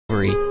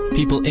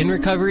People in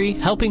recovery,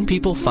 helping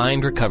people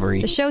find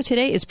recovery. The show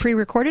today is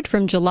pre-recorded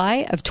from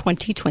July of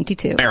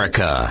 2022.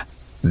 America,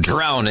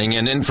 drowning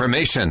in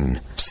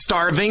information,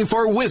 starving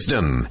for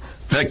wisdom.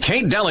 The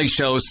Kate Daly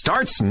Show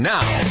starts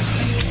now.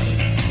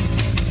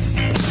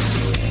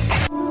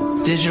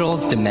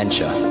 Digital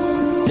dementia.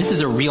 This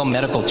is a real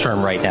medical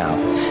term right now.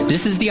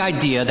 This is the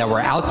idea that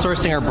we're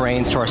outsourcing our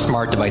brains to our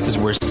smart devices.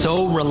 We're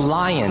so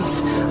reliant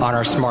on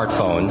our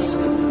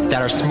smartphones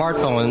that our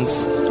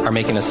smartphones are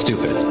making us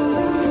stupid.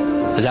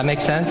 Does that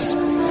make sense?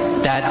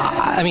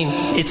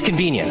 It's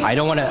convenient. I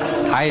don't want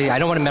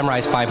to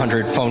memorize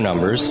 500 phone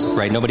numbers,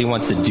 right? Nobody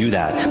wants to do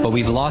that. But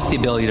we've lost the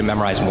ability to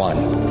memorize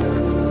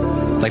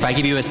one. Like if I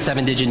give you a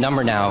 7-digit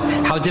number now,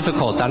 how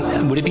difficult?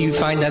 Would you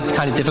find that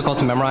kind of difficult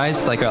to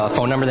memorize, like a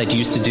phone number that you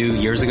used to do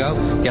years ago?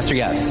 Yes or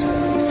yes?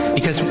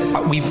 Because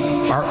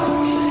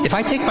if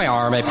I take my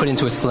arm, I put it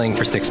into a sling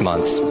for 6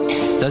 months,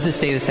 does it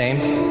stay the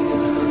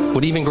same?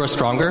 Would it even grow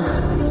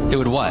stronger? It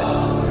would what?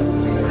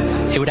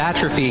 It would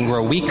atrophy and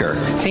grow weaker.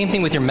 Same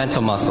thing with your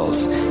mental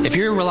muscles. If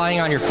you're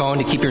relying on your phone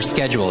to keep your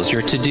schedules,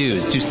 your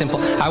to-dos, do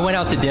simple... I went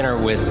out to dinner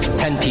with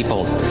 10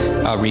 people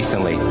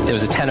recently. There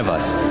was 10 of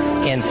us.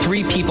 And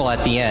 3 people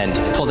at the end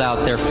pulled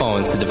out their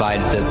phones to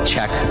divide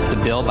the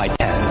bill by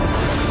 10.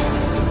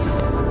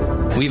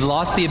 We've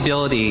lost the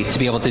ability to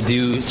be able to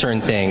do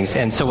certain things,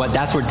 and so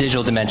that's where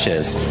digital dementia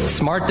is.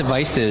 Smart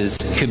devices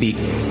could be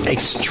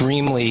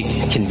extremely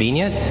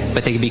convenient,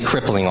 but they could be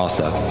crippling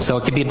also. So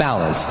it could be a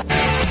balance.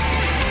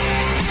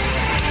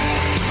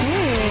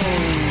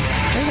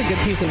 Good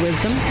piece of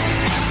wisdom.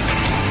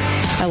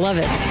 I love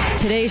it.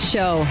 Today's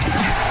show.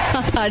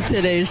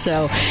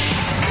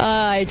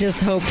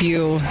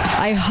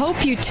 I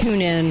hope you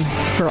tune in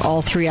for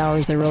all 3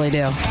 hours. I really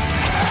do.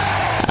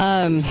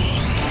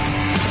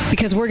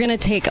 Because we're going to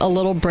take a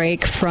little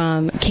break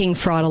from King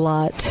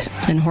Fraud-A-Lot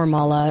and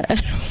Hormala.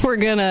 We're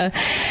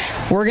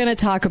going to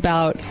talk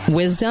about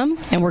wisdom,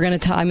 and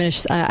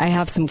I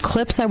have some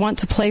clips I want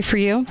to play for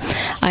you.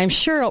 I'm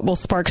sure it will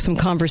spark some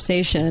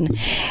conversation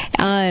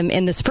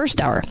in this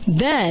first hour.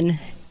 Then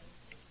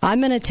I'm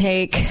going to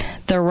take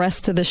the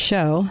rest of the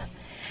show,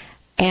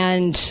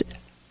 and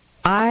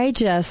I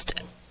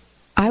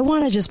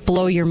want to just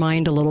blow your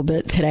mind a little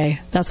bit today.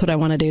 That's what I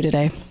want to do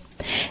today.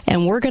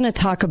 And we're going to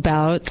talk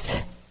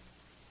about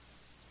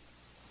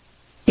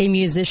a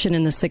musician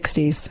in the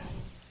 60s.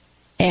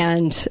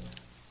 And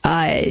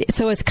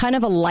so it's kind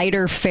of a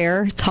lighter,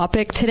 fair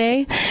topic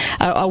today,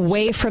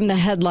 away from the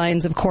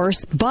headlines, of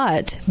course,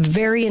 but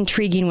very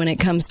intriguing when it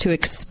comes to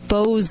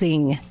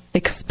exposing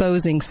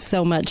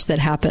so much that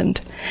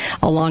happened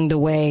along the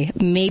way.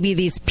 Maybe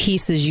these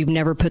pieces you've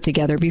never put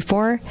together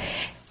before.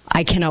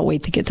 I cannot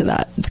wait to get to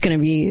that. It's going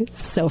to be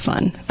so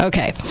fun.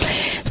 Okay.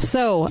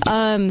 So,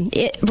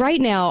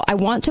 right now I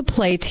want to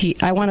play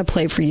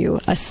for you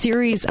a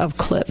series of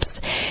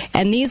clips.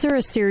 And these are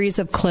a series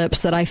of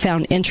clips that I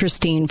found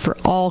interesting for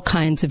all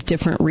kinds of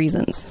different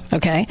reasons.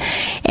 Okay.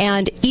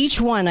 And each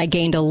one I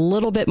gained a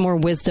little bit more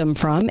wisdom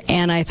from,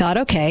 and I thought,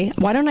 okay,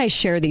 why don't I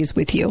share these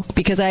with you?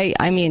 Because I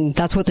mean,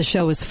 that's what the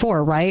show is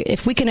for, right?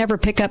 If we can ever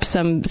pick up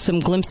some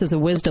glimpses of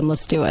wisdom,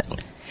 let's do it.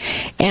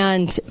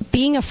 And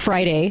being a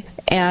Friday,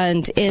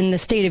 and in the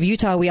state of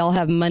Utah, we all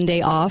have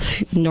Monday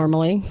off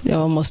normally,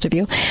 most of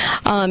you,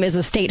 is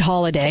a state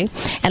holiday.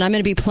 And I'm going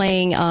to be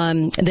playing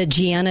the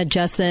Gianna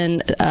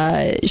Jessen.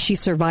 She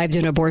survived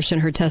an abortion.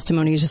 Her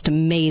testimony is just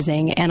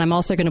amazing. And I'm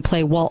also going to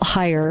play Walt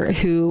Heyer,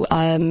 who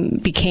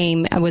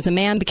was a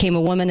man, became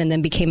a woman, and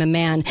then became a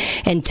man,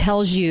 and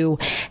tells you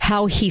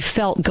how he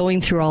felt going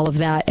through all of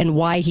that and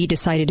why he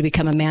decided to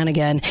become a man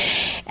again.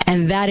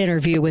 And that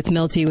interview with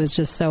Milty was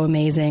just so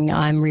amazing.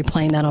 I'm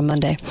replaying that on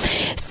Monday.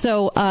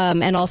 So,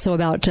 and also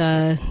about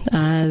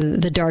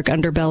the dark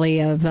underbelly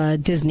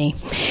of Disney.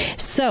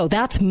 So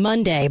that's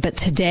Monday. But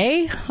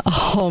today,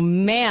 oh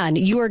man,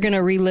 you are going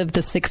to relive the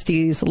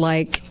 60s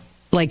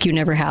like you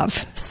never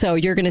have. So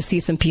you're going to see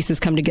some pieces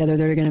come together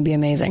that are going to be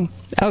amazing.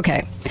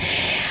 Okay.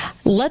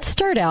 Let's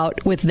start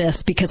out with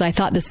this, because I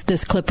thought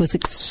this clip was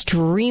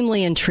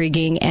extremely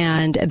intriguing,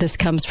 and this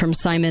comes from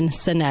Simon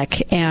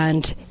Sinek,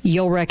 and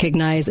you'll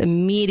recognize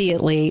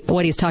immediately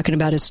what he's talking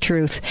about is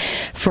truth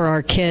for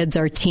our kids,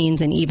 our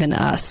teens, and even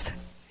us.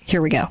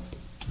 Here we go.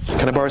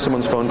 Can I borrow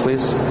someone's phone,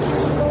 please?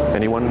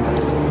 Anyone?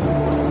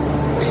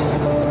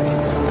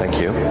 Thank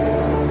you.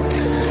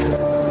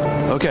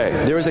 Okay,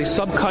 there is a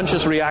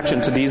subconscious reaction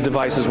to these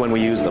devices when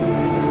we use them.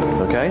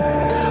 Okay?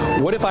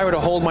 What if I were to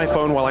hold my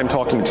phone while I'm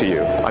talking to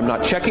you? I'm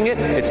not checking it,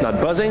 it's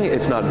not buzzing,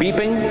 it's not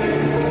beeping.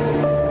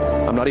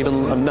 I'm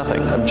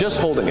nothing. I'm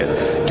just holding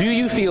it. Do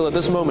you feel at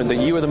this moment that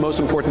you are the most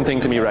important thing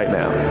to me right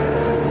now?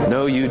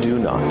 No, you do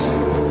not.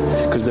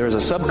 Because there is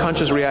a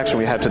subconscious reaction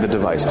we have to the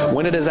device.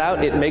 When it is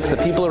out, it makes the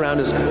people around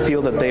us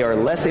feel that they are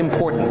less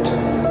important.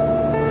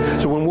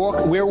 So when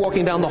we're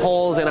walking down the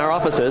halls in our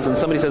offices and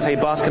somebody says, hey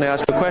boss, can I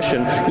ask you a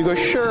question? You go,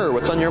 sure,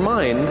 what's on your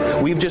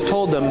mind? We've just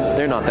told them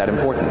they're not that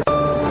important.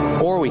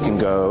 Or we can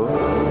go,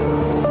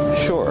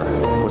 sure,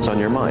 what's on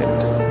your mind?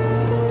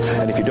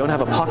 And if you don't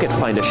have a pocket,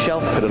 find a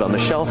shelf, put it on the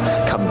shelf,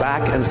 come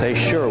back and say,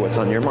 sure, what's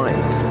on your mind?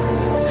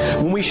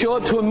 When we show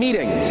up to a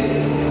meeting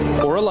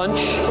or a lunch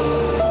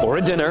or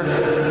a dinner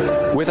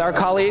with our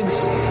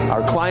colleagues,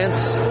 our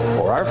clients,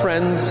 or our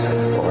friends,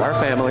 or our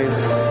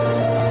families,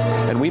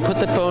 and we put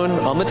the phone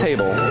on the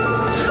table,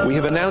 we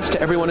have announced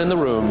to everyone in the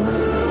room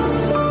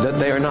that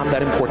they are not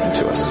that important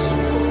to us.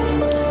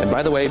 And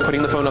by the way,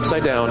 putting the phone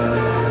upside down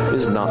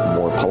is not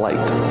more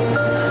polite.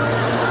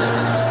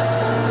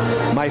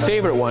 My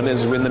favorite one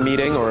is in the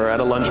meeting or at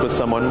a lunch with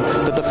someone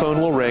that the phone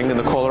will ring and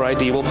the caller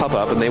ID will pop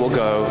up and they will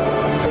go,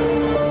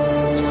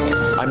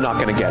 "I'm not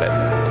going to get it."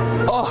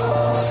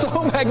 Oh, so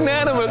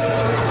magnanimous.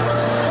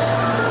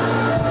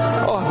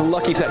 Oh, I'm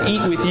lucky to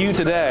eat with you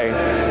today.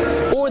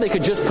 Or they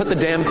could just put the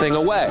damn thing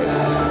away.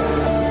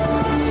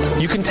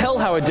 You can tell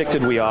how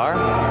addicted we are.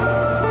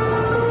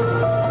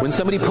 When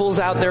somebody pulls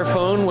out their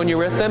phone when you're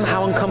with them,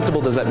 how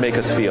uncomfortable does that make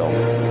us feel?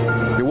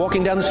 You're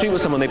walking down the street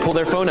with someone, they pull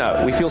their phone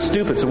out. We feel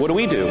stupid, so what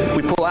do?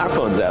 We pull our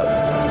phones out.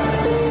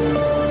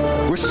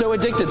 We're so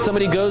addicted.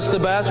 Somebody goes to the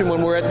bathroom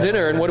when we're at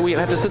dinner, and what do? We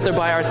have to sit there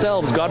by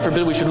ourselves. God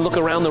forbid we should look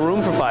around the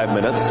room for 5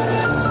 minutes.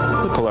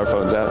 We pull our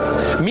phones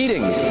out.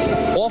 Meetings,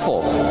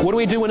 awful. What do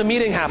we do when a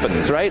meeting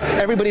happens, right?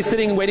 Everybody's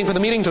sitting waiting for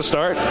the meeting to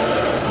start.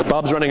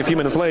 Bob's running a few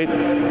minutes late.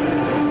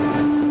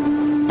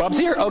 Bob's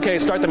here? Okay,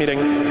 start the meeting.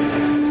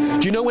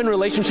 Do you know when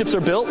relationships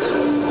are built?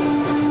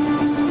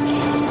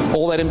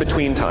 All that in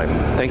between time.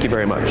 Thank you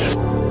very much.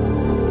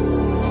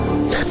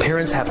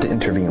 Parents have to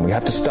intervene. We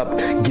have to stop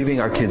giving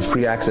our kids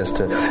free access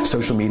to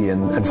social media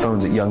and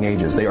phones at young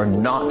ages. They are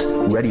not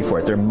ready for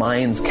it. Their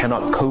minds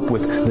cannot cope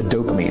with the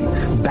dopamine.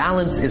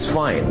 Balance is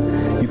fine.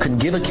 You can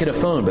give a kid a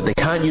phone, but they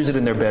can't use it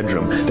in their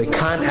bedroom. They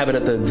can't have it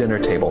at the dinner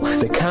table.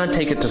 They can't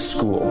take it to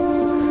school.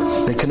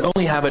 They can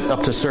only have it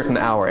up to a certain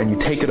hour, and you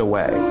take it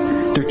away.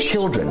 They're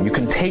children. You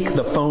can take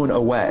the phone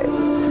away.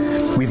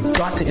 We've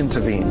got to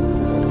intervene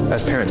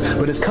as parents.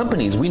 But as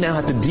companies, we now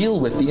have to deal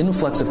with the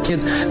influx of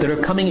kids that are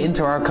coming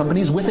into our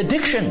companies with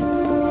addiction.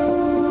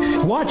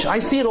 Watch, I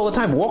see it all the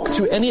time. Walk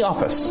through any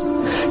office.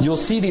 You'll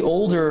see the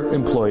older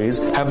employees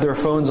have their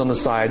phones on the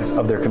sides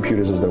of their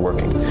computers as they're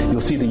working.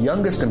 You'll see the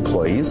youngest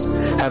employees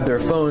have their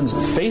phones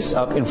face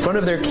up in front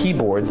of their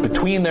keyboards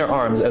between their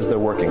arms as they're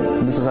working.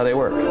 And this is how they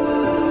work.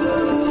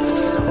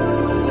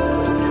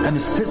 And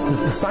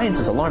the science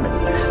is alarming.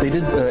 They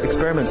did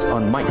experiments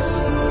on mice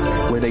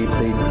where they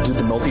did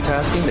the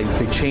multitasking.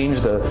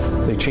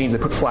 They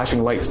put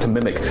flashing lights to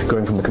mimic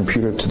going from the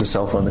computer to the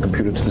cell phone, the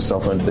computer to the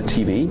cell phone to the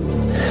TV.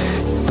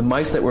 The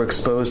mice that were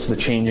exposed to the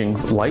changing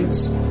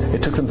lights,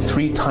 it took them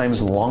 3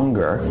 times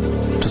longer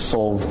to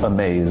solve a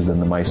maze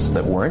than the mice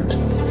that weren't,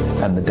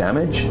 and the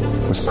damage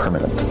was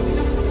permanent.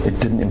 It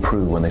didn't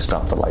improve when they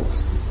stopped the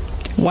lights.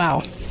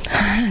 Wow.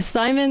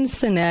 Simon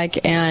Sinek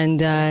and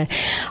the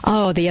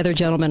other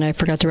gentleman, I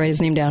forgot to write his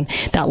name down,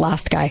 that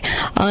last guy.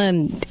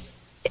 I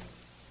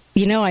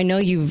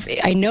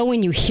know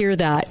when you hear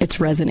that, it's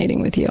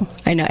resonating with you.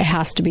 I know it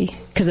has to be,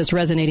 because it's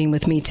resonating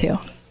with me too.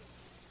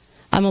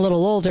 I'm a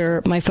little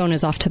older. My phone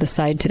is off to the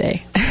side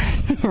today,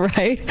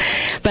 right?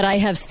 But I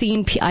have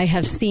seen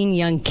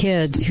young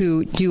kids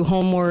who do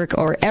homework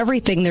or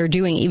everything they're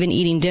doing, even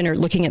eating dinner,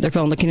 looking at their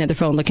phone, looking at their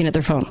phone, looking at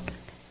their phone.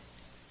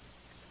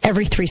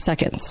 Every 3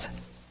 seconds.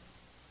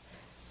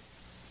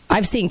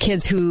 I've seen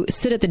kids who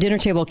sit at the dinner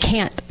table,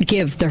 can't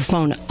give their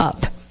phone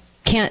up,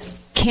 can't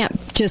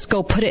just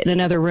go put it in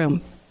another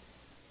room.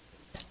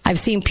 I've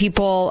seen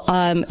people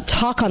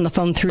talk on the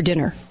phone through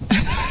dinner.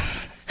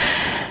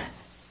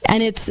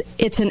 And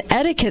it's an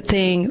etiquette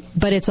thing,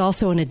 but it's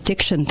also an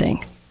addiction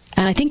thing.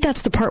 And I think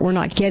that's the part we're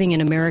not getting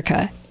in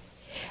America.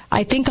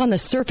 I think on the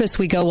surface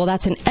we go, well,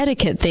 that's an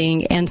etiquette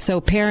thing. And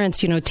so parents,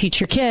 teach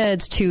your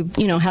kids to,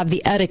 have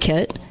the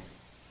etiquette,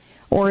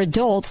 or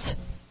adults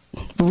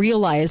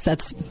realize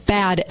that's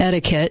bad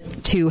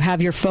etiquette to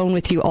have your phone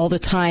with you all the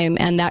time,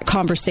 and that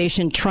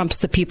conversation trumps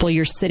the people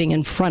you're sitting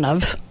in front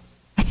of.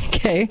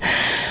 Okay?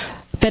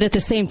 But at the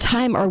same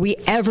time, are we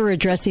ever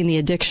addressing the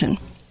addiction?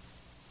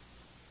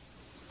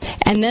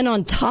 And then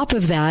on top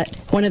of that,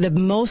 one of the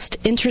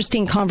most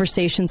interesting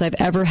conversations I've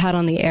ever had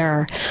on the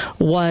air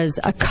was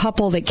a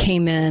couple that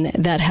came in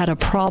that had a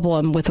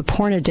problem with a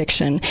porn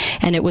addiction.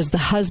 And it was the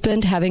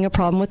husband having a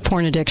problem with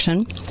porn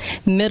addiction,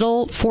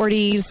 middle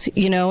 40s,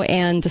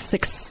 and a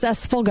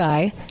successful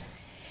guy.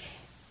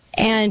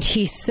 And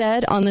he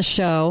said on the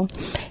show,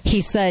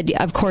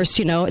 of course,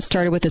 it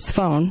started with his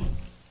phone.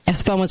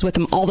 His phone was with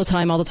him all the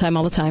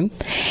time.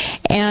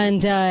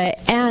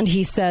 And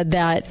he said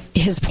that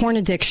his porn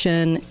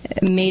addiction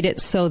made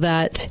it so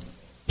that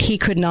he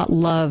could not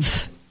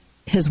love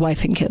his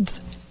wife and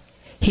kids.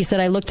 He said,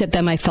 I looked at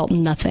them, I felt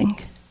nothing,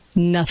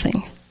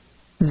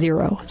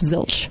 zero,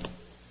 zilch.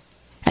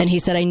 And he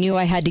said, I knew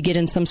I had to get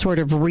in some sort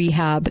of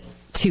rehab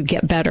to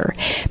get better.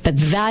 But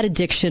that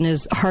addiction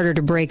is harder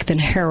to break than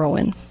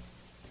heroin.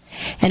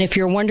 And if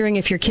you're wondering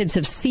if your kids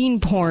have seen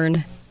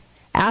porn,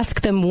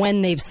 ask them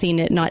when they've seen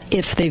it, not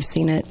if they've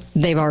seen it.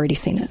 They've already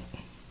seen it.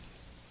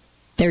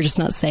 They're just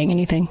not saying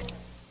anything.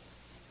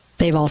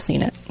 They've all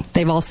seen it.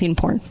 They've all seen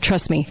porn.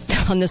 Trust me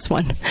on this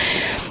one.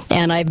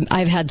 And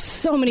I've had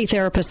so many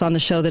therapists on the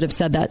show that have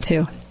said that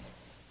too.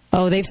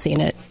 Oh, they've seen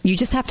it. You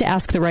just have to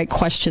ask the right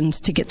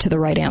questions to get to the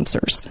right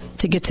answers,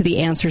 to get to the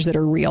answers that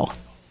are real.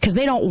 Because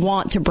they don't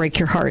want to break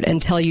your heart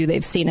and tell you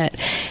they've seen it.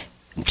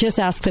 Just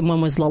ask them when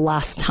was the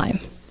last time.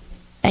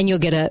 And you'll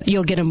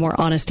get a more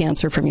honest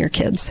answer from your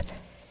kids.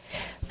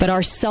 But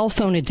our cell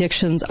phone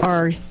addictions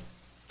are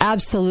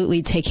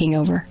absolutely taking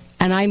over.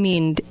 And I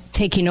mean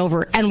taking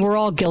over. And we're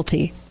all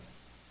guilty.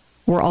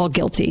 We're all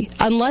guilty.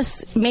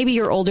 Unless maybe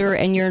you're older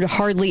and you're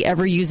hardly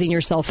ever using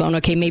your cell phone.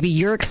 Okay, maybe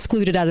you're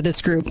excluded out of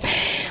this group.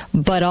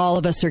 But all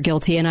of us are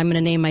guilty, and I'm going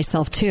to name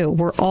myself too.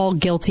 We're all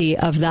guilty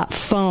of that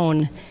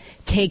phone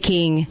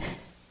taking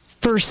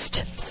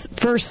first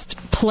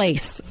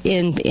place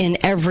in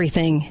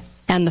everything.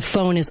 And the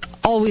phone is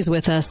always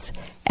with us,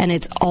 and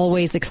it's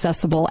always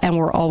accessible, and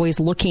we're always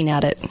looking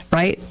at it,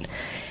 right?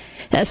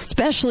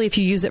 Especially if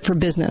you use it for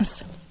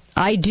business.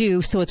 I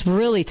do, so it's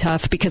really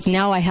tough because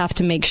now I have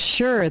to make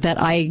sure that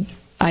I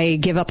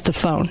give up the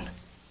phone.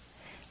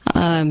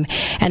 And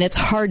it's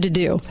hard to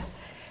do.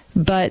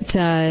 But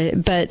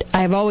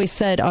I've always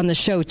said on the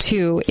show,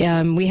 too,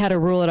 we had a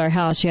rule at our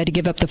house. You had to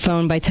give up the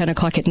phone by 10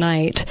 o'clock at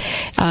night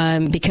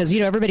because,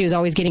 everybody was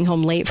always getting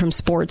home late from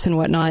sports and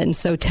whatnot. And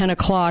so 10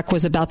 o'clock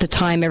was about the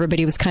time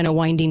everybody was kind of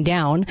winding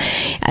down,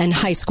 and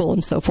high school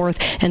and so forth.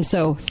 And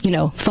so,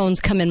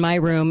 phones come in my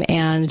room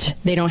and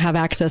they don't have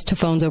access to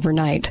phones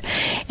overnight.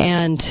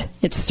 And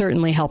it's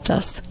certainly helped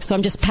us. So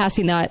I'm just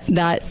passing that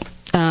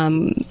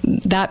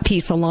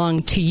piece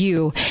along to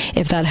you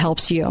if that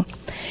helps you.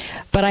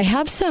 But I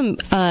have some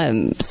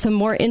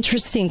more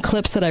interesting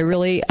clips that I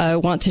really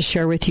want to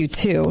share with you,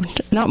 too.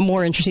 Not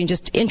more interesting,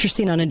 just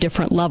interesting on a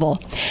different level.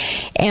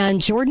 And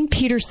Jordan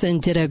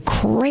Peterson did a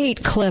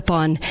great clip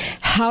on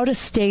how to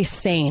stay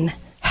sane.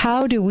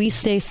 How do we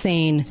stay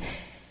sane?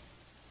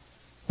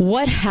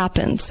 What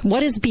happens?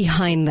 What is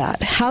behind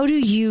that? How do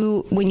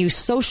you, when you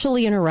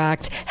socially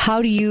interact,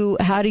 how do you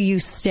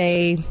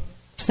stay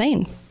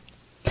sane?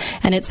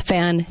 And it's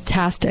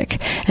fantastic.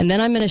 And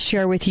then I'm going to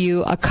share with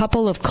you a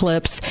couple of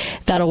clips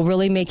that'll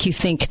really make you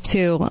think,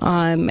 too.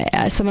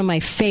 Some of my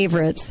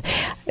favorites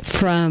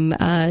from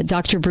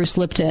Dr. Bruce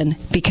Lipton,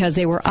 because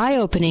they were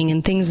eye-opening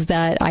and things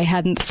that I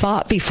hadn't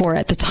thought before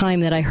at the time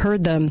that I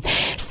heard them.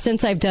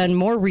 Since I've done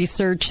more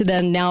research,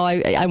 then now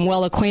I'm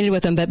well acquainted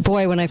with them. But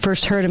boy, when I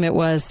first heard them,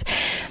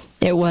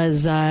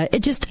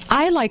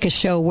 I like a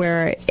show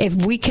where if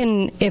we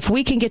can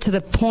get to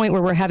the point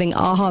where we're having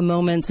aha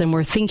moments and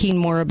we're thinking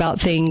more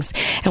about things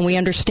and we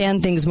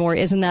understand things more,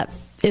 isn't that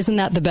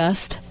the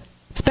best?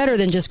 It's better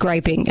than just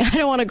griping. I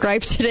don't want to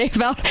gripe today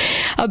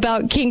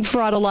about King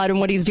Fraud-A-Lot and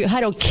what he's doing. I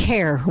don't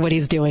care what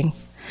he's doing.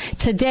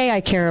 Today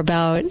I care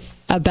about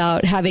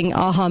having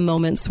aha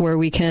moments where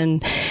we can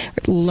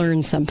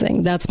learn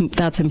something.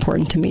 That's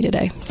important to me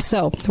today.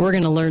 So we're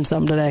going to learn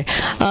some today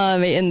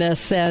in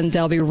this, and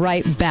I'll be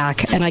right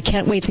back. And I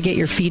can't wait to get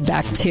your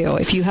feedback, too.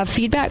 If you have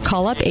feedback,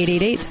 call up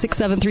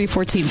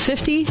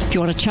 888-673-1450. If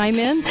you want to chime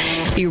in,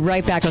 be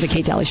right back on The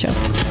Kate Daly Show.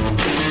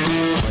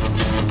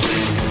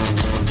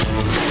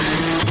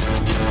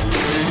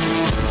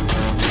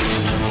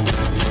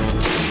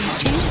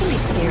 Change can be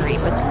scary,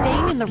 but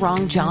staying in the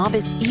wrong job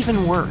is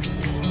even worse.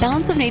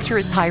 Balance of Nature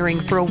is hiring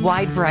for a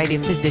wide variety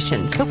of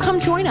positions, so come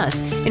join us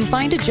and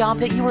find a job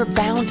that you are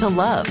bound to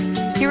love.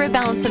 Here at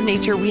Balance of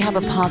Nature, we have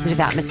a positive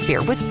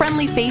atmosphere with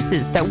friendly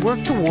faces that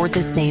work toward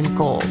the same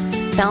goal.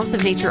 Balance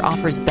of Nature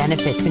offers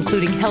benefits,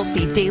 including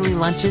healthy daily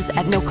lunches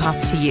at no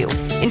cost to you,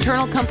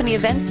 internal company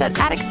events that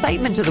add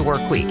excitement to the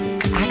work week,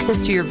 access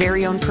to your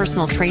very own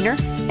personal trainer,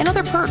 and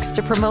other perks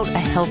to promote a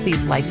healthy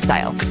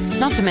lifestyle.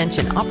 Not to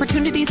mention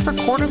opportunities for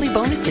quarterly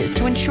bonuses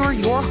to ensure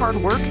your hard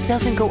work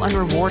doesn't go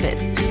unrewarded.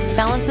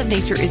 Balance of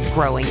Nature is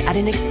growing at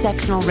an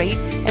exceptional rate,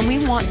 and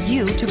we want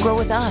you to grow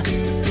with us.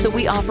 So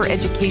we offer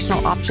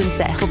educational options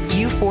that help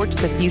you forge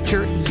the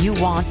future you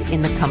want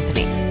in the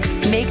company.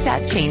 Make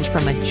that change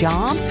from a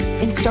job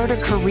and start a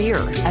career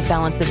at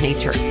Balance of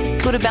Nature.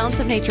 Go to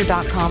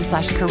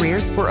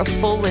balanceofnature.com/careers for a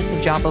full list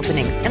of job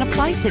openings and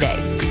apply today.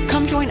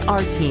 Come join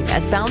our team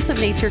as Balance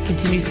of Nature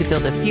continues to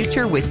build a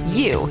future with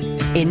you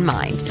in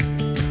mind.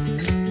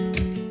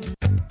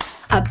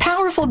 A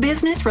powerful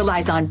business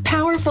relies on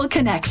powerful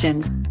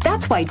connections.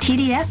 That's why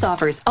TDS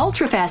offers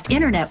ultra-fast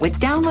internet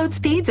with download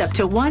speeds up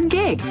to 1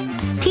 gig.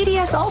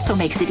 TDS also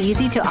makes it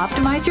easy to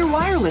optimize your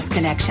wireless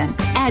connection.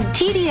 Add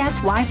TDS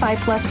Wi-Fi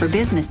Plus for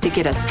Business to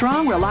get a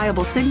strong,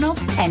 reliable signal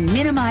and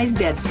minimize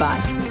dead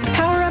spots.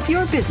 Power up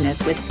your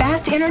business with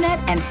fast internet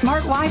and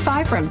smart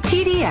Wi-Fi from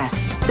TDS,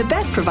 the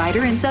best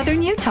provider in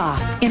Southern Utah.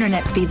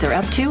 Internet speeds are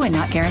up to and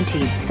not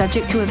guaranteed.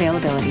 Subject to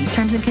availability.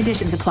 Terms and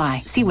conditions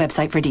apply. See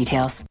website for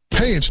details.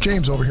 Hey, it's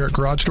James over here at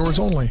Garage Doors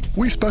Only.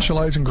 We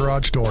specialize in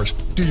garage doors.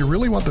 Do you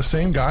really want the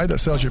same guy that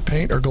sells you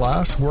paint or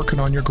glass working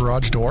on your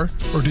garage door?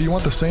 Or do you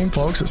want the same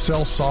folks that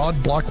sell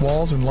sod, block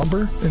walls, and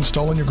lumber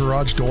installing your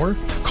garage door?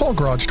 Call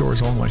Garage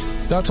Doors Only.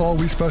 That's all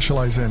we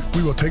specialize in.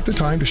 We will take the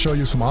time to show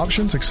you some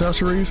options,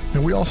 accessories,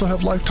 and we also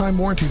have lifetime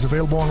warranties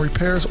available on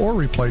repairs or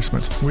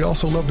replacements. We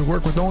also love to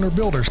work with owner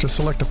builders to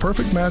select the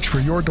perfect match for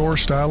your door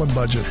style and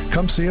budget.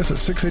 Come see us at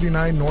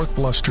 689 North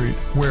Bluff Street,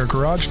 where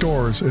garage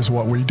doors is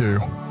what we do.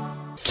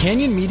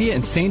 Canyon Media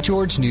and St.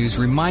 George News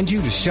remind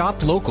you to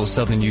shop local,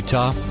 Southern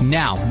Utah.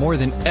 Now, more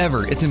than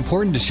ever, it's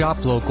important to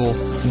shop local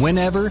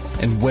whenever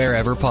and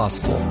wherever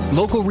possible.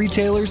 Local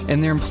retailers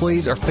and their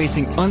employees are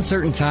facing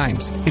uncertain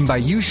times, and by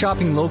you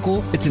shopping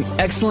local, it's an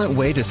excellent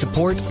way to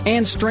support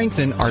and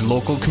strengthen our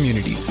local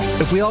communities.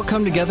 If we all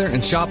come together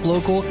and shop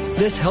local,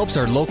 this helps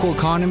our local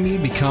economy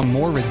become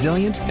more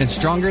resilient and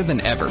stronger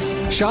than ever.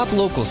 Shop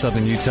local,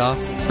 Southern Utah.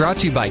 Brought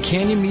to you by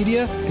Canyon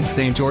Media and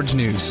St. George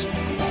News.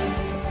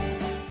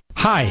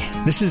 Hi,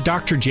 this is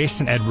Dr.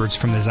 Jason Edwards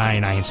from the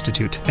Zion Eye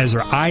Institute. As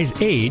our eyes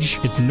age,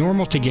 it's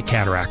normal to get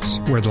cataracts,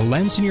 where the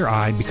lens in your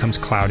eye becomes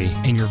cloudy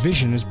and your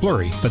vision is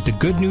blurry. But the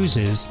good news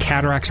is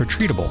cataracts are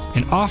treatable,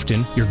 and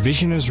often your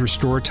vision is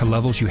restored to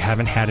levels you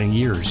haven't had in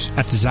years.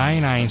 At the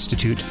Zion Eye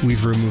Institute,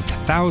 we've removed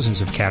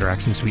thousands of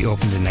cataracts since we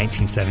opened in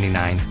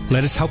 1979.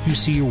 Let us help you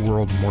see your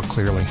world more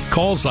clearly.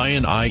 Call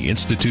Zion Eye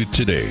Institute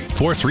today,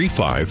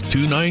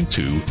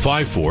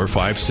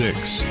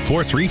 435-292-5456.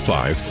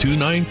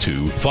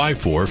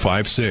 435-292-5456.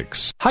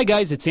 Hi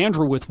guys, it's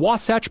Andrew with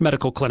Wasatch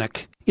Medical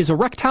Clinic. Is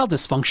erectile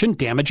dysfunction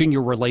damaging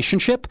your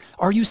relationship?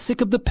 Are you sick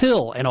of the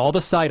pill and all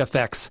the side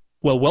effects?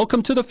 Well,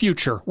 welcome to the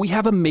future. We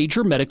have a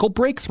major medical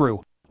breakthrough.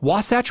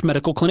 Wasatch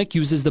Medical Clinic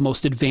uses the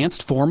most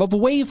advanced form of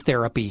wave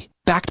therapy.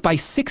 Backed by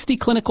 60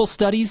 clinical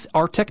studies,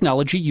 our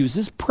technology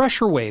uses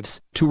pressure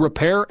waves to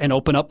repair and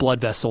open up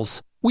blood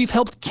vessels. We've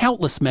helped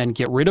countless men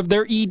get rid of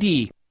their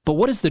ED. But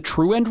what is the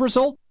true end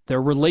result?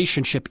 Their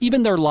relationship,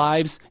 even their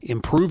lives,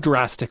 improve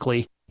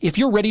drastically. If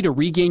you're ready to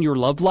regain your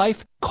love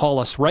life, call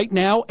us right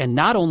now, and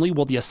not only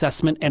will the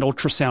assessment and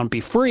ultrasound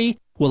be free,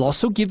 we'll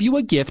also give you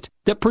a gift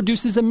that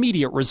produces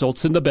immediate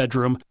results in the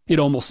bedroom. It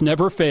almost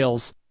never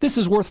fails. This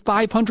is worth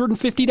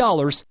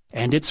 $550,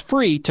 and it's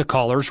free to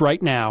callers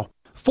right now.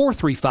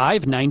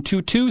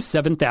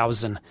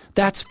 435-922-7000.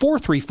 That's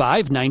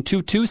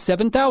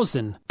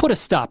 435-922-7000. Put a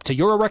stop to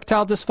your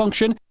erectile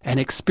dysfunction and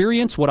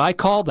experience what I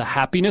call the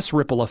happiness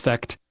ripple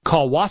effect.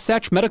 Call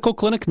Wasatch Medical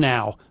Clinic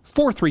now,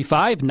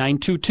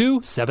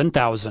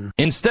 435-922-7000.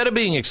 Instead of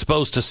being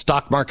exposed to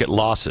stock market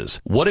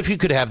losses, what if you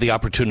could have the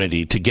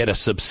opportunity to get a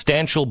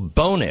substantial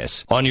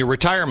bonus on your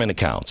retirement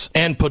accounts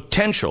and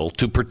potential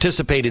to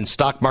participate in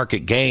stock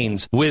market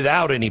gains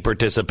without any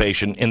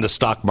participation in the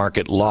stock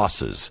market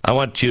losses? I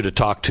want you to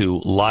talk to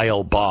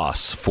Lyle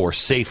Boss for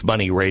Safe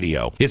Money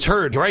Radio. It's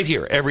heard right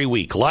here every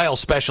week. Lyle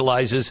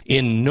specializes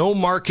in no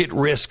market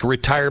risk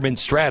retirement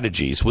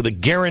strategies with a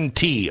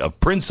guarantee of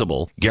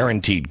principal,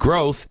 guaranteed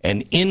growth,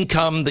 and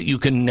income that you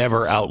can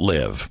never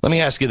outlive. Let me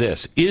ask you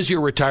this. Is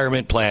your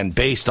retirement plan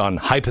based on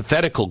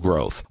hypothetical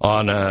growth,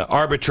 on an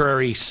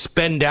arbitrary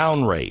spend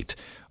down rate,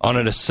 on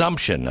an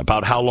assumption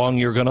about how long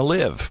you're going to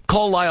live?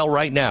 Call Lyle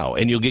right now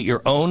and you'll get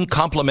your own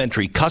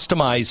complimentary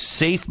customized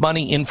Safe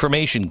Money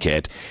information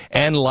kit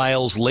and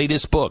Lyle's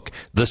latest book,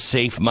 The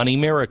Safe Money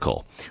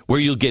Miracle, where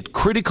you'll get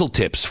critical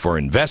tips for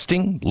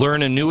investing,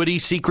 learn annuity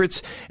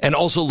secrets, and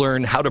also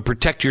learn how to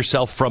protect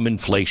yourself from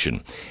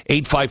inflation.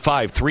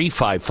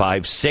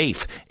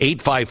 855-355-SAFE,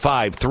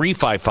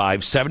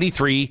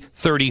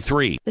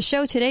 855-355-7333. The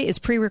show today is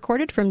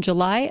pre-recorded from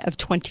July of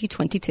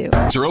 2022.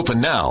 Are open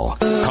now.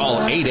 Call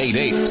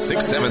 888-673-1450.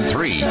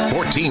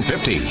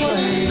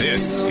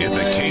 This is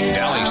the Kate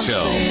Daly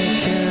Show.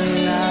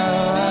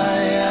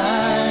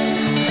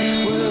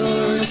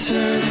 Will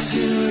return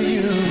to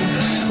you.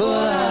 Well,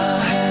 I'll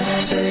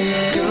have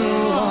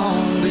taken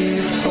long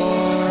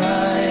before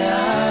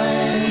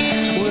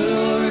I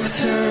will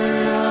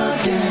return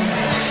again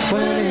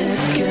when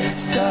it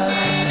gets dark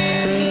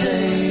and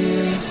day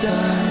is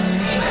done.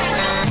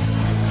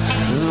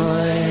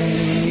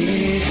 Lay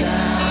me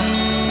down,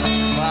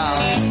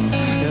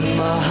 in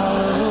my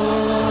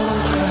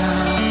hollow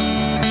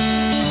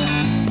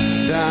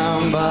crown,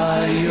 down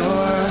by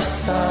your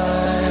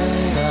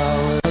side, I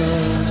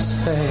will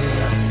stay.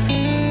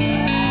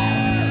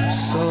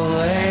 So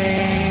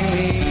lay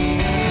me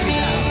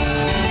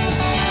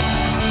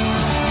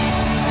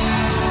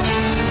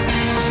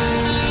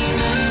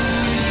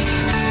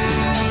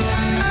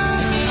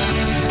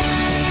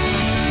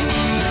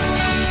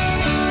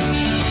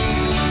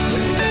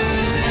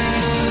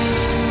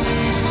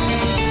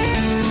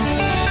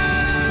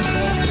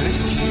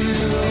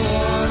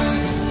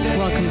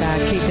Welcome back,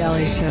 Kate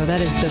Daly Show.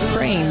 That is The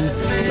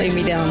Frames, Lay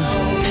Me Down,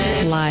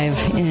 live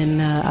in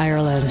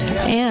Ireland.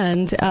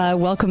 And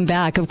welcome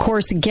back. Of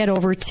course, get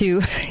over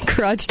to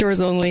Garage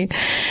Doors Only.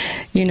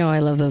 You know I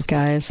love those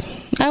guys.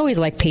 I always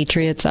like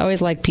patriots. I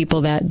always like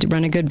people that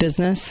run a good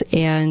business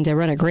and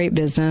run a great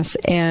business.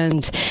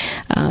 And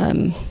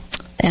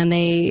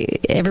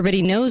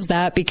everybody knows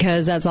that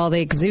because that's all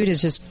they exude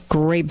is just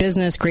great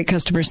business, great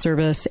customer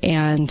service,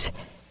 and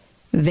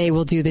they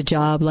will do the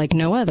job like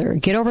no other.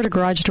 Get over to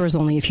Garage Doors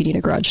Only if you need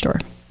a garage door.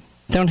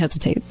 Don't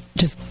hesitate.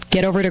 Just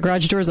get over to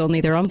Garage Doors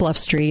Only. They're on Bluff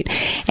Street.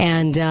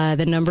 And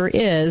the number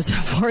is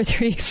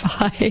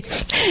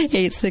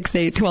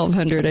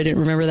 435-868-1200. I didn't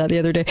remember that the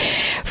other day.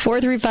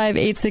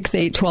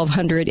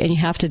 435-868-1200. And you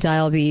have to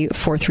dial the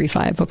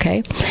 435,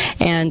 okay?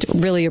 And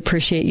really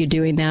appreciate you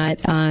doing that.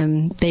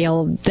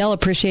 They'll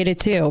appreciate it,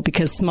 too,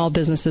 because small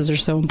businesses are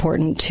so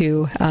important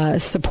to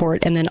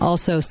support. And then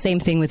also, same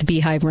thing with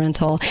Beehive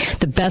Rental.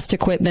 The best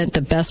equipment,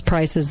 the best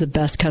prices, the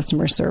best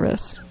customer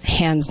service.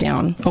 Hands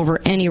down. Over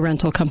any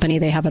rental company,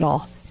 they have it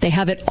all. They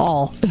have it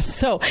all.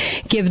 So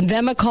give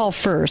them a call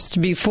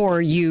first before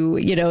you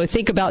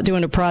think about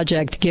doing a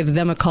project. Give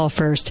them a call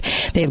first.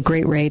 They have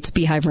great rates.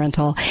 Beehive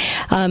Rental.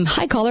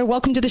 Hi, caller.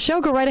 Welcome to the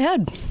show. Go right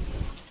ahead.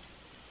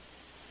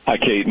 Hi,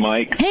 Kate.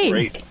 Mike. Hey.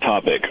 Great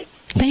topic.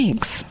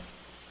 Thanks.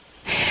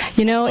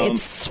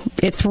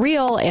 It's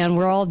real, and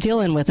we're all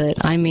dealing with it.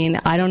 I mean,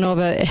 I don't know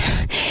about...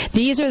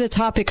 These are the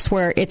topics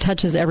where it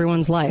touches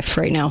everyone's life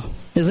right now,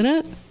 isn't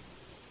it?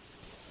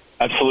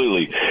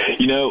 Absolutely.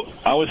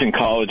 I was in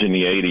college in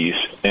the 80s,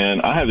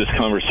 and I have this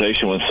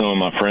conversation with some of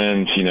my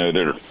friends, that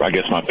are, I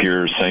guess, my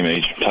peers, same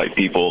age type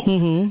people.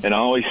 Mm-hmm. And I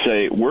always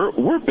say,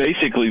 we're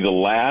basically the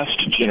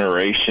last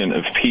generation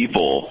of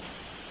people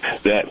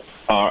that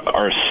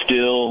are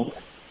still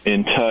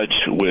in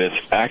touch with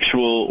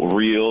actual,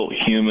 real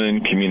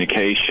human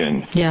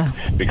communication. Yeah.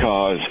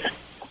 Because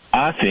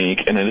I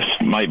think, and this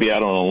might be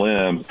out on a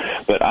limb,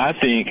 but I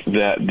think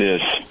that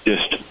this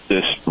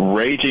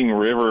raging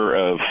river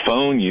of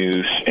phone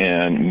use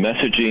and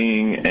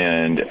messaging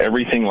and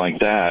everything like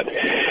that,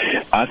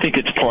 I think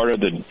it's part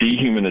of the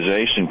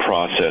dehumanization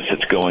process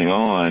that's going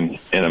on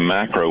in a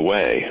macro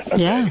way.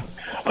 Okay? Yeah.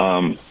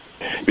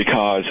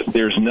 Because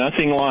there's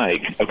nothing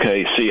like,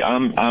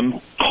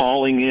 I'm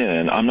calling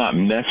in, I'm not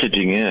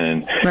messaging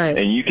in, right.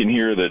 And you can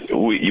hear that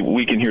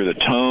we can hear the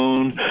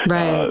tone,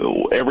 right.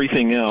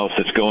 Everything else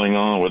that's going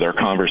on with our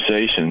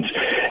conversations.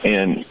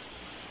 And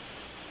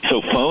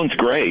so phone's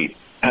great,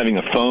 having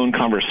a phone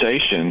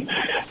conversation,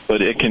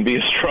 but it can be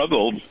a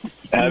struggle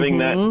having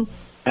mm-hmm.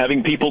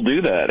 having people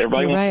do that.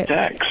 Everybody wants to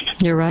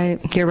text. You're right.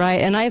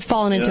 And I've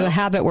fallen into a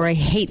habit where I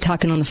hate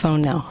talking on the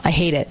phone now. I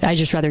hate it. I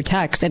just rather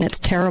text, and it's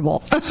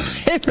terrible.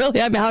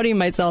 I'm outing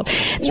myself.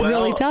 It's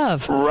really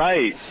tough.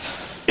 Right.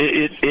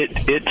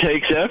 It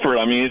takes effort.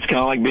 I mean, it's kind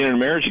of like being in a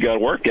marriage. You got to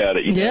work at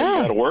it. You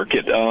got to work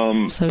it.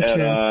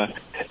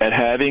 At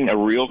having a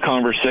real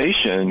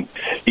conversation.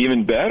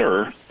 Even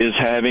better is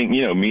having,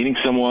 meeting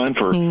someone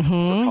for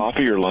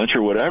coffee or lunch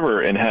or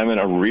whatever, and having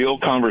a real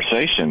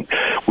conversation.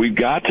 We've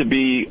got to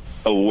be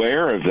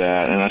aware of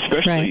that, and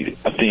especially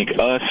I think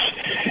us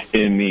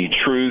in the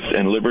truth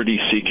and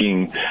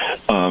liberty-seeking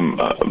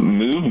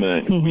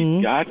movement,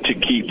 we've got to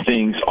keep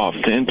things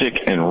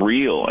authentic and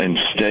real and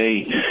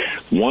stay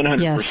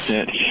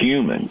 100%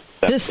 human.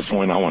 That's the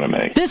point I want to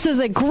make. This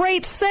is a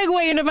great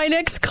segue into my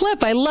next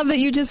clip. I love that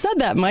you just said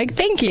that, Mike.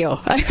 Thank you.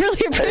 I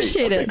really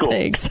appreciate it. Cool.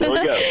 Thanks. There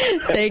we go.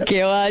 Thank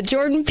you.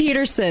 Jordan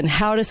Peterson,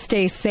 How to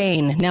Stay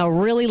Sane. Now,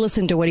 really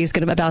listen to what he's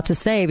about to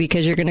say,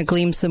 because you're going to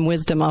glean some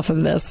wisdom off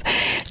of this.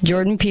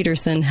 Jordan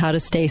Peterson, How to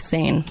Stay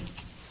Sane.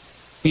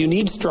 You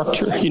need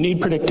structure, you need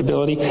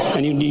predictability,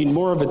 and you need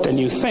more of it than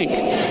you think,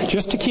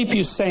 just to keep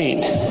you sane.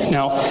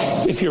 Now,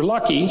 if you're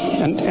lucky,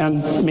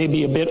 and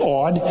maybe a bit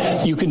odd,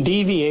 you can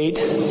deviate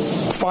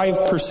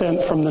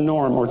 5% from the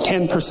norm, or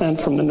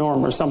 10% from the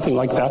norm, or something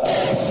like that,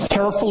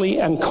 carefully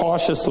and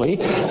cautiously,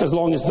 as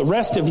long as the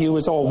rest of you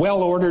is all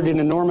well-ordered in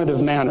a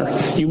normative manner.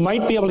 You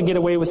might be able to get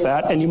away with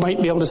that, and you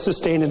might be able to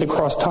sustain it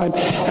across time,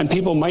 and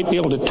people might be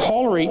able to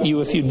tolerate you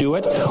if you do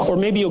it, or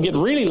maybe you'll get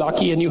really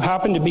lucky and you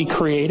happen to be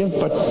creative,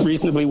 but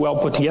reasonably well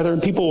put together,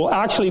 and people will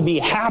actually be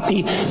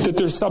happy that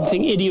there's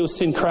something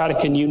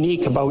idiosyncratic and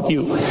unique about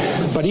you.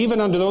 But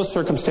even under those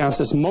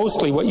circumstances,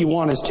 mostly what you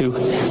want is to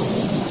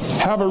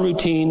have a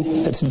routine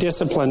that's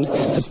disciplined,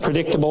 that's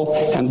predictable,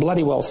 and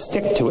bloody well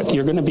stick to it.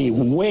 You're going to be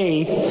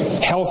way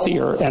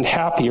healthier and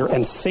happier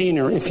and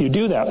saner if you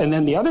do that. And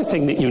then the other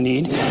thing that you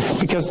need,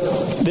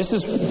 because this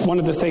is one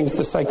of the things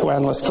the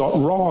psychoanalysts got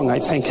wrong, I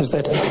think, is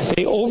that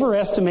they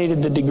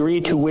overestimated the degree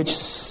to which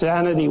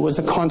sanity was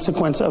a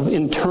consequence of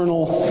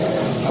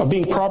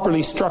being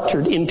properly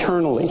structured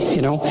internally,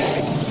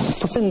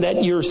 Something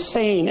that you're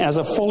sane as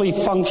a fully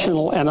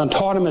functional and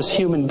autonomous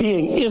human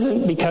being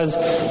isn't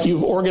because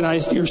you've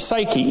organized your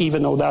psyche,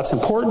 even though that's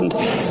important.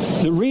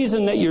 The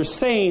reason that you're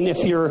sane,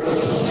 if you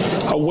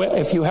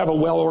have a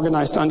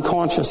well-organized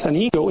unconscious and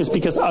ego, is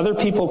because other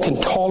people can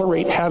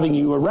tolerate having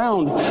you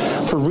around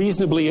for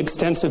reasonably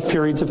extensive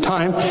periods of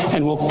time,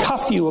 and will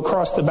cuff you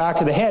across the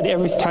back of the head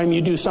every time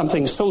you do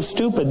something so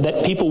stupid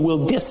that people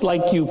will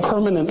dislike you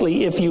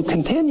permanently if you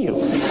continue.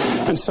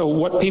 And so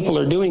what people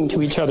are doing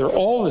to each other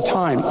all the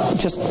time,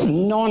 just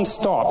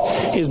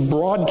nonstop, is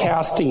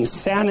broadcasting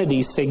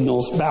sanity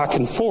signals back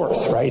and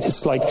forth, right?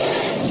 It's like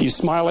you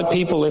smile at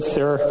people if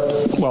they're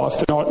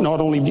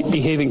not only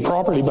behaving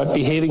properly, but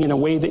behaving in a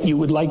way that you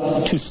would like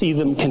to see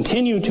them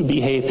continue to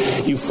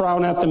behave. You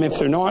frown at them if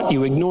they're not,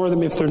 you ignore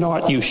them if they're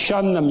not, you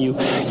shun them, you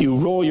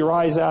roll your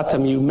eyes at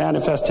them, you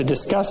manifest a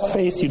disgust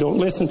face, you don't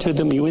listen to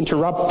them, you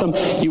interrupt them,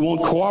 you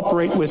won't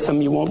cooperate with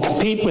them, you won't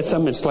compete with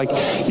them. It's like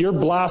you're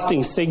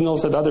blasting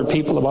signals at other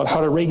people about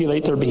how to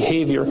regulate their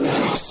behavior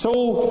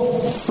so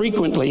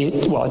frequently,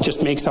 it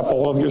just makes up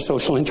all of your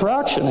social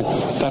interaction. And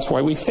that's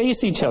why we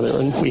face each other,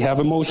 and we have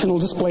emotional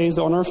displays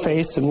on our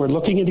face, and we're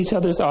looking at each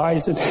other's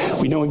eyes, and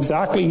we know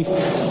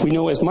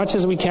as much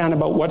as we can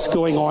about what's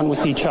going on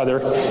with each other,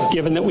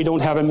 given that we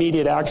don't have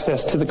immediate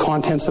access to the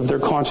contents of their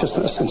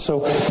consciousness. And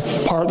so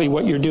partly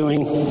what you're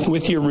doing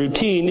with your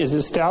routine is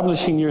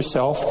establishing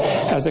yourself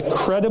as a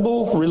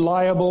credible,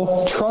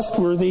 reliable,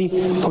 trustworthy,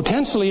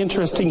 potentially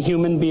interesting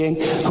human being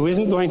who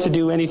isn't going to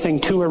do anything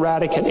too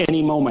erratic at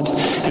any moment.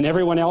 And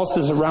everyone else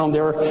is around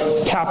there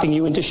tapping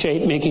you into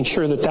shape, making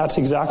sure that that's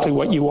exactly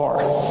what you are.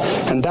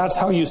 And that's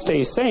how you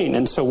stay sane.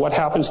 And so what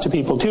happens to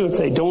people too, if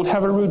they don't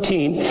have a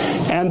routine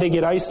and they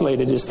get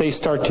isolated, is they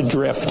start to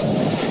drift.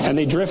 And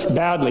they drift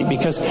badly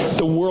because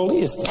the world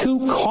is too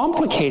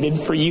complicated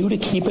for you to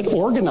keep it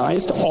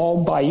organized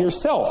all by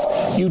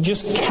yourself. You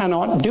just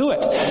cannot do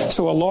it.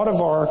 So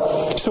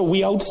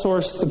we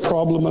outsource the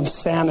problem of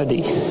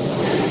sanity.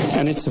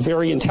 And it's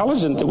very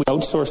intelligent that we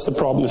outsource the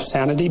problem of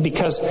sanity,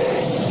 because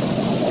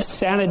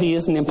sanity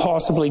is an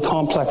impossibly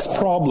complex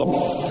problem.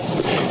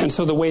 And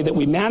so the way that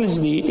we manage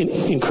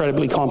the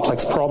incredibly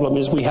complex problem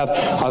is we have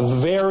a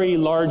very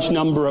large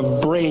number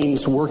of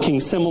brains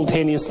working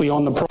simultaneously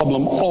on the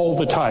problem all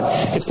the time.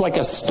 It's like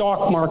a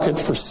stock market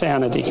for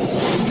sanity.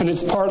 And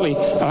it's partly,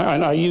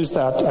 and I use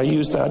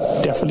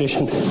that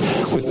definition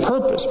with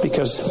purpose,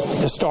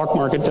 because the stock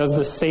market does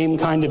the same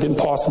kind of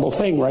impossible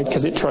thing, right?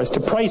 Because it tries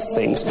to price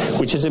things,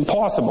 which is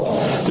impossible.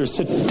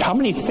 How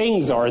many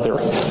things are there?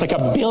 Like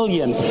 1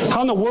 billion.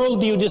 How in the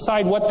world do you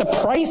decide what the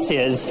price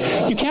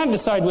is? You can't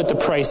decide what the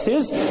price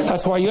is.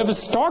 That's why you have a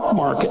stock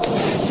market.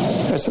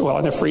 Well,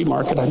 in a free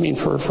market, I mean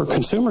for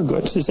consumer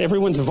goods, is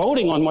everyone's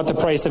voting on what the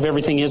price of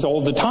everything is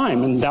all the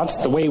time. And that's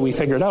the way we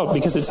figure it out,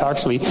 because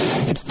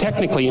it's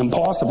technically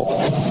impossible.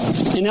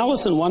 In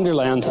Alice in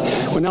Wonderland,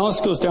 when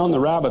Alice goes down the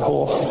rabbit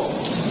hole,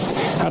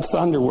 that's the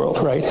underworld,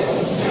 right?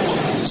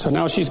 So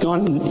now she's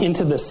gone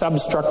into the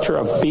substructure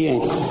of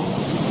being.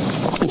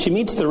 And she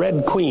meets the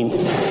Red Queen.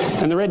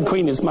 And the Red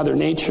Queen is Mother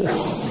Nature.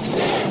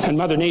 And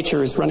Mother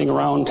Nature is running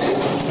around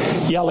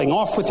yelling,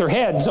 "Off with their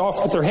heads,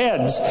 off with their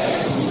heads,"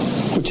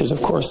 which is,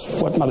 of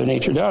course, what Mother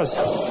Nature does.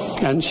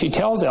 And she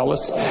tells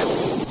Alice,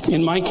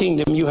 "In my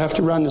kingdom, you have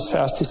to run as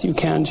fast as you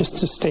can just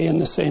to stay in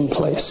the same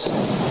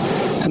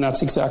place." And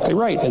that's exactly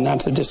right. And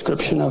that's a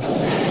description of,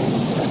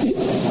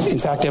 in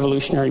fact,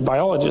 evolutionary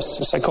biologists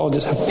and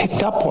psychologists have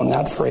picked up on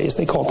that phrase.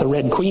 They call it the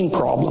Red Queen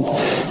problem.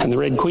 And the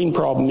Red Queen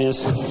problem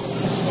is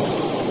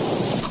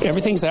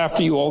everything's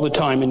after you all the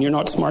time, and you're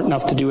not smart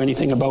enough to do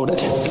anything about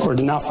it, or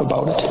enough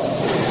about it.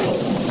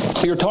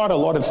 You're taught a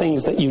lot of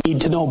things that you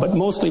need to know, but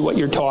mostly what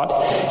you're taught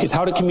is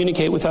how to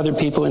communicate with other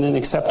people in an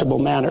acceptable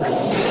manner.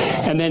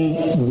 And then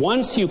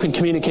once you can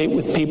communicate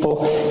with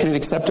people in an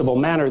acceptable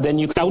manner, then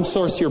you can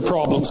outsource your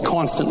problems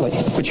constantly,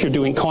 which you're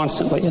doing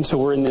constantly. And so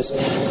we're in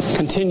this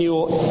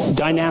continual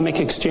dynamic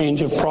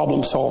exchange of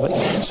problem solving.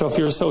 So if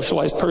you're a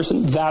socialized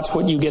person, that's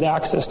what you get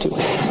access to.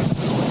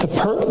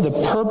 The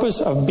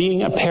purpose of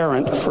being a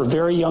parent for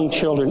very young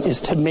children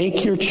is to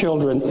make your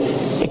children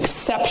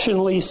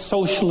exceptionally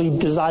socially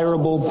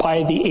desirable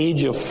by the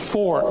age of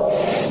 4.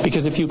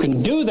 Because if you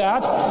can do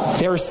that,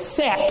 they're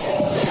set.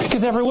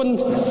 Because everyone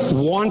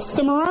wants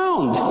them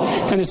around.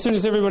 And as soon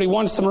as everybody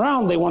wants them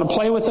around, they want to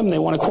play with them, they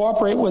want to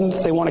cooperate with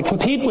them, they want to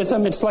compete with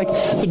them. It's like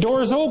the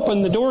door is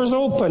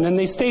open, and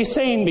they stay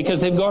sane because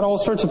they've got all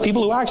sorts of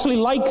people who actually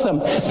like them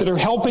that are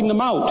helping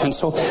them out. And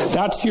so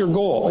that's your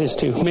goal, is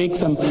to make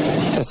them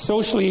as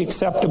socially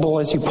acceptable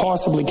as you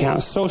possibly can,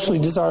 as socially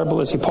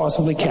desirable as you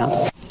possibly can.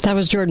 That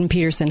was Jordan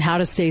Peterson, How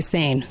to Stay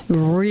Sane.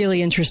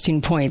 Really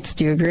interesting points.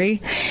 Do you agree?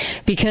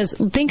 Because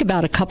think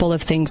about a couple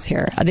of things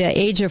here. The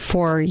age of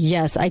 4,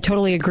 yes, I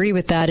totally agree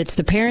with that. It's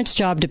the parent's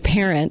job to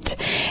parent.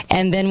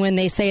 And then when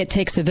they say it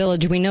takes a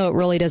village, we know it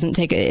really doesn't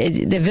take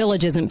the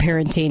village isn't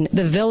parenting.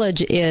 The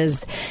village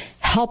is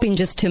helping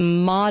just to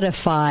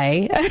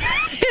modify,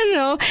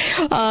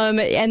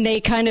 and they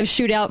kind of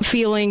shoot out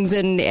feelings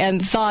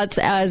and thoughts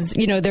as,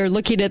 they're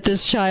looking at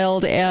this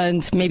child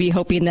and maybe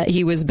hoping that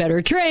he was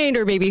better trained,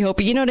 or maybe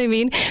hoping, you know what I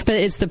mean? But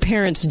it's the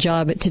parent's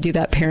job to do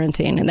that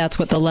parenting, and that's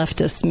what the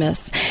leftists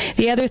miss.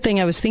 The other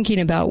thing I was thinking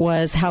about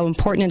was how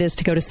important it is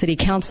to go to city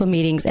council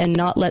meetings and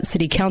not let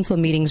city council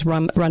meetings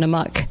run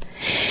amok.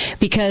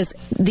 Because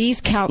these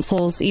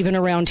councils, even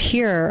around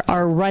here,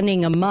 are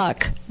running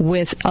amok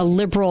with a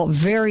liberal,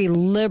 very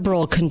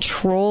liberal,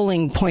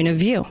 controlling point of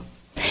view.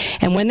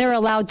 And when they're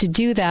allowed to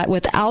do that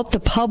without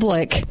the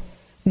public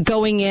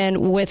going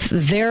in with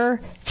their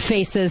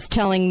faces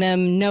telling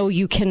them, no,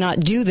 you cannot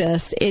do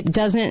this, it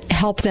doesn't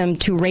help them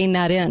to rein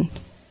that in.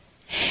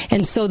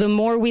 And so the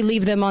more we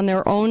leave them on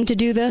their own to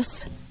do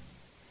this,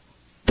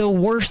 the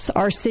worse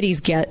our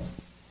cities get,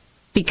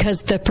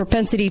 because the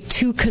propensity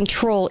to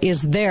control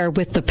is there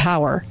with the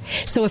power.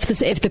 So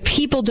if the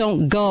people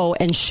don't go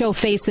and show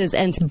faces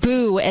and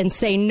boo and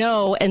say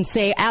no and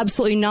say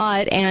absolutely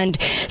not and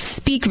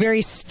speak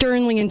very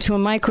sternly into a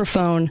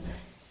microphone,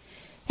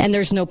 and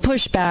there's no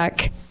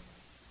pushback,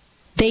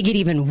 they get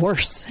even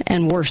worse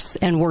and worse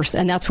and worse.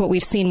 And that's what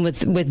we've seen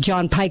with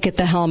John Pike at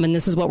the helm, and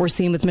this is what we're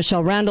seeing with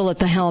Michelle Randall at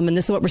the helm, and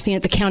this is what we're seeing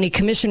at the county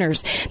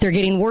commissioners. They're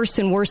getting worse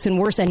and worse and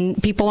worse, and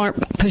people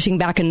aren't pushing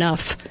back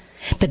enough.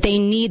 But they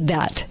need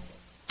that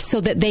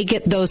so that they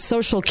get those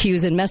social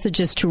cues and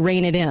messages to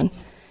rein it in.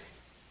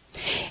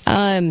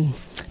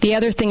 The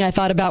other thing I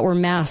thought about were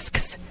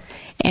masks.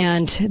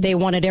 And they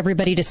wanted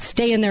everybody to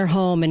stay in their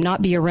home and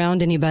not be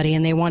around anybody.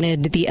 And they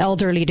wanted the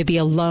elderly to be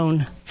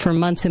alone for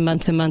months and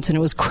months and months. And it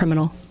was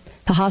criminal.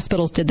 The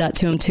hospitals did that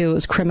to them, too. It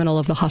was criminal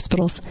of the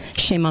hospitals.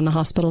 Shame on the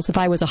hospitals. If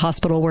I was a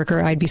hospital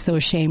worker, I'd be so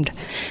ashamed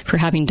for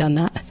having done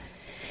that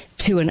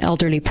to an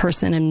elderly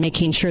person and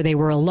making sure they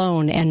were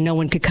alone and no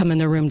one could come in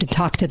the room to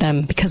talk to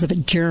them because of a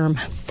germ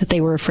that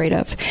they were afraid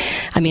of.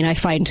 I mean, I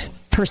find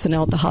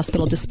personnel at the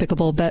hospital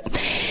despicable, but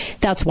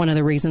that's one of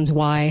the reasons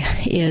why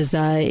is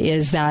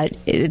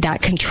that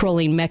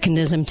controlling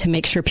mechanism to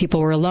make sure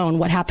people were alone.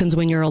 What happens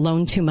when you're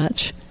alone too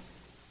much?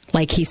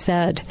 Like he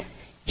said,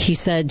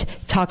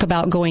 talk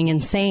about going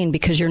insane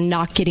because you're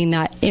not getting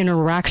that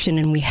interaction,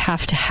 and we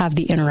have to have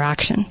the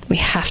interaction. We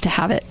have to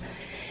have it.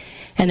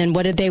 And then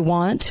what did they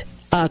want?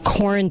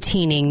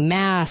 Quarantining,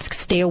 masks,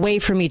 stay away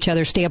from each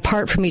other, stay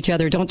apart from each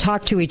other, don't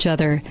talk to each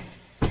other.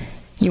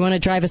 You want to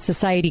drive a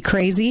society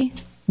crazy?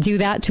 Do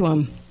that to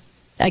them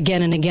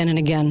again and again and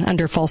again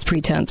under false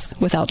pretense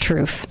without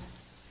truth.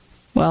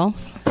 Well,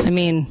 I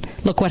mean,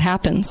 look what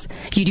happens.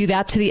 You do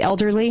that to the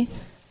elderly,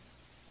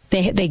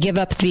 they give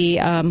up the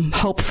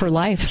hope for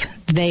life.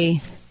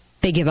 They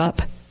give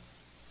up.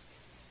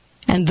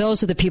 And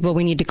those are the people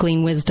we need to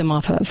glean wisdom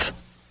off of.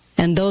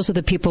 And those are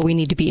the people we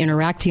need to be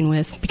interacting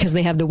with because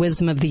they have the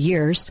wisdom of the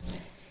years.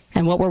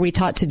 And what were we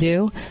taught to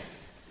do?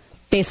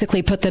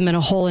 Basically put them in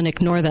a hole and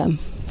ignore them.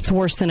 It's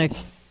worse than a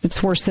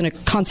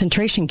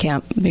concentration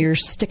camp. You're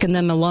sticking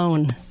them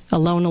alone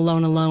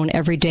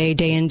every day,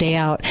 day in, day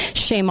out.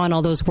 Shame on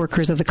all those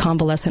workers of the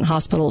convalescent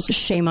hospitals.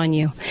 Shame on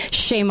you.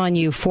 Shame on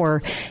you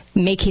for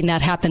making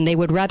that happen. They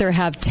would rather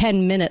have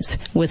 10 minutes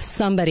with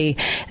somebody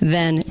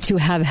than to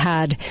have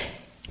had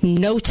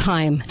no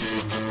time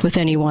with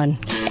anyone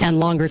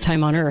and longer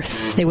time on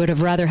earth. They would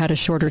have rather had a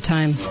shorter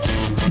time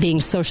being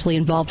socially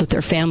involved with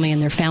their family,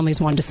 and their families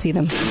wanted to see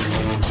them.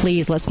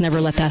 Please, let's never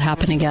let that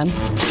happen again.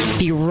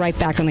 Be right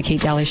back on the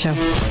Kate Daly Show.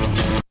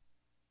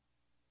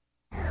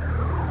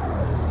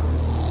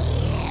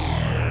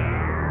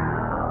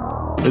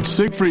 At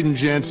Siegfried and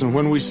Jensen,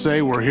 when we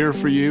say we're here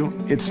for you,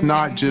 it's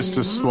not just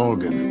a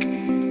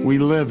slogan. We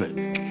live it.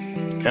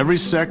 Every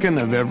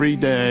second of every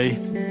day,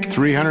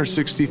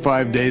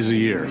 365 days a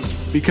year,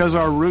 because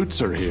our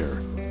roots are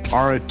here.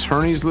 Our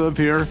attorneys live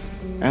here,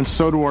 and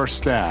so do our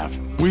staff.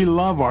 We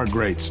love our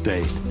great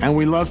state, and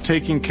we love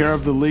taking care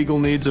of the legal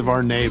needs of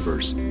our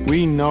neighbors.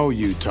 We know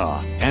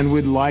Utah, and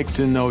we'd like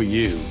to know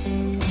you.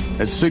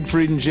 At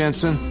Siegfried and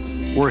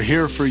Jensen, we're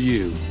here for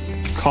you.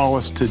 Call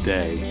us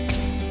today.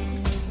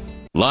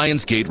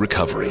 Lionsgate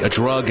Recovery, a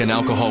drug and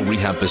alcohol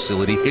rehab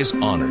facility, is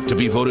honored to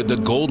be voted the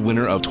gold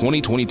winner of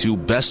 2022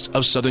 Best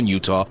of Southern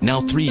Utah, now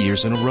 3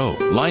 years in a row.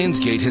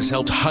 Lionsgate has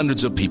helped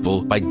hundreds of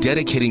people by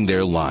dedicating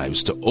their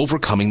lives to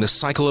overcoming the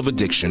cycle of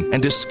addiction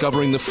and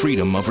discovering the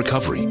freedom of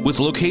recovery.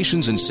 With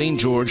locations in St.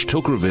 George,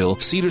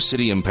 Toquerville, Cedar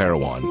City, and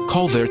Parowan,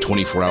 call their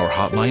 24-hour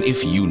hotline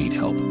if you need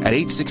help at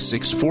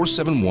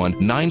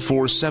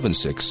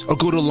 866-471-9476 or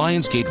go to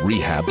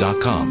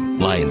lionsgaterehab.com.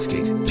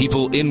 Lionsgate,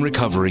 people in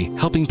recovery,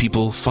 helping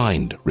people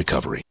find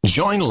recovery.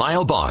 Join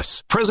Lyle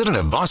Boss, president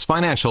of Boss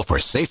Financial, for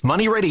Safe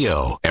Money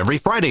Radio every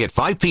Friday at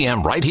 5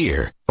 p.m. right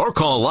here. Or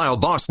call Lyle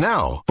Boss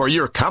now for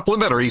your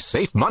complimentary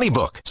Safe Money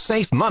book,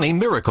 Safe Money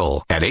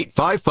Miracle, at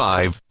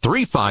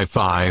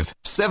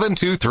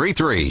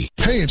 855-355-7233.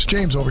 Hey, it's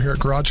James over here at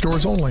Garage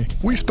Doors Only.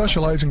 We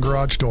specialize in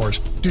garage doors.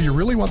 Do you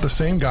really want the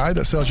same guy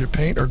that sells you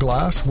paint or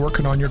glass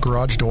working on your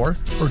garage door?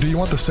 Or do you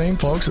want the same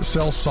folks that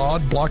sell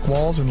sod, block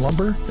walls, and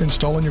lumber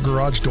installing your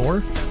garage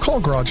door? Call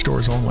Garage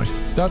Doors Only.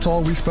 That's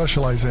all we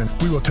specialize in.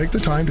 We will take the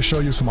time to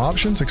show you some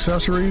options,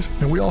 accessories,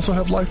 and we also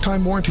have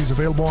lifetime warranties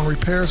available on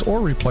repairs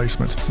or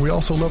replacements. We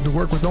also love to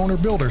work with owner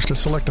builders to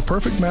select a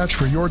perfect match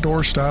for your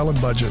door style and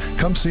budget.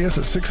 Come see us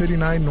at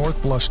 689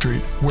 North Bluff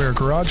Street, where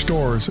garage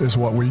doors is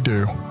what we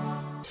do.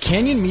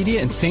 Canyon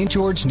Media and St.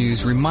 George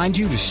News remind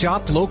you to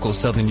shop local,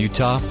 Southern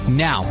Utah.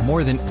 Now,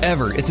 more than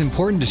ever, it's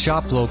important to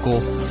shop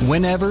local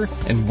whenever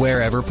and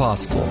wherever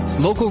possible.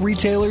 Local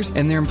retailers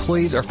and their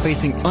employees are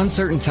facing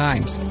uncertain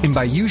times, and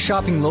by you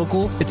shopping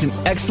local, it's an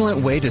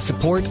excellent way to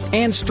support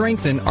and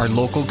strengthen our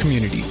local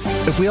communities.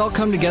 If we all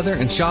come together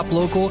and shop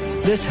local,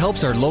 this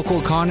helps our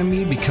local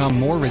economy become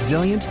more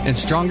resilient and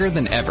stronger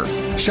than ever.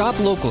 Shop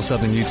local,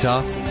 Southern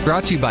Utah.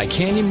 Brought to you by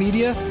Canyon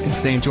Media and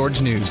St.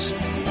 George News.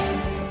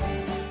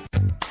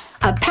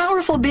 A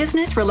powerful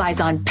business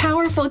relies on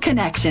powerful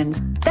connections.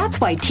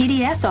 That's why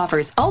TDS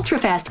offers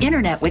ultra-fast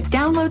internet with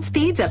download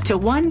speeds up to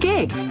 1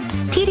 gig.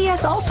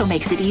 TDS also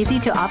makes it easy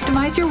to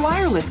optimize your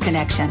wireless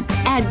connection.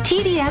 Add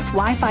TDS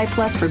Wi-Fi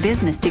Plus for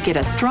Business to get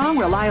a strong,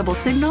 reliable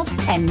signal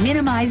and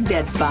minimize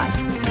dead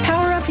spots.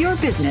 Power up your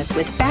business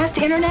with fast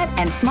internet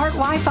and smart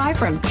Wi-Fi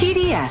from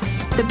TDS,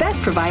 the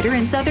best provider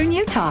in Southern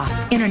Utah.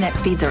 Internet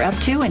speeds are up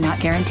to and not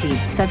guaranteed.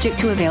 Subject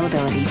to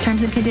availability.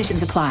 Terms and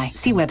conditions apply.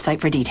 See website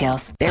for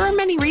details. There are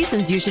many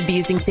reasons you should be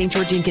using St.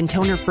 George Ink and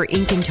Toner for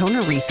ink and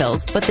toner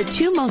refills, but the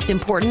two most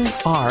important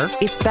are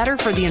it's better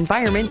for the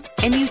environment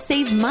and you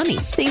save money.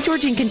 St.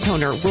 George Ink and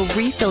Toner will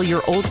refill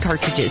your old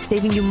cartridges,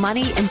 saving you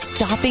money and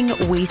stopping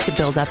waste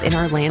buildup in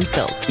our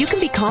landfills. You can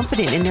be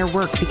confident in their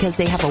work because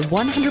they have a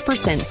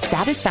 100%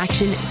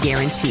 satisfaction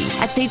guarantee.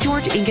 At St.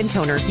 George Ink and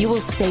Toner, you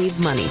will save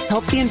money,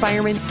 help the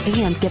environment,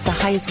 and get the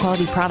highest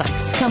quality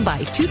products. Come by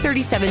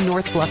 237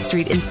 North Bluff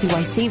Street and see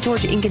why St.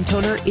 George Ink and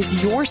Toner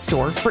is your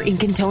store for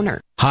ink and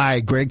toner. Hi,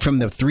 Greg from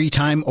the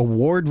 3-time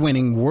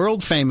award-winning,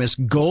 world-famous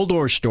Gold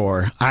Ore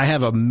Store. I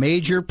have a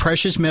major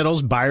precious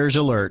metals buyer's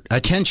alert.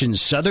 Attention,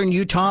 Southern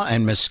Utah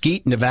and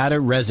Mesquite, Nevada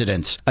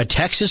residents. A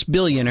Texas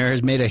billionaire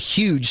has made a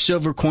huge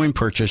silver coin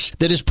purchase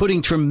that is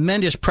putting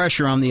tremendous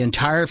pressure on the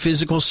entire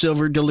physical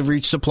silver delivery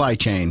supply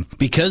chain.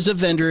 Because the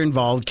vendor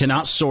involved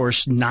cannot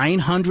source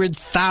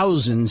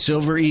 900,000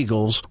 silver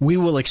eagles, we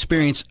will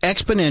experience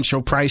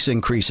exponential price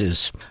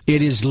increases.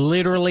 It is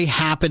literally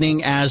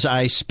happening as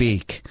I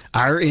speak.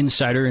 Our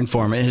insider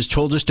informant has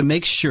told us to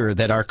make sure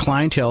that our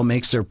clientele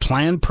makes their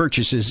planned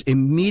purchases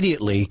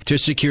immediately to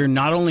secure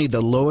not only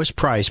the lowest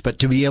price, but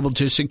to be able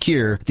to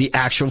secure the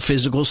actual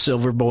physical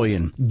silver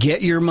bullion.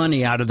 Get your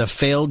money out of the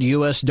failed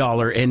U.S.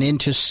 dollar and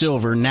into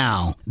silver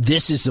now.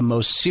 This is the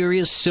most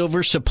serious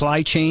silver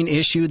supply chain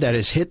issue that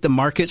has hit the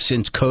market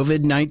since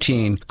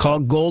COVID-19. Call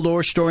Gold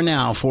Ore Store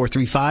now,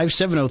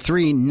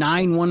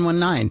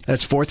 435-703-9119.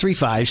 That's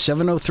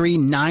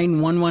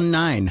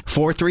 435-703-9119.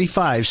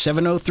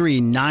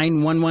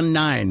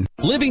 435-703-9119.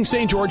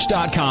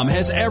 LivingSt.George.com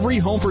has every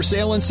home for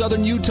sale in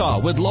Southern Utah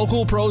with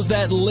local pros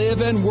that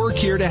live and work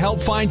here to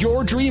help find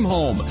your dream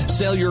home.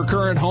 Sell your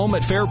current home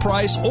at fair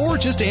price or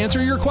just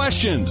answer your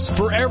questions.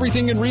 For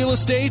everything in real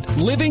estate,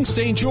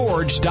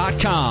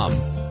 LivingSt.George.com.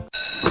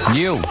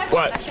 You.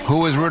 What? Who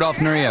was Rudolph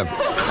Nureyev?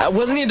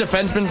 Wasn't he a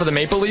defenseman for the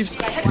Maple Leafs?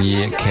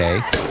 Yeah,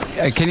 okay.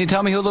 Can you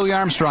tell me who Louis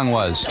Armstrong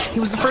was? He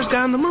was the first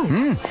guy on the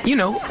moon. You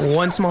know,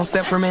 one small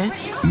step for man.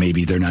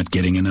 Maybe they're not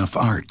getting enough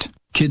art.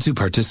 Kids who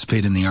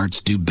participate in the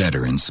arts do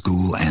better in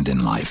school and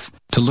in life.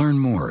 To learn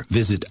more,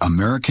 visit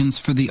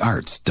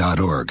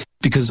AmericansForTheArts.org,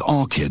 because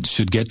all kids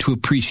should get to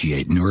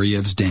appreciate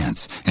Nureyev's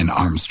dance and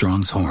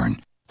Armstrong's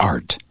horn.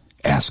 Art.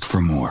 Ask for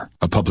more.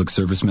 A public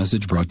service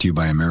message brought to you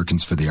by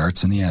Americans for the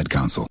Arts and the Ad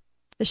Council.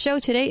 The show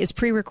today is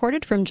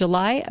pre-recorded from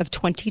July of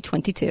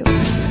 2022.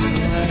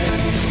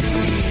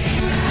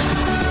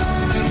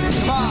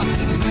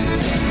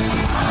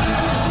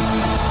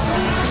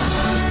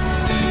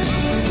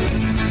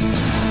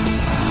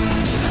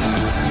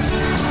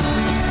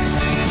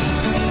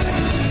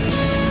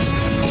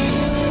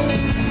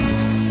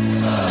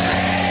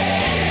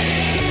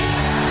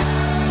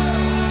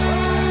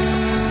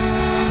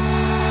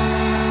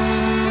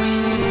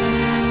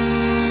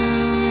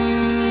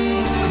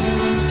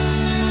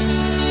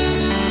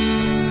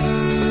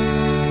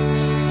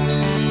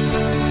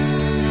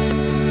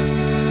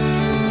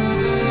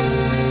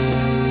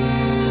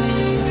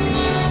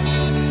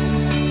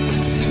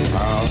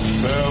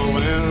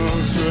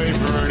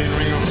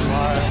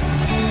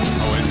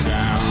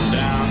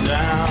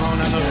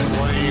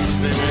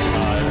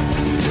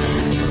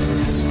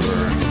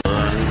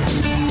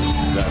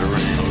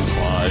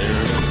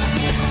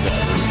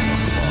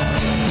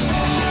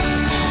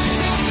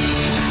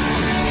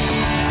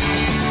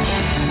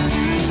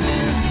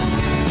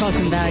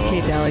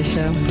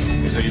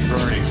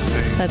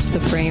 That's the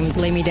Frames.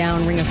 Lay Me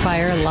Down, Ring of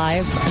Fire,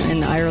 live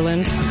in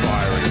Ireland.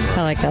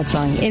 I like that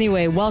song.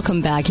 Anyway,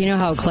 welcome back. You know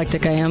how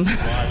eclectic I am.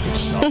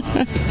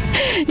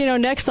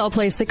 Next I'll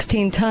play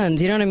 16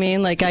 Tons. You know what I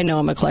mean? Like, I know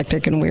I'm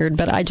eclectic and weird,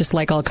 but I just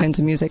like all kinds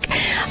of music.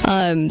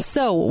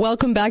 So,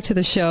 welcome back to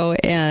the show,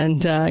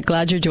 and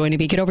glad you're joining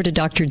me. Get over to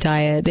Dr.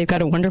 Diet. They've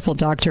got a wonderful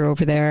doctor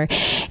over there,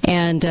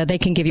 and they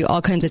can give you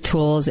all kinds of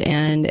tools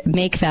and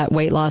make that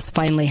weight loss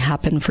finally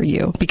happen for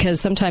you.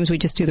 Because sometimes we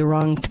just do the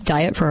wrong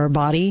diet for our body.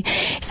 body.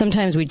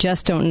 Sometimes we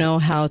just don't know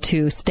how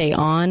to stay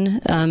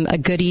on a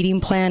good eating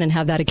plan and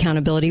have that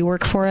accountability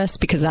work for us,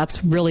 because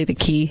that's really the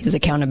key, is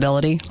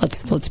accountability.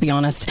 Let's be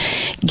honest.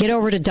 Get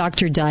over to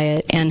Dr.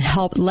 Diet and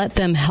let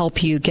them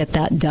help you get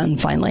that done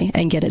finally,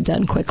 and get it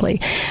done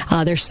quickly.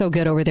 They're so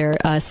good over there.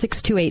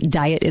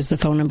 628-DIET is the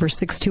phone number.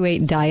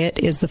 628-DIET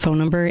is the phone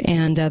number,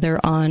 and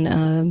they're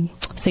on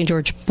St.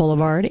 George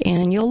Boulevard,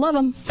 and you'll love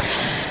them.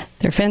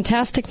 They're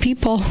fantastic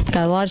people.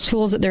 Got a lot of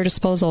tools at their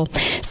disposal.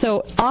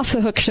 So, Off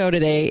the Hook show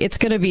today. It's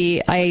going to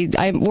be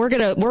we're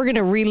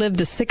gonna relive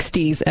the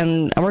 60s,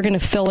 and we're going to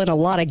fill in a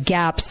lot of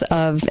gaps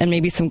and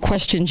maybe some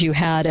questions you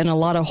had, and a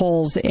lot of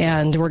holes,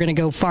 and we're going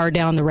to go far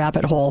down the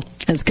rabbit hole.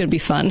 It's going to be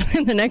fun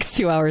in the next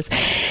 2 hours.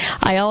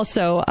 I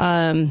also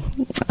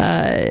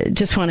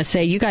just want to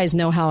say, you guys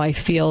know how I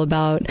feel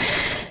about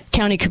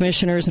county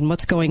commissioners and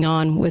what's going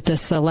on with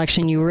this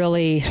election. You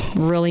really,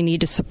 really need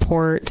to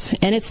support.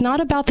 And it's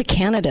not about the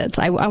candidates.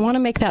 I want to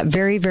make that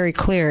very, very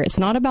clear. It's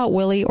not about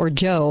Willie or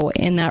Joe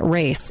in that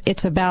race.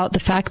 It's about the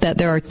fact that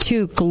there are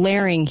two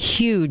glaring,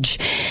 huge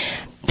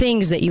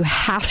things that you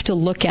have to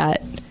look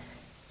at.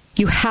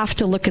 You have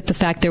to look at the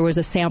fact there was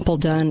a sample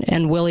done,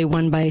 and Willie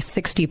won by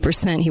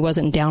 60%. He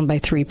wasn't down by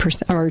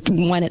 3%, or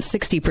won at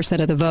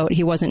 60% of the vote.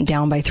 He wasn't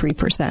down by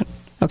 3%.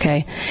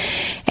 Okay.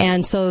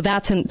 And so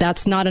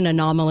that's not an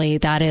anomaly.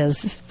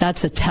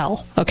 That's a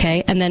tell.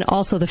 Okay. And then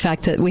also the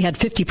fact that we had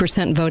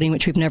 50% voting,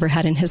 which we've never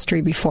had in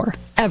history before,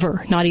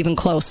 ever, not even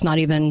close, not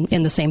even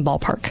in the same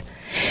ballpark.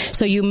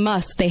 So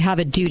they have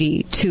a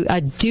duty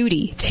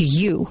to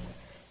you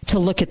to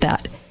look at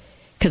that.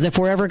 Because if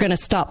we're ever going to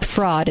stop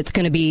fraud,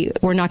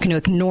 we're not going to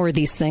ignore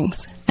these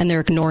things. And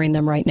they're ignoring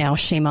them right now.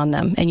 Shame on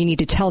them. And you need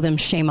to tell them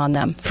shame on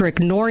them for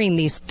ignoring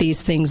these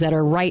things that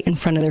are right in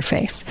front of their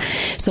face.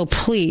 So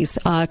please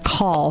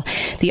call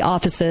the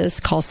offices,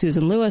 call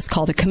Susan Lewis,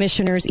 call the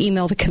commissioners,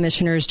 email the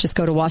commissioners. Just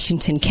go to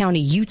Washington County,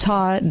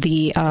 Utah,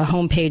 the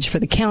homepage for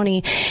the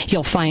county.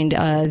 You'll find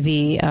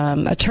the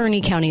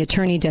attorney, county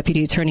attorney,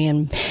 deputy attorney,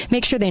 and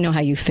make sure they know how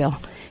you feel.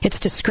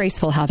 It's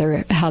disgraceful how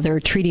they're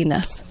treating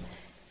this.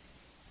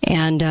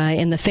 And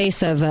in the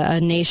face of a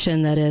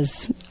nation that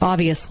is,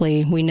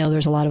 obviously, we know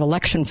there's a lot of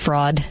election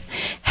fraud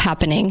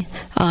happening,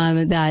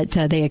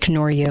 that they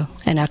ignore you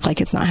and act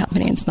like it's not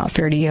happening. It's not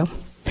fair to you,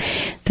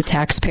 the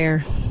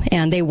taxpayer,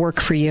 and they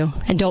work for you.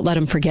 And don't let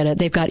them forget it.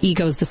 They've got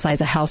egos the size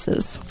of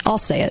houses. I'll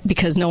say it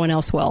because no one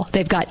else will.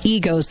 They've got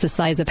egos the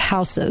size of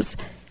houses.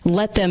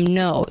 Let them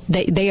know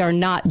they are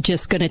not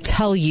just going to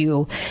tell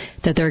you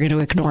that they're going to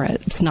ignore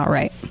it. It's not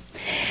right.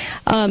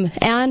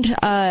 And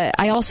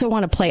I also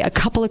want to play a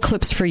couple of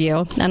clips for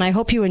you, and I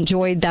hope you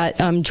enjoyed that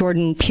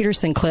Jordan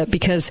Peterson clip,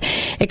 because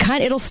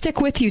it'll stick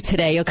with you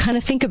today. You'll kind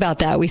of think about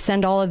that. We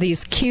send all of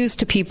these cues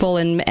to people,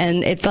 and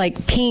it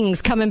like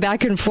pings coming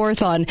back and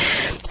forth on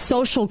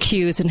social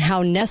cues and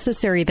how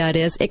necessary that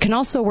is. It can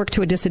also work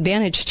to a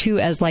disadvantage too,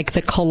 as like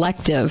the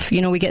collective.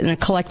 We get in a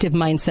collective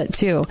mindset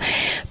too.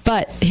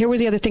 But here was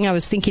the other thing I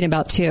was thinking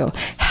about too.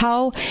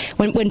 How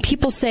when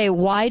people say,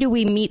 why do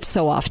we meet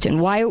so often?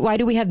 Why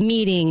do we have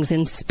meetings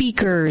and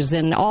speakers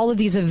and all of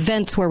these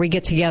events where we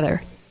get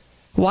together?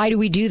 Why do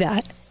we do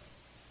that?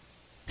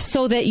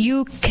 So that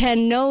you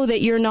can know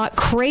that you're not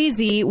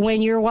crazy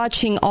when you're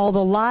watching all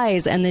the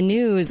lies and the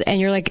news and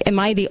you're like, am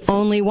I the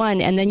only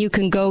one? And then you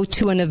can go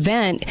to an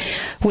event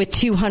with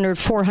 200,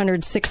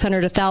 400,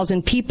 600,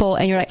 1,000 people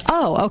and you're like,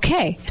 oh,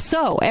 okay,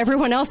 so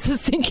everyone else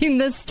is thinking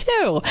this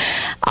too.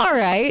 All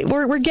right,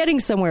 we're getting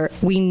somewhere.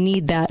 We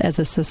need that as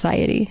a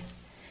society.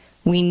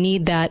 We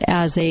need that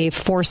as a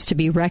force to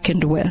be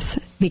reckoned with,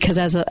 because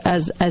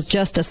as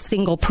just a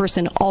single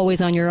person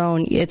always on your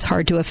own, it's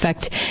hard to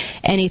affect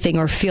anything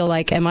or feel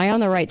like, am I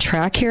on the right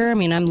track here? I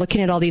mean, I'm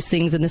looking at all these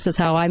things and this is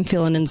how I'm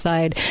feeling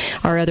inside.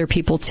 Are other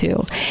people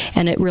too?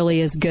 And it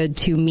really is good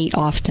to meet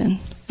often.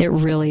 It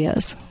really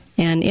is.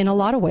 And in a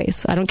lot of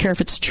ways, I don't care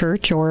if it's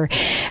church or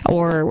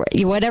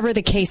whatever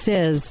the case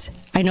is.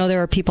 I know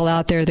there are people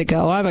out there that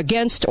go, I'm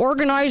against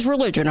organized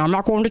religion. I'm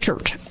not going to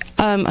church.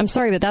 I'm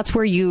sorry, but that's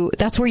where you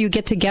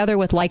get together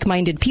with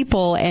like-minded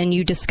people and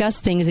you discuss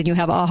things and you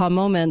have aha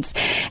moments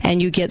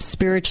and you get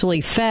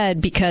spiritually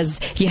fed because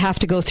you have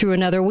to go through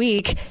another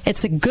week.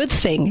 It's a good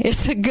thing.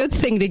 It's a good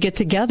thing to get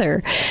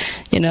together.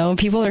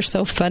 People are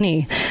so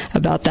funny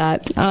about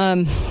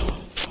that.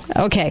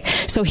 Okay,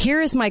 so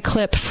here is my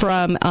clip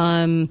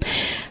from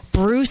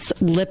Bruce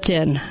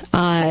Lipton,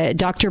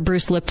 Dr.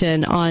 Bruce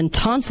Lipton on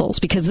tonsils,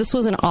 because this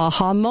was an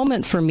aha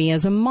moment for me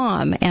as a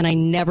mom, and I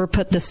never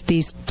put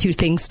these two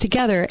things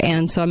together,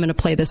 and so I'm going to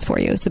play this for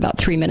you. It's about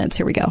 3 minutes.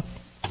 Here we go.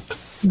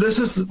 This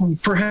is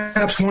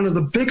perhaps one of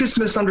the biggest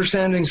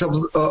misunderstandings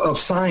of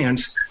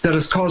science that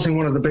is causing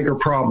one of the bigger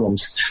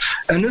problems.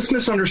 And this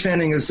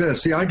misunderstanding is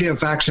the idea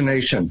of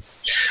vaccination.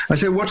 I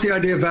say, what's the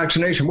idea of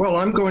vaccination? Well,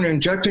 I'm going to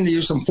inject into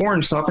you some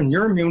foreign stuff, and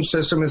your immune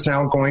system is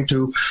now going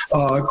to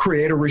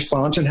create a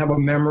response and have a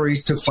memory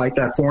to fight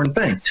that foreign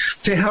thing.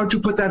 Say, how'd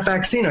you put that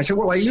vaccine? I said,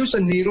 well, I used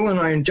a needle and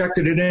I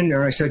injected it in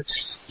there. I said,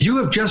 you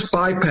have just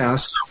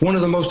bypassed one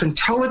of the most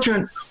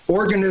intelligent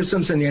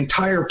organisms in the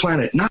entire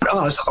planet, not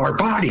us, our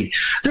body.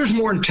 There's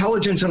more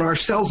intelligence in our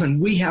cells than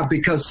we have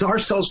because our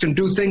cells can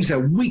do things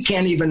that we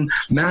can't even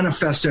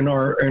manifest in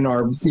our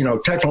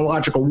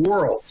technological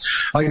world.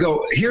 I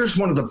go, here's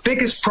one of the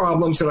biggest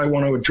problems that I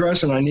want to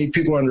address, and I need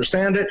people to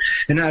understand it,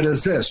 and that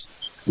is this.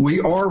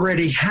 We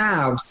already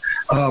have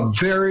a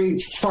very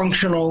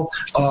functional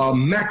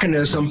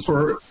mechanism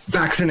for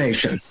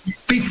vaccination.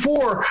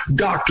 Before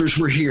doctors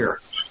were here,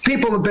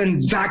 people have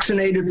been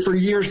vaccinated for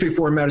years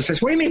before medicine.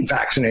 What do you mean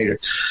vaccinated?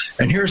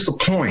 And here's the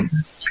point.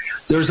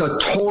 There's a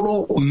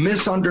total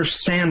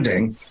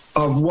misunderstanding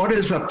of what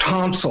is a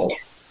tonsil.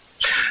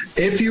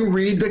 If you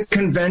read the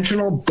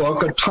conventional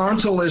book, a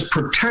tonsil is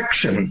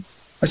protection.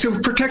 I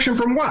said, protection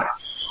from what?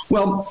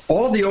 Well,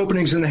 all the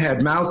openings in the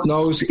head, mouth,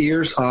 nose,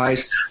 ears,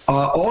 eyes,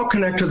 all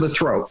connect to the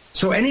throat.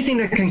 So anything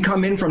that can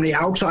come in from the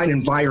outside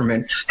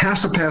environment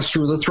has to pass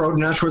through the throat,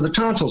 and that's where the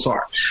tonsils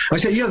are. I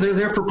say, yeah, they're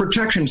there for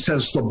protection,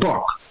 says the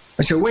book.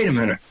 I say, wait a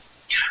minute.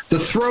 The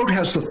throat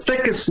has the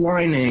thickest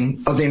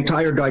lining of the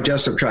entire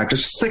digestive tract.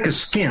 It's thick as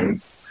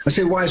skin. I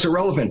say, why is it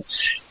relevant?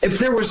 If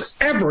there was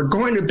ever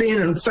going to be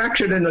an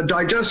infection in the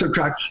digestive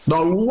tract,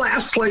 the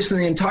last place in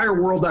the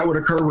entire world that would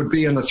occur would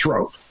be in the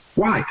throat.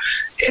 Why?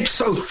 It's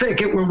so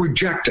thick, it will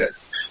reject it.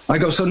 I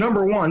go, so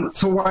number one,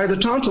 so why are the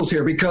tonsils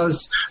here?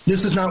 Because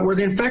this is not where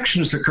the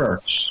infections occur.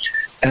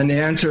 And the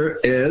answer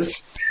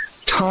is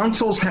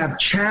tonsils have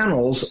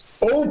channels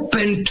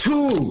open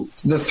to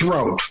the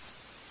throat.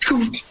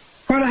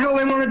 Why the hell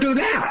do they want to do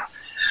that?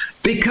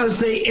 Because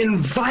they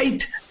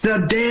invite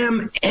the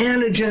damn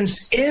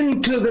antigens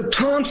into the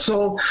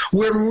tonsil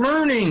where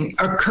learning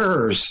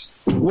occurs.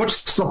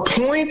 What's the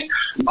point?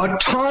 A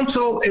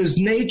tonsil is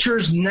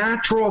nature's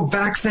natural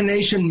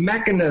vaccination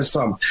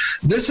mechanism.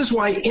 This is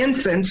why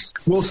infants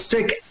will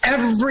stick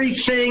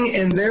everything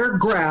in their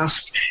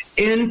grasp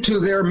into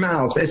their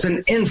mouth. It's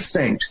an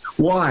instinct.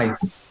 Why?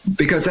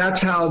 Because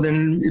that's how the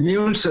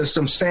immune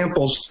system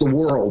samples the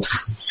world.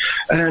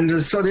 And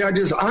so the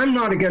idea is I'm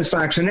not against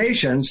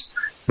vaccinations,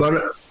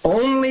 but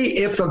only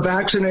if the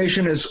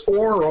vaccination is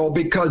oral,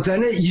 because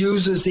then it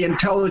uses the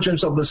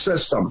intelligence of the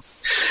system.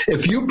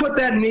 If you put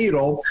that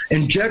needle,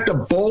 inject a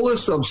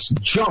bolus of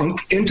junk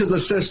into the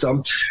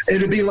system,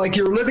 it'd be like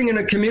you're living in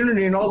a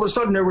community and all of a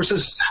sudden there was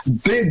this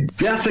big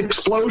death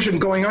explosion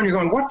going on. You're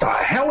going, what the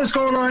hell is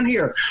going on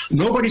here?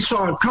 Nobody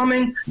saw it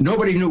coming.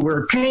 Nobody knew where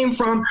it came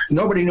from.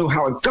 Nobody knew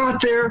how it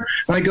got there.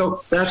 And I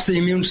go, that's the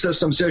immune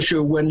system's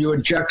issue when you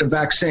inject a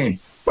vaccine.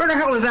 Where the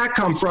hell did that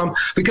come from?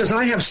 Because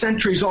I have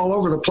sentries all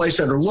over the place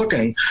that are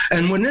looking.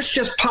 And when this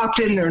just popped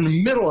in there in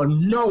the middle of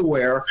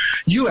nowhere,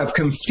 you have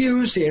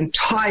confused the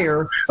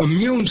entire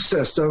immune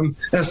system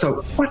as to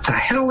what the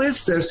hell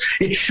is this?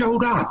 It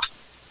showed up.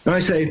 And I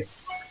say,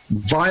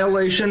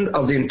 violation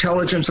of the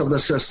intelligence of the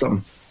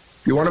system.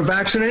 You want to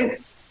vaccinate?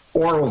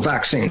 Oral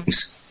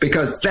vaccines.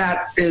 Because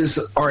that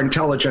is our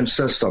intelligence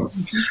system.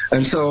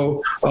 And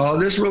so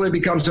this really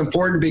becomes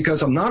important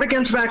because I'm not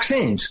against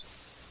vaccines.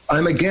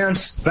 I'm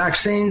against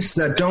vaccines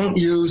that don't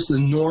use the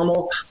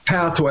normal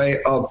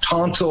pathway of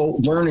tonsil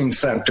learning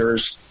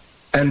centers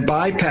and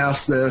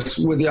bypass this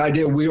with the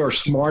idea we are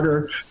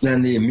smarter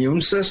than the immune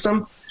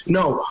system.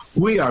 No,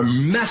 we are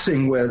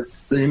messing with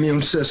the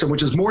immune system,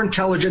 which is more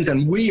intelligent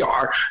than we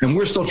are, and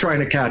we're still trying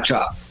to catch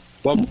up.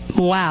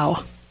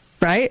 Wow.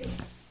 Right?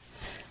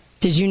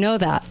 Did you know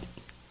that?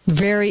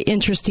 Very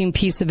interesting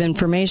piece of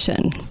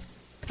information.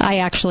 I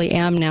actually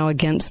am now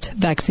against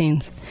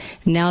vaccines.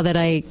 Now that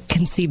I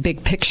can see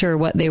big picture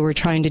what they were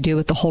trying to do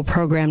with the whole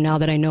program, now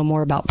that I know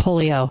more about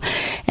polio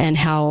and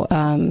how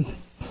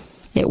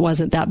it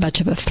wasn't that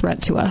much of a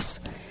threat to us.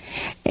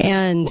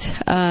 And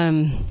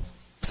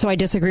so I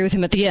disagree with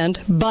him at the end.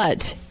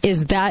 But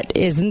isn't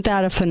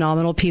that a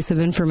phenomenal piece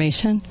of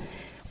information?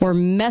 We're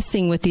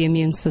messing with the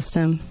immune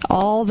system.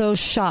 All those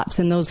shots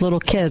in those little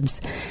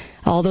kids,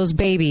 all those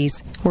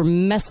babies, we're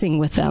messing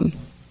with them.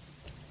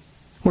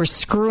 We're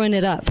screwing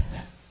it up.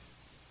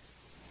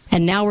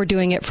 And now we're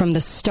doing it from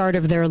the start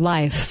of their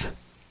life.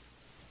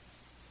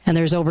 And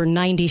there's over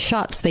 90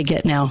 shots they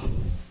get now.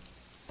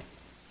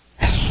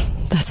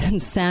 That's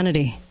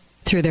insanity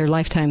through their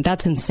lifetime.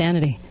 That's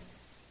insanity.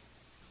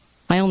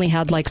 I only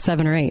had like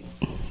 7 or 8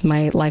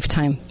 my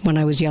lifetime when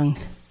I was young.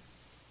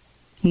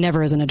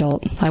 Never as an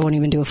adult. I won't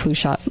even do a flu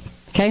shot.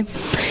 Okay?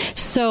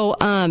 So,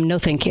 no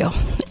thank you.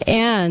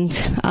 And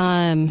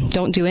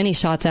don't do any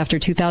shots after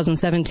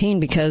 2017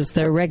 because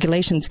the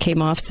regulations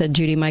came off, said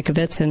Judy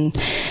Mikovits, and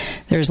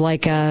there's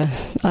like a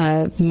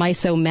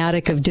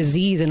mysomatic of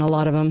disease in a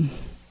lot of them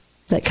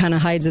that kind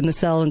of hides in the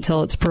cell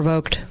until it's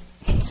provoked.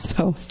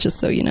 So, just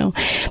so you know.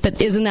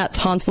 But isn't that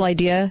tonsil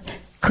idea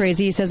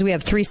crazy? He says we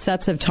have 3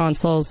 sets of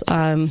tonsils,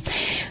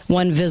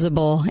 one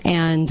visible,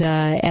 and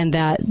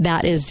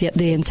that is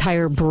the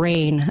entire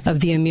brain of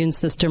the immune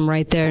system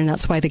right there, and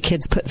that's why the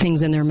kids put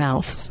things in their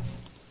mouths.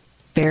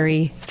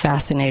 Very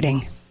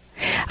fascinating.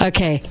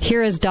 Okay,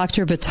 here is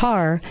Dr.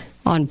 Buttar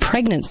on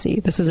pregnancy.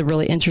 This is a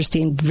really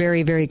interesting,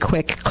 very, very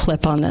quick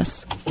clip on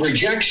this.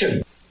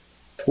 Rejection.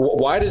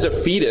 Why does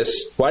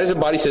a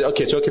body say,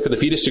 okay, it's okay for the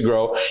fetus to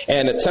grow,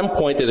 and at some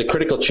point there's a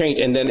critical change,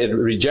 and then it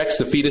rejects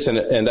the fetus,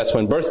 and that's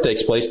when birth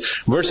takes place,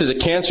 versus a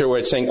cancer where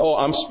it's saying, oh,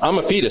 I'm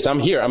a fetus, I'm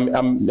here,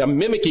 I'm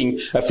mimicking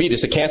a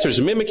fetus. The cancer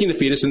is mimicking the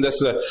fetus, and that's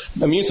the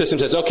immune system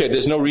says, okay,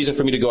 there's no reason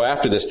for me to go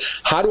after this.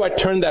 How do I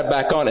turn that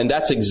back on? And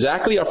that's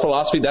exactly our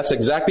philosophy. That's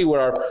exactly what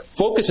our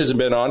focus has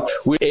been on.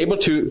 We're able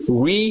to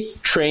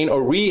retrain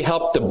or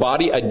help the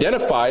body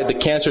identify the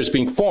cancer as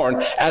being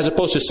foreign, as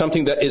opposed to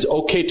something that is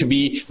okay to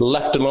be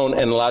left alone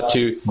and allowed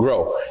to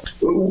grow.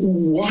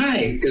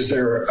 Why is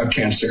there a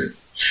cancer?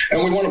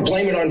 And we want to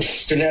blame it on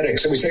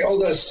genetics. And we say, oh,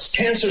 the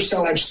cancer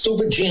cell had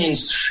stupid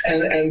genes.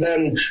 And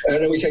then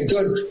we say,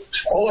 good,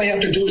 all I have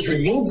to do is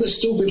remove the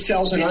stupid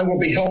cells and I will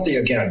be healthy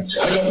again.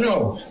 I don't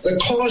know. The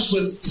cause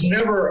was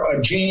never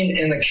a gene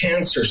in the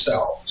cancer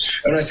cell.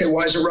 And I say,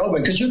 why is it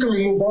relevant? Because you can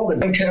remove all the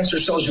cancer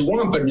cells you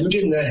want, but you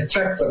didn't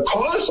affect the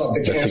cause of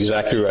the cancer. That's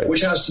exactly right.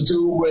 Which has to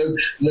do with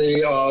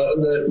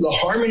the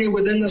harmony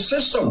within the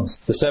system.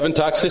 The 7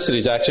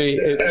 toxicities, actually.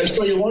 And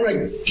so you want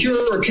to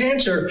cure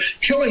cancer,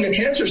 killing the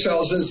cancer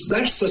cells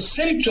that's the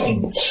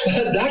symptom.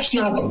 That's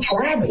not the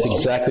problem. That's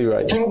exactly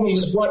right. The problem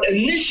is what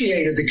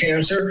initiated the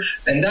cancer,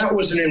 and that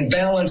was an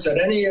imbalance at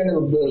any end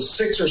of the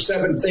 6 or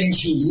 7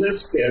 things you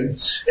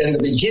listed in the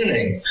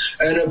beginning.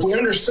 And if we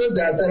understood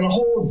that, then the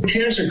whole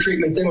cancer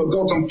treatment thing would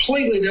go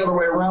completely the other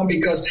way around,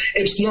 because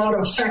it's not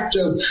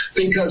effective,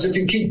 because if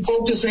you keep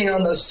focusing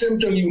on the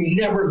symptom, you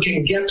never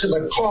can get to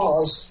the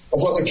cause of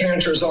what the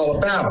cancer is all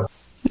about.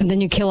 And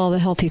then you kill all the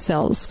healthy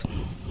cells.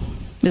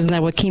 Isn't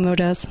that what chemo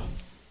does?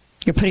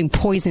 You're putting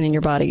poison in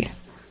your body.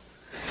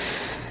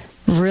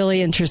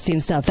 Really interesting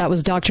stuff. That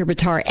was Dr.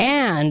 Buttar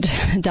and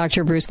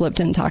Dr. Bruce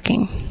Lipton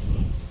talking.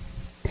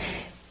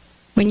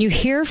 When you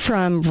hear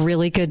from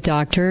really good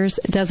doctors,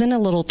 doesn't a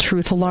little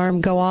truth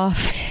alarm go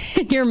off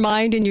in your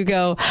mind and you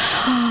go,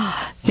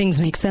 things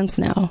make sense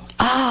now.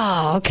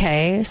 Oh,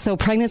 okay. So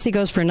pregnancy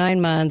goes for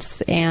 9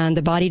 months and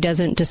the body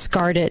doesn't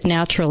discard it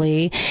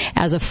naturally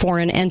as a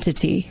foreign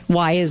entity.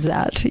 Why is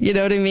that? You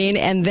know what I mean?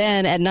 And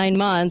then at 9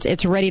 months,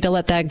 it's ready to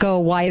let that go.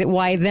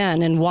 Why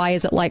then? And why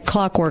is it like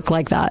clockwork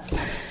like that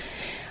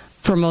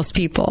for most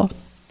people?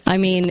 I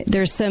mean,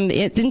 there's some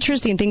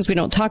interesting things we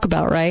don't talk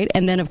about, right?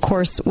 And then, of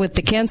course, with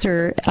the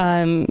cancer,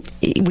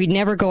 we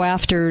never go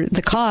after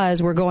the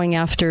cause. We're going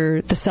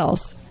after the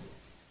cells.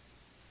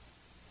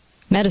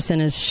 Medicine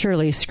is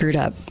surely screwed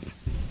up.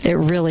 It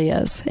really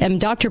is.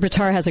 And Dr.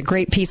 Buttar has a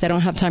great piece. I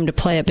don't have time to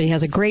play it, but he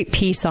has a great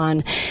piece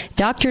on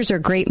doctors are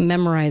great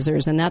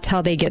memorizers, and that's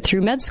how they get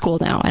through med school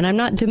now. And I'm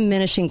not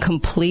diminishing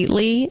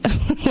completely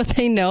what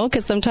they know,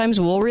 because sometimes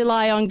we'll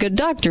rely on good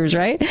doctors,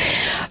 right?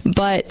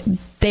 But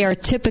they are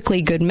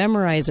typically good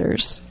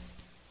memorizers,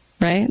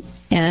 right?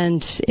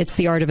 And it's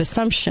the art of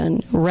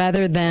assumption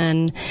rather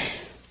than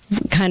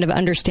kind of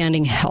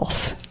understanding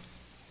health.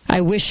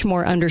 I wish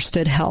more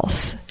understood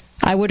health.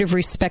 I would have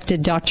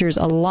respected doctors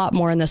a lot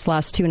more in this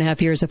last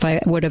 2.5 years if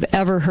I would have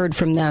ever heard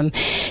from them.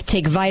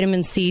 Take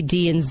vitamin C,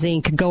 D, and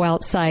zinc, go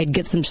outside,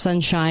 get some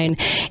sunshine,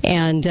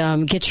 and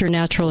get your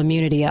natural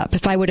immunity up.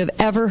 If I would have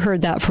ever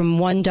heard that from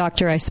one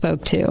doctor I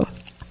spoke to,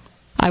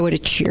 I would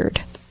have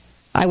cheered.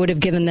 I would have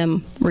given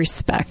them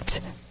respect.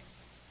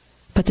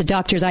 But the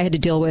doctors I had to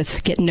deal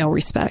with get no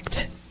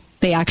respect.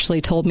 They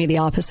actually told me the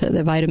opposite.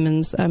 The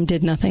vitamins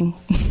did nothing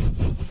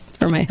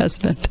for my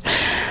husband.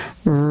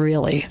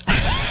 Really?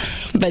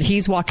 But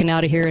he's walking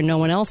out of here and no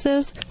one else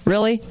is?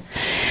 Really?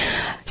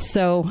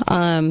 So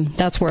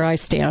that's where I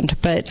stand.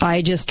 But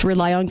I just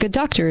rely on good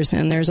doctors,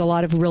 and there's a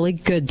lot of really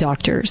good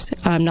doctors.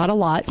 Not a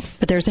lot,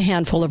 but there's a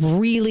handful of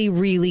really,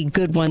 really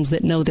good ones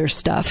that know their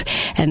stuff,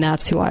 and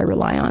that's who I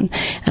rely on.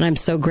 And I'm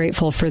so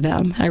grateful for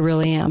them. I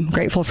really am.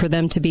 Grateful for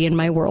them to be in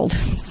my world.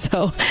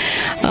 So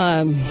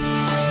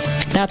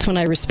that's when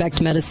I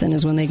respect medicine,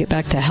 is when they get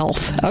back to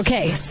health.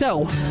 Okay,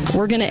 so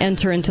we're going to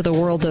enter into the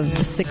world of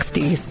the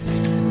 60s,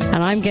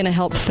 and I'm going to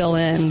help fill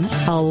in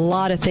a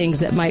lot of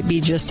things that might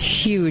be just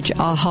huge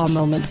aha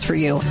moments for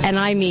you. And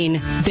I mean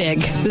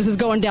big. This is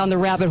going down the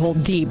rabbit hole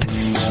deep.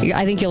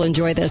 I think you'll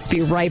enjoy this.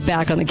 Be right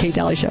back on The Kate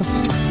Daly Show.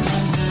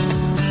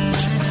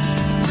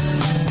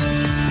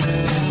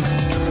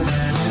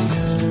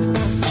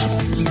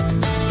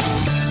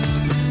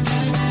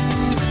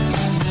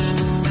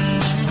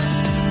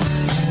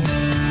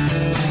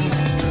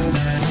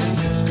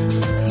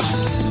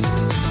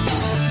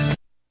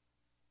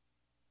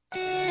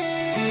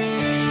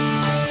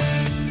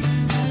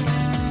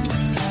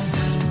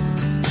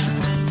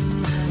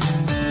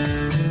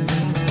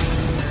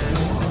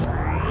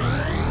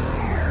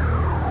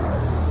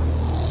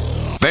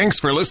 Thanks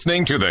for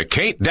listening to The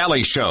Kate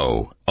Daly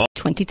Show.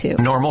 22.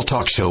 Normal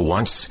talk show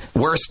once.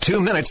 Worst 2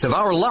 minutes of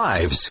our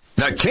lives.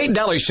 The Kate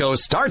Daly Show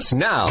starts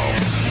now.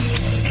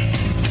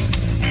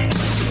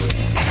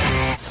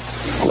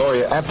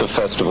 Gloria, at the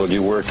festival,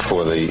 you worked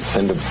for the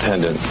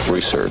Independent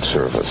Research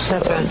Service.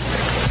 That's right.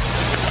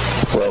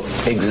 Well,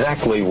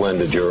 exactly when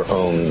did your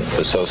own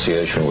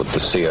association with the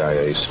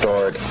CIA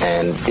start,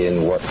 and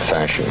in what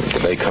fashion?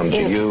 Did they come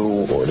to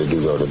you, or did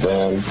you go to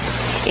them?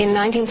 In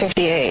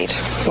 1958,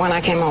 when I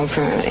came home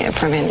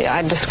from India,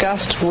 I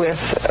discussed with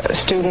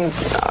student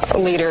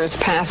leaders,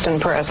 past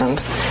and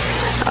present,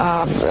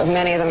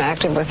 many of them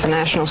active with the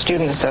National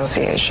Student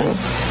Association,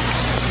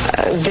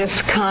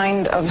 this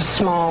kind of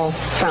small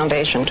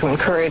foundation to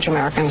encourage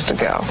Americans to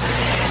go.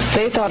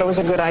 They thought it was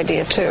a good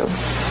idea, too.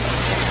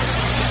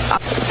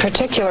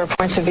 Particular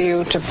points of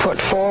view to put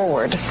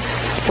forward,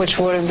 which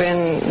would have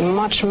been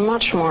much,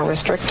 much more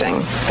restricting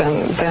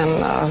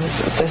than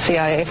the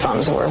CIA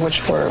funds were,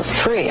 which were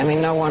free. I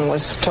mean, no one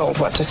was told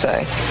what to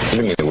say. What do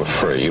you mean they were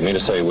free? You mean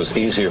to say it was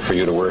easier for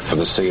you to work for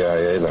the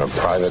CIA than a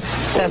private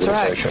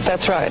organization?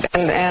 That's right.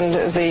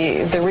 And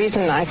the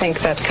reason I think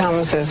that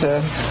comes as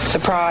a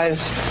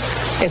surprise,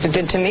 as it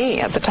did to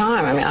me at the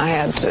time. I mean, I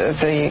had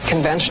the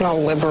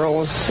conventional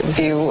liberals'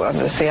 view of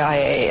the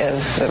CIA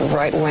as a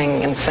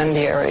right-wing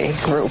incendiary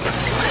group,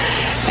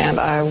 and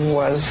I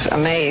was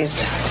amazed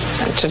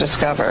to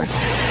discover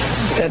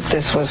that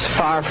this was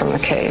far from the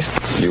case.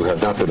 You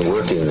have not been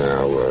working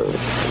now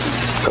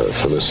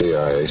for the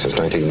CIA since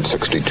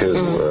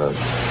 1962.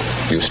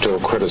 You still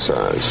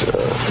criticize.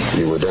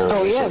 You were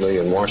down recently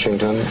in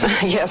Washington?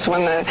 Yes,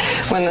 when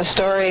the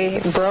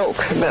story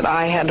broke that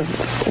I had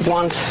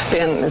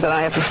that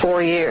I have for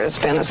 4 years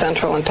been a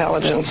Central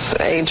Intelligence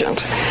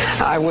agent,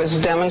 I was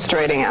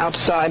demonstrating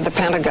outside the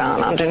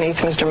Pentagon underneath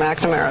Mr.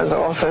 McNamara's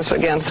office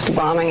against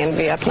bombing in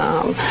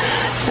Vietnam.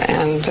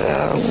 And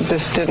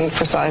this didn't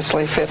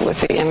precisely fit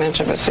with the image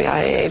of a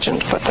CIA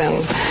agent, but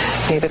then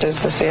neither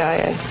does the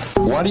CIA.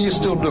 Why do you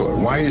still do it?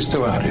 Why are you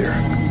still out here?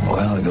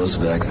 Well, it goes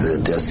back to the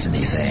destiny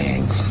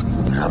thing.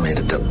 I made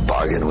a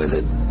bargain with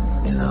it,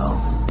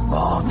 a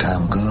long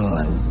time ago,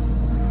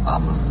 and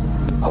I'm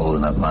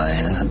holding up my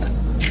hand.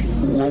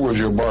 What was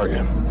your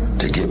bargain?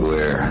 To get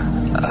where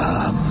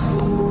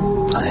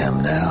I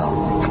am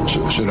now.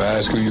 Should I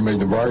ask who you made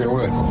the bargain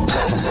with?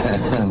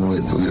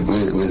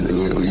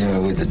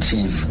 with the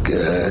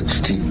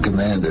chief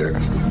commander.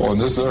 On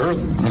this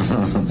earth?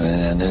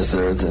 And on this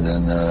earth, and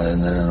then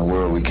in a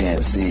world we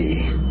can't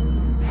see.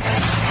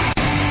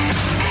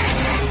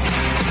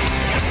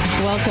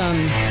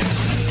 Welcome.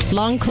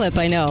 Long clip,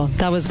 I know.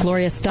 That was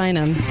Gloria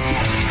Steinem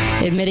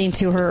admitting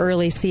to her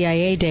early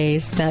CIA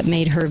days that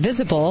made her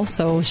visible.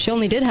 So she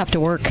only did have to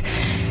work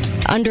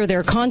under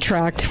their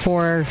contract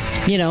for,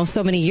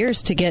 so many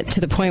years to get to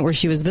the point where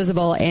she was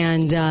visible.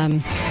 And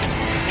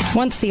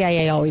once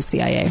CIA, always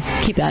CIA.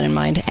 Keep that in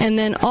mind. And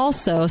then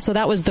also, so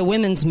that was the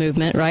women's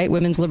movement, right?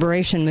 Women's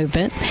liberation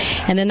movement.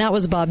 And then that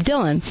was Bob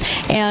Dylan.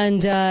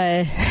 And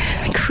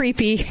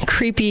creepy.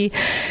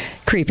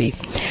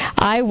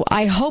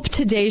 I hope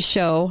today's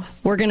show,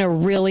 we're going to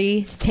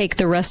really take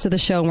the rest of the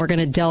show and we're going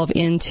to delve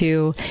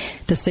into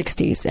the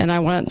 60s. And I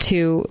want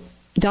to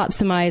dot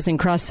some I's and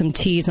cross some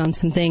T's on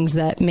some things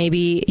that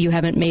maybe you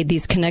haven't made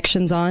these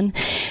connections on,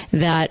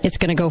 that it's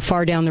going to go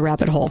far down the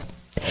rabbit hole.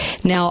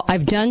 Now,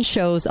 I've done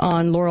shows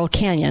on Laurel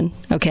Canyon,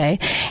 okay?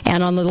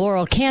 And on the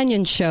Laurel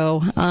Canyon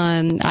show,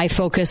 I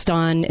focused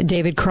on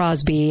David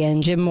Crosby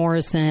and Jim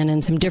Morrison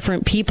and some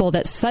different people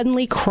that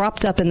suddenly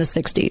cropped up in the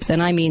 60s.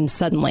 And I mean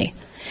suddenly.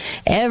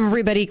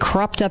 Everybody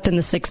cropped up in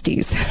the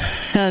 60s.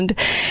 And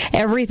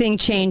everything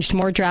changed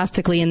more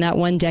drastically in that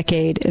one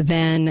decade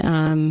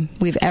than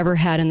we've ever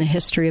had in the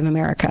history of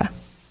America.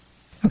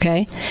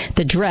 Okay?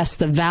 The dress,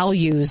 the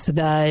values,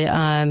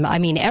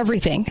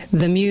 everything,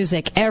 the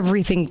music,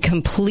 everything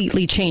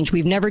completely changed.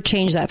 We've never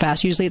changed that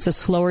fast. Usually it's a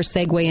slower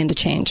segue into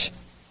change.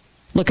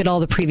 Look at all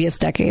the previous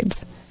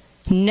decades.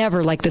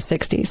 Never like the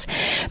 60s.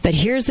 But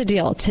here's the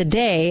deal.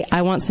 Today,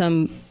 I want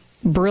some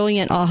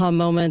brilliant aha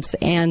moments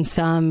and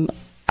some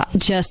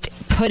just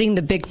putting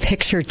the big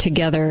picture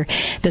together.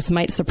 This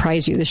might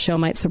surprise you. The show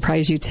might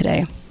surprise you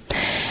today.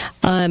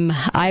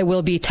 I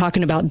will be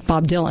talking about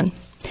Bob Dylan.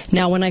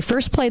 Now, when I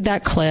first played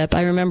that clip,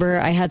 I remember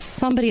I had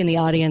somebody in the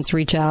audience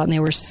reach out, and they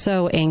were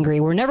so angry.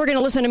 We're never going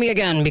to listen to me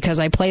again because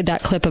I played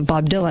that clip of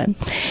Bob Dylan.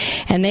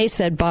 And they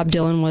said Bob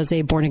Dylan was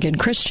a born-again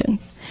Christian.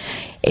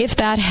 If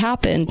that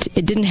happened,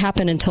 it didn't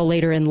happen until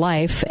later in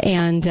life,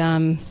 and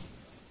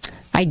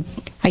I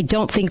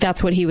don't think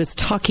that's what he was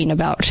talking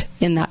about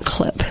in that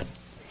clip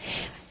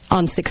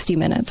on 60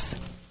 Minutes.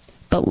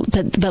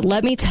 But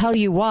let me tell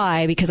you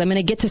why, because I'm going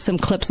to get to some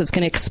clips that's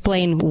going to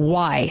explain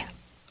why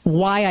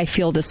I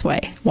feel this way,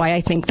 why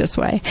I think this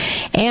way.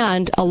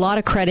 And a lot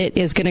of credit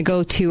is going to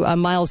go to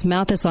Miles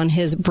Mathis on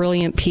his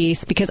brilliant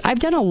piece, because I've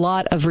done a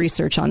lot of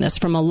research on this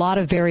from a lot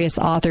of various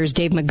authors,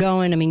 Dave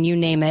McGowan, you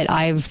name it.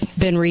 I've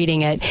been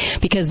reading it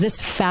because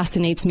this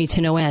fascinates me to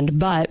no end.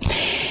 But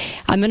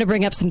I'm going to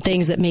bring up some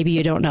things that maybe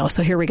you don't know.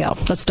 So here we go.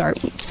 Let's start.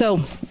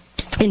 So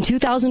in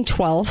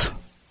 2012,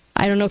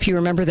 I don't know if you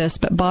remember this,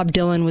 but Bob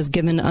Dylan was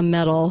given a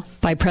medal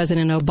by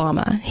President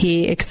Obama.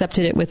 He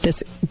accepted it with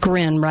this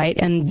grin, right?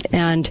 And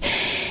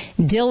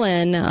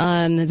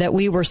Dylan, that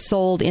we were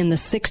sold in the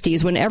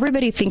 60s. When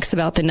everybody thinks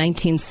about the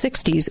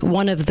 1960s,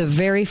 one of the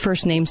very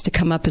first names to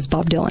come up is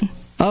Bob Dylan.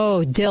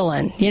 Oh,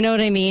 Dylan. You know what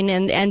I mean?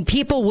 And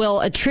people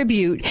will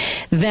attribute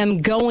them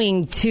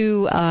going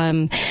to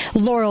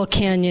Laurel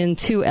Canyon,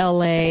 to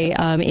L.A.,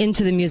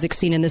 into the music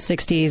scene in the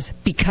 60s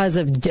because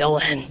of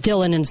Dylan.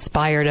 Dylan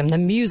inspired him. The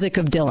music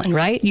of Dylan,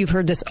 right? You've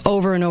heard this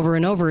over and over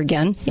and over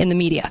again in the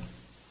media,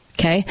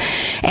 okay?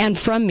 And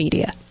from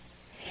media.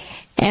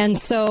 And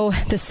so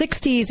the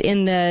 60s,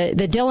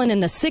 the Dylan in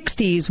the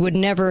 60s would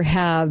never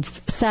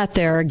have sat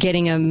there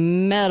getting a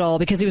medal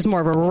because he was more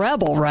of a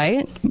rebel,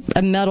 right?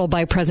 A medal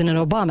by President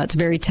Obama. It's a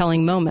very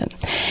telling moment.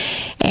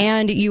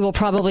 And you will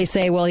probably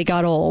say, well, he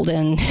got old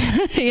and,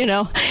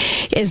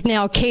 is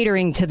now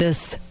catering to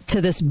this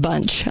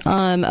bunch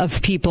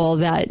of people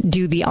that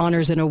do the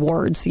honors and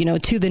awards.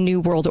 To the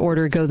New World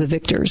Order go the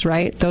victors,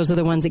 right? Those are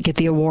the ones that get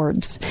the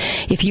awards.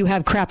 If you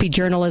have crappy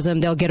journalism,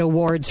 they'll get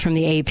awards from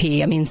the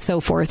AP. So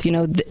forth.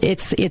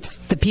 It's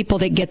the people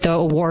that get the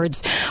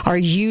awards are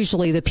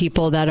usually the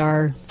people that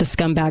are the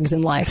scumbags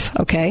in life,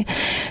 okay?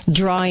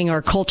 Drawing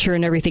our culture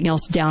and everything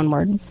else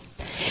downward.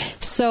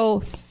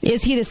 So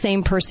is he the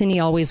same person he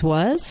always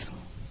was?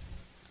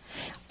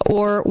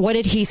 Or what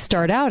did he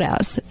start out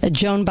as?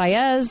 Joan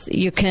Baez,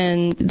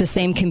 the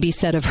same can be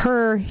said of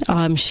her.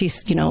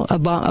 She's,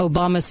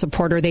 Obama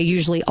supporter. They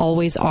usually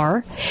always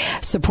are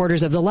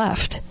supporters of the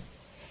left.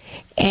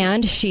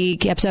 And she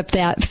kept up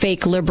that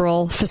fake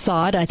liberal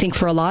facade. I think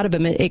for a lot of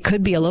them, it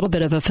could be a little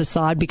bit of a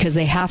facade because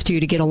they have to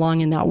get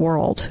along in that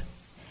world.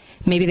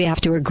 Maybe they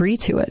have to agree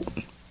to it.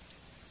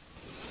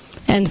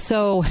 And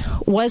so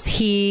was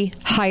he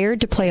hired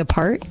to play a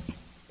part?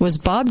 Was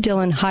Bob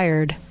Dylan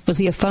hired? Was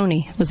he a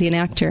phony? Was he an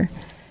actor?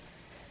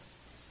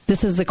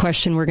 This is the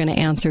question we're going to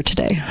answer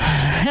today.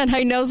 And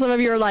I know some of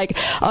you are like,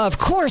 of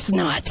course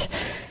not.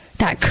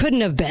 That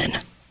couldn't have been.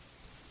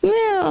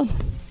 Well,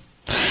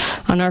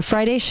 on our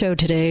Friday show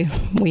today,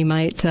 we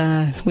might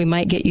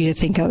get you to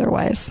think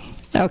otherwise.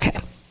 Okay.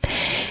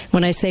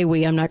 When I say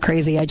we, I'm not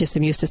crazy. I just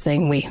am used to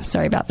saying we.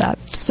 Sorry about that.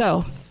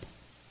 So,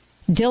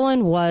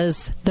 Dylan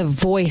was the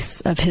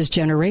voice of his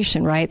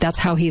generation, right? That's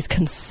how he's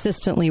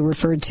consistently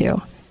referred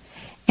to.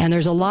 And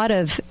there's a lot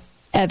of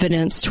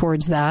evidence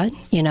towards that,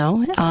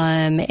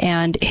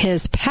 and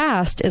his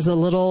past is a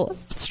little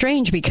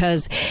strange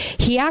because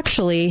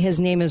his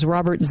name is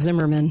Robert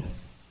Zimmerman.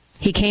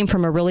 He came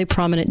from a really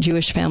prominent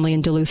Jewish family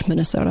in Duluth,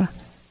 Minnesota.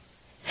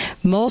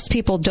 Most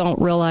people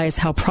don't realize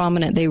how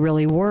prominent they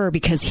really were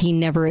because he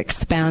never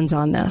expands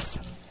on this.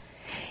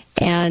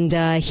 And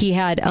he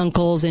had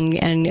uncles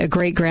and a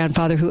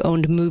great-grandfather who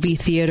owned movie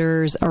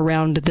theaters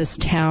around this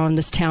town.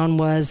 This town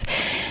was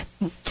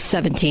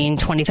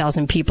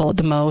 20,000 people at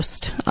the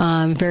most.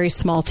 Very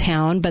small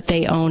town, but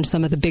they owned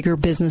some of the bigger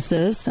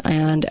businesses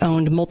and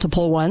owned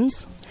multiple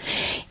ones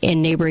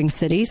in neighboring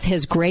cities.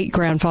 His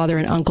great-grandfather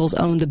and uncles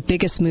owned the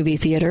biggest movie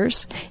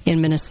theaters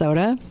in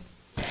Minnesota.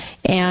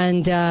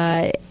 And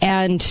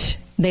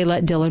they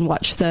let Dylan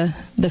watch the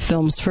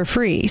films for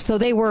free. So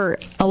they were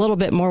a little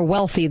bit more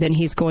wealthy than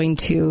he's going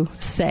to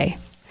say.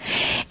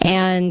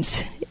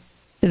 And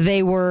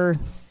they were,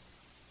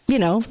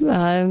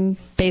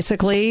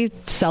 basically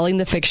selling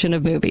the fiction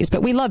of movies.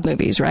 But we love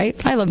movies, right?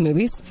 I love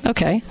movies.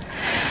 Okay.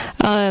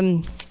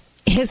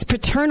 His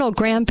paternal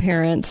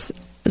grandparents,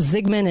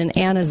 Zygmunt and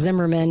Anna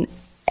Zimmerman,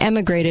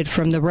 emigrated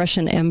from the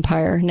Russian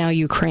Empire, now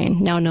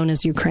known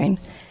as Ukraine.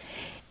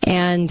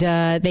 And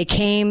they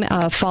came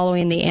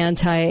following the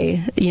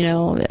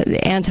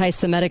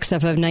anti-Semitic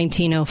stuff of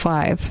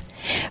 1905.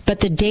 But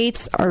the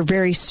dates are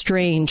very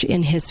strange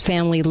in his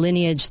family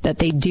lineage that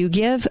they do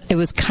give. It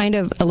was kind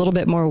of a little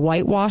bit more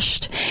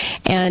whitewashed,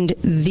 and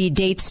the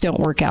dates don't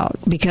work out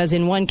because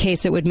in one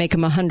case it would make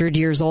him 100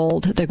 years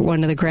old,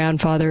 one of the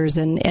grandfathers,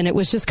 and it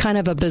was just kind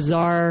of a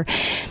bizarre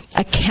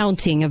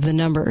accounting of the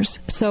numbers.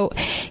 So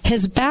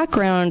his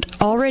background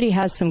already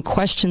has some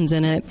questions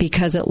in it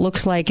because it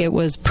looks like it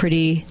was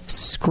pretty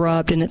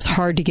scrubbed and it's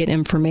hard to get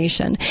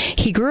information.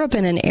 He grew up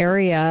in an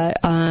area,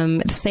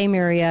 the same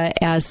area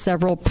as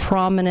several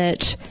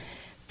prominent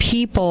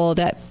people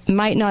that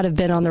might not have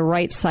been on the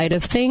right side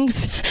of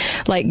things,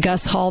 like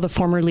Gus Hall, the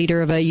former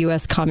leader of a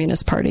U.S.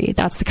 Communist Party.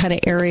 That's the kind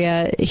of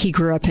area he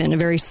grew up in, a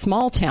very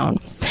small town.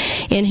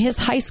 In his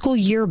high school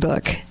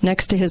yearbook,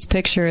 next to his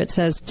picture, it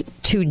says,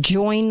 "To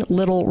join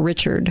Little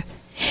Richard."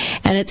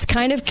 And it's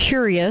kind of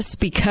curious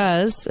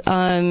because,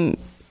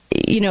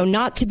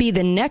 not to be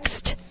the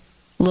next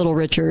Little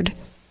Richard,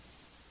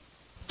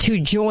 to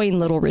join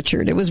Little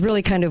Richard. It was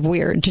really kind of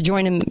weird. To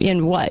join him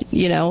in what?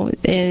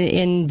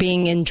 In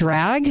being in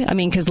drag? I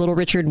mean, because Little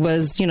Richard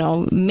was,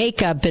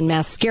 makeup and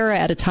mascara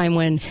at a time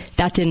when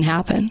that didn't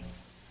happen.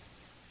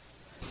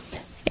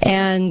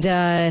 And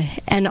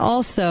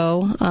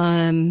also,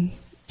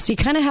 so you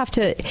kind of have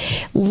to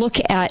look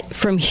at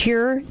from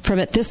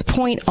at this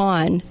point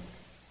on,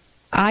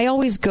 I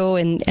always go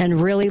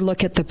and really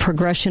look at the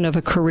progression of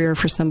a career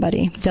for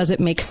somebody. Does it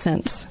make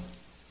sense?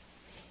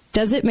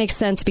 Does it make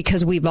sense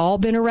because we've all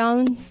been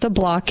around the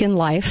block in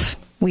life?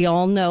 We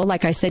all know,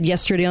 like I said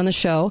yesterday on the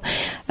show,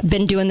 I've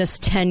been doing this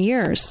 10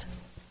 years.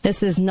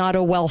 This is not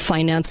a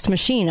well-financed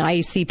machine.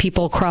 I see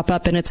people crop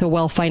up and it's a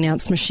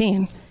well-financed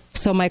machine.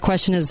 So my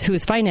question is,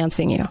 who's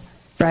financing you,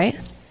 right?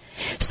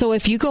 So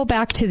if you go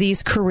back to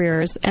these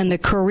careers and the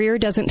career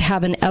doesn't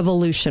have an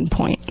evolution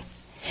point,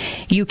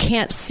 you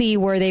can't see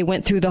where they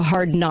went through the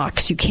hard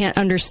knocks. You can't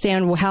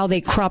understand how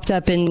they cropped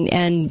up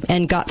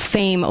and got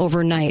fame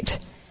overnight.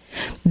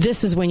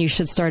 This is when you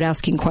should start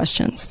asking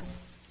questions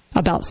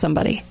about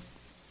somebody.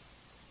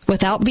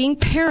 Without being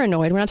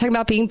paranoid. We're not talking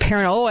about being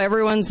paranoid. Oh,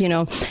 everyone's,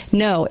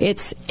 No,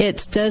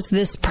 it's does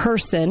this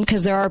person,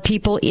 because there are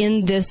people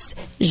in this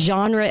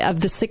genre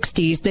of the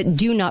 60s that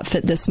do not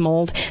fit this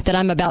mold that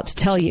I'm about to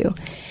tell you.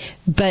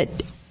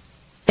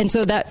 And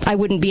so that I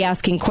wouldn't be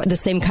asking the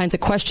same kinds of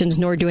questions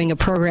nor doing a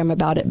program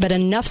about it. But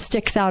enough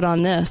sticks out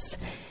on this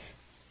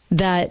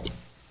that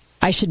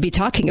I should be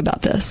talking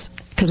about this,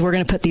 because we're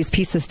going to put these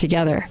pieces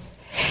together.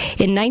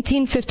 In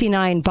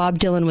 1959, Bob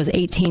Dylan was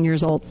 18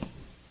 years old.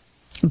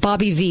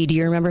 Bobby V, do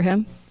you remember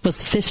him?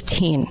 Was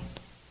 15.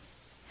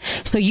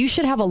 So you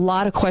should have a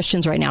lot of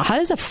questions right now. How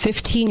does a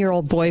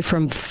 15-year-old boy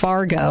from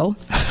Fargo,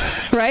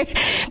 right,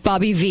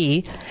 Bobby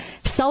V,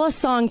 sell a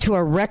song to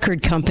a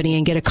record company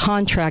and get a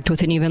contract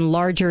with an even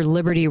larger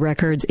Liberty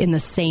Records in the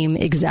same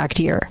exact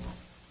year?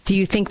 Do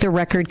you think the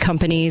record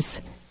companies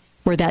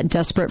were that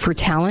desperate for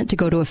talent to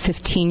go to a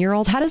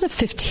 15-year-old? How does a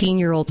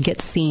 15-year-old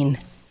get seen?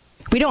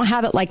 We don't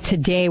have it like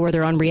today where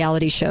they're on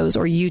reality shows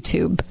or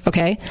YouTube,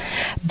 okay?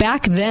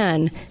 Back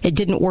then, it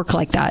didn't work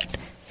like that.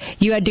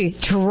 You had to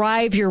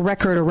drive your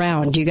record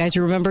around. Do you guys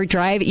remember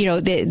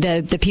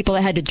the people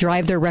that had to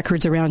drive their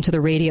records around to the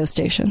radio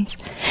stations?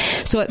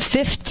 So at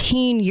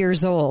 15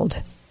 years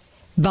old,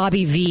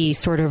 Bobby V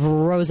sort of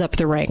rose up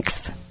the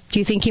ranks. Do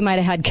you think he might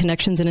have had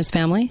connections in his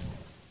family?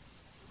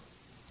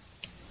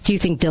 Do you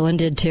think Dylan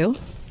did too?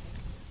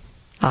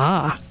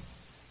 But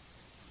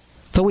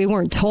we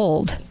weren't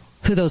told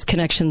who those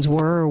connections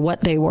were or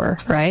what they were,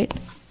 right?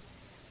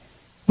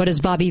 What is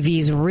Bobby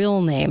V's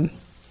real name?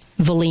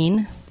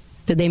 Valine?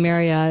 Did they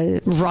marry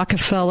a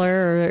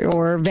Rockefeller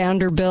or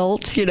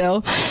Vanderbilt,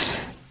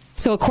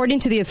 So according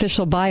to the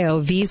official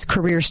bio, V's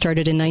career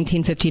started in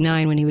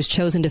 1959 when he was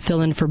chosen to fill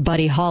in for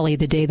Buddy Holly,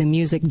 the day the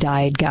music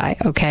died guy,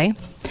 okay?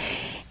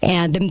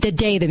 And the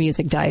day the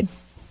music died.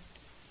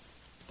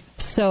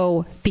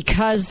 So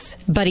because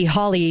Buddy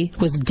Holly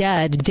was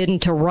dead,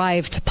 didn't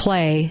arrive to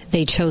play,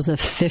 they chose a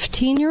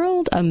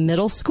 15-year-old, a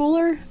middle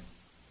schooler?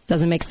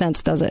 Doesn't make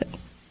sense, does it?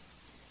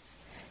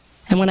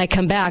 And when I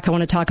come back, I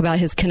want to talk about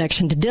his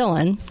connection to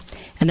Dylan,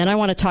 and then I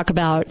want to talk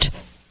about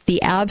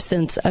the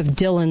absence of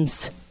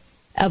Dylan's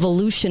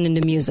evolution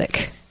into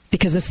music,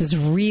 because this is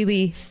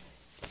really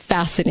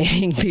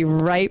fascinating. Be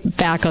right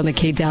back on the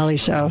Kate Daly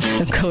Show.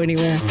 Don't go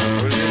anywhere.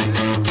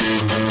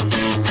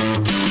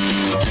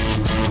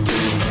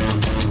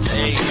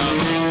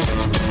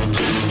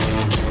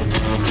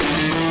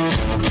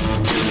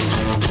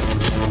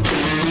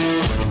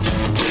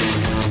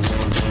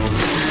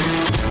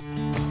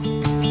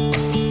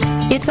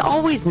 It's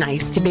always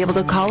nice to be able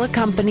to call a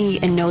company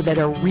and know that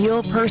a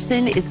real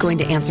person is going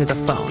to answer the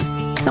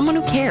phone. Someone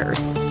who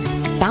cares.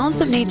 Balance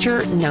of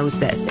Nature knows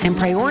this and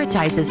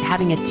prioritizes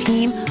having a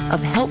team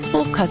of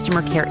helpful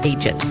customer care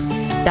agents.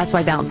 That's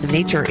why Balance of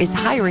Nature is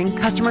hiring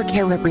customer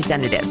care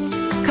representatives.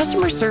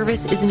 Customer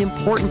service is an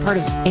important part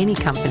of any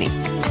company,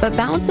 but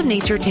Balance of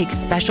Nature takes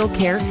special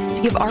care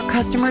to give our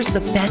customers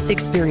the best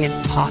experience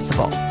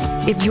possible.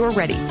 If you're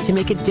ready to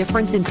make a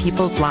difference in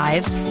people's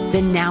lives,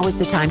 then now is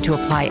the time to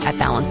apply at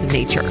Balance of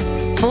Nature.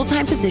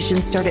 Full-time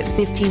positions start at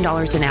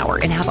 $15 an hour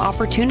and have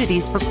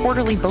opportunities for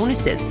quarterly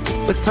bonuses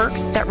with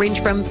perks that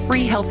range from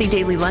free healthy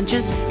daily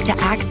lunches to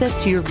access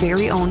to your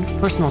very own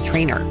personal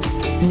trainer.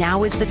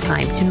 Now is the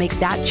time to make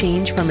that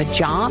change from a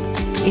job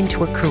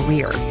into a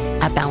career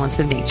at Balance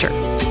of Nature.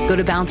 Go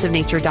to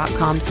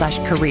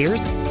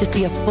balanceofnature.com/careers to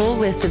see a full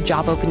list of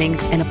job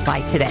openings and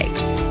apply today.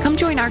 Come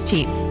join our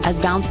team as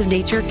Balance of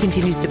Nature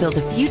continues to build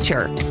a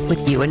future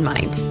with you in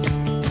mind.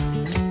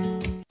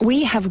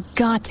 We have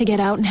got to get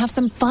out and have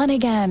some fun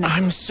again.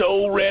 I'm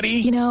so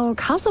ready.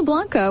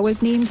 Casablanca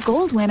was named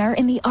gold winner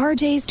in the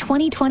RJ's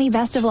 2020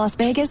 Best of Las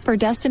Vegas for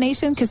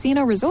Destination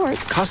Casino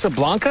Resorts.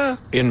 Casablanca?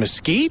 In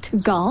Mesquite?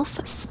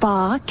 Golf,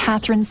 spa,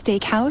 Catherine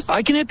Steakhouse.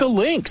 I can hit the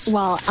links.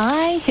 While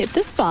I hit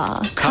the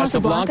spa.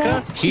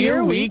 Casablanca,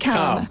 here we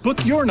come.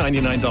 Book your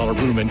 $99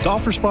 room and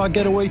golf or spa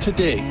getaway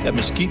today at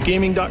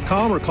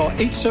mesquitegaming.com or call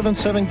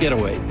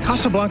 877-GETAWAY.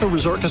 Casablanca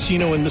Resort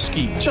Casino in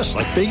Mesquite, just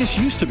like Vegas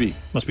used to be.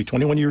 Must be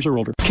 21 years or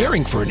older.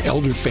 Caring for an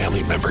elder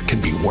family member can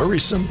be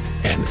worrisome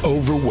and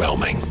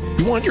overwhelming.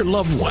 You want your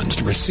loved ones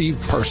to receive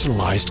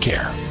personalized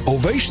care.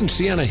 Ovation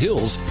Sienna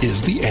Hills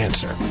is the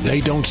answer. They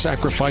don't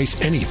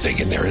sacrifice anything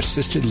in their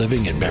assisted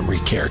living and memory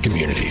care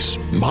communities.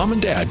 Mom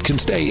and Dad can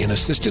stay in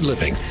assisted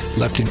living,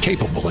 left in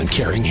capable and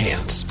caring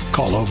hands.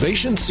 Call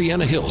Ovation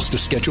Sienna Hills to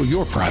schedule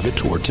your private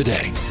tour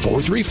today.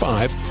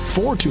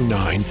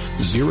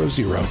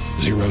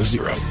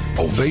 435-429-0000.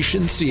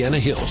 Ovation Sienna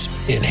Hills,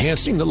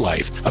 enhancing the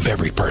life of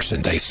every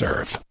person they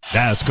serve.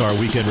 NASCAR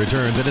weekend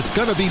returns, and it's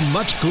going to be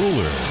much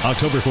cooler.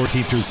 October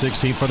 14th through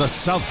 16th for the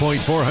South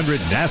Point 400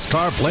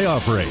 NASCAR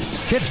playoff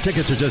race. Kids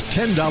tickets are just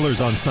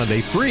 $10 on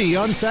Sunday, free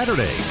on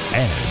Saturday.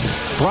 And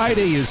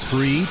Friday is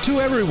free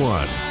to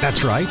everyone.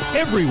 That's right,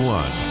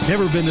 everyone.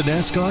 Never been to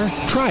NASCAR?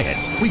 Try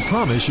it. We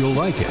promise you'll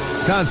like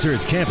it.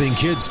 Concerts, camping,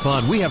 kids,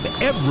 fun. We have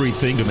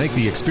everything to make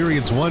the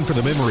experience one for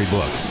the memory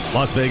books.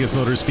 Las Vegas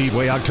Motor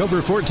Speedway,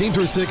 October 14th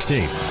through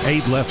 16th.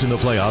 8 left in the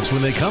playoffs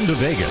when they come to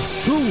Vegas.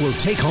 Who will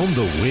take home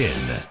the win?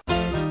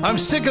 I'm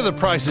sick of the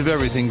price of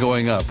everything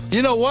going up.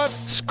 You know what?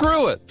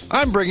 Screw it.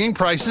 I'm bringing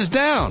prices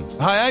down.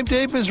 Hi, I'm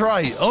Dave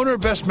Mizrahi, owner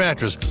of Best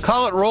Mattress.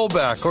 Call it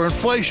rollback or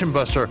inflation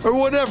buster or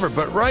whatever,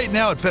 but right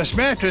now at Best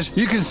Mattress,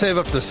 you can save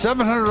up to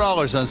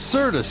 $700 on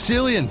Serta,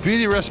 Sealy, and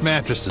Beautyrest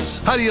mattresses.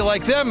 How do you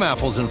like them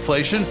apples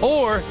inflation?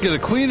 Or get a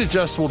queen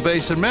adjustable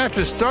base and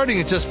mattress starting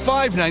at just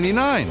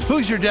 $5.99.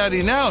 Who's your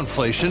daddy now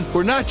inflation?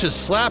 We're not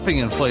just slapping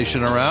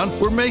inflation around,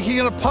 we're making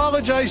it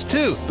apologize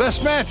too.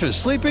 Best Mattress.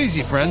 Sleep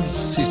easy, friends.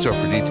 See store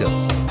for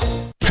details.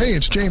 Hey,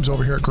 it's James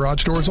over here at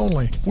Garage Doors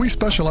Only. We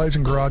specialize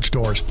in garage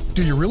doors.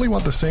 Do you really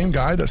want the same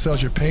guy that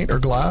sells you paint or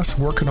glass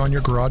working on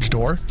your garage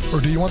door? Or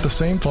do you want the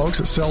same folks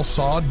that sell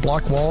sod,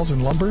 block walls,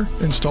 and lumber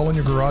installing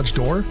your garage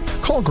door?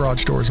 Call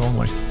Garage Doors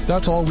Only.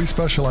 That's all we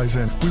specialize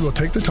in. We will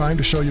take the time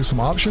to show you some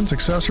options,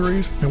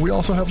 accessories, and we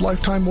also have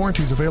lifetime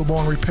warranties available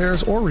on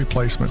repairs or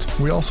replacements.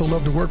 We also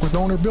love to work with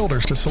owner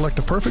builders to select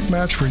a perfect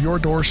match for your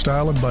door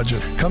style and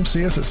budget. Come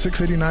see us at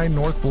 689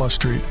 North Bluff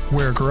Street,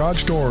 where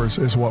garage doors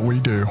is what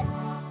we do.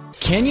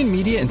 Canyon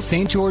Media and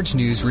St. George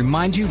News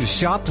remind you to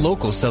shop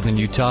local, Southern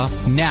Utah.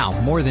 Now,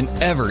 more than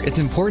ever, it's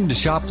important to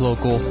shop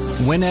local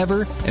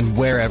whenever and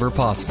wherever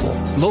possible.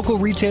 Local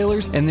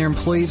retailers and their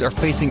employees are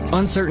facing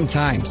uncertain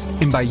times,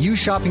 and by you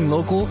shopping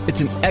local,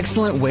 it's an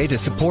excellent way to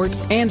support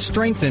and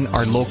strengthen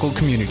our local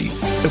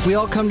communities. If we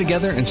all come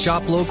together and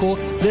shop local,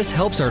 this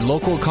helps our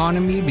local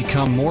economy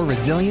become more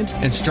resilient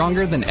and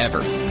stronger than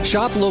ever.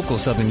 Shop local,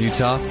 Southern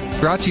Utah.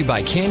 Brought to you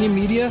by Canyon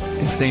Media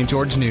and St.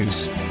 George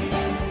News.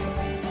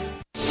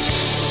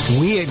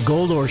 We at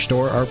Gold Ore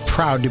Store are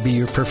proud to be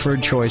your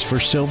preferred choice for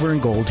silver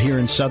and gold here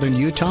in southern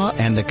Utah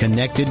and the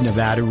connected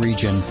Nevada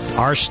region.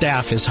 Our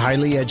staff is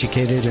highly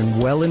educated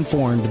and well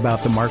informed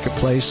about the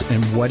marketplace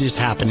and what is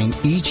happening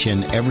each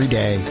and every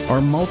day.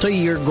 Our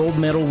multi-year gold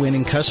medal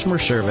winning customer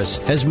service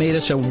has made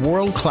us a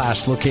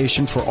world-class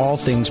location for all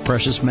things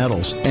precious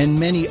metals and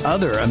many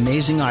other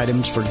amazing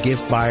items for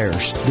gift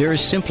buyers. There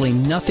is simply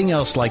nothing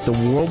else like the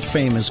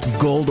world-famous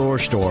Gold Ore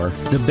Store,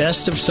 the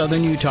best of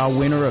southern Utah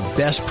winner of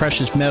Best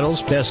Precious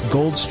Metals, Best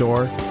Gold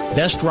Store,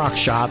 Best Rock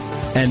Shop,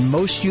 and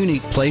most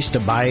unique place to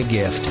buy a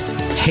gift.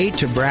 Hate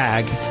to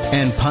brag,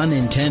 and pun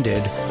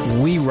intended,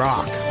 we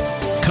rock.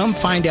 Come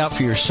find out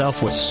for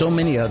yourself what so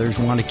many others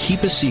want to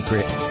keep a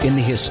secret in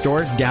the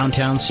historic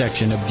downtown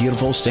section of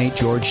beautiful St.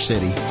 George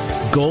City.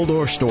 Gold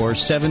Ore Store,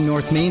 7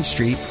 North Main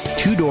Street,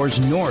 2 doors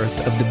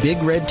north of the Big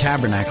Red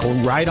Tabernacle,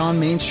 right on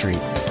Main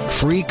Street.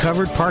 Free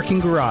covered parking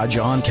garage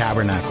on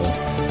Tabernacle.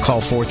 Call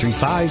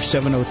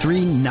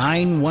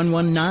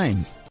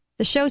 435-703-9119.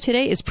 The show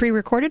today is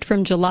pre-recorded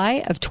from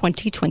July of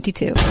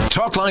 2022.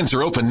 Talk lines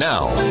are open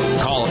now.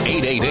 Call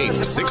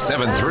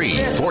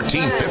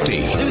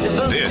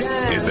 888-673-1450.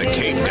 This is the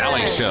Kate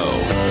Daly Show.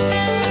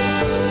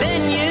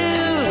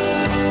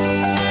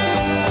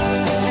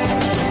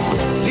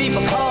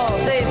 People call,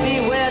 say,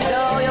 beware,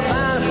 doll, you're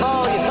bound to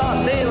fall. You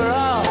thought they were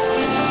all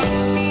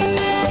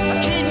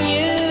kidding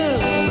you.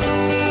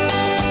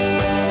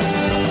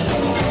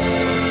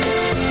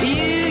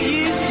 You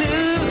used to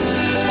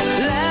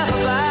laugh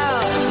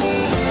about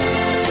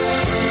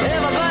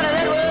everybody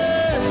that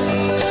was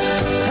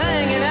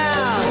hanging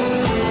out.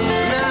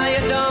 Now you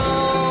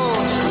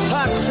don't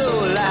talk so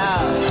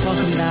loud.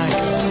 Welcome back.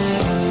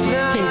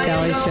 Kate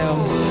Daly Show.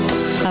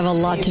 I have a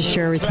lot to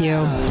share with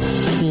you.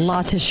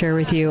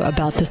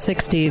 About the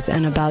 60s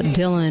and about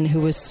Dylan,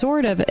 who was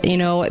sort of,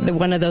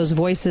 one of those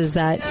voices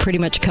that pretty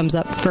much comes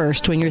up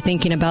first when you're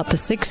thinking about the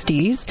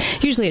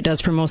 60s. Usually it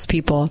does for most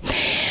people.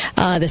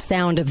 The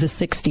sound of the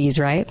 60s,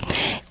 right?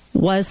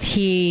 Was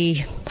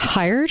he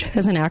hired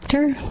as an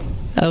actor?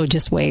 Oh,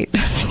 just wait.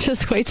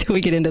 Just wait till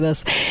we get into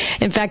this.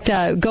 In fact,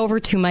 go over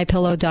to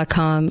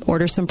mypillow.com,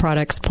 order some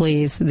products,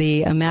 please.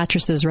 The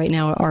mattresses right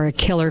now are a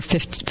killer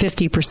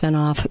 50%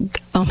 off.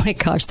 Oh my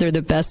gosh, they're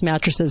the best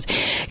mattresses.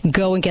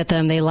 Go and get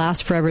them. They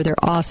last forever.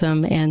 They're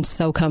awesome and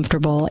so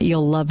comfortable.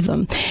 You'll love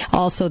them.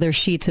 Also, their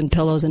sheets and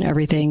pillows and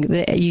everything.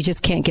 You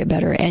just can't get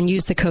better. And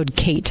use the code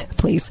KATE,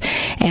 please.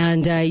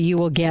 And you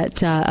will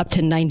get up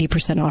to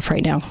 90% off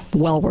right now.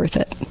 Well worth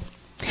it.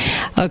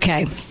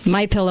 Okay,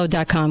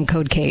 mypillow.com,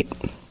 code KATE.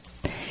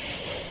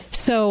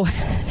 So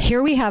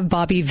here we have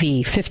Bobby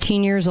V,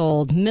 15 years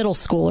old, middle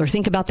schooler.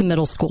 Think about the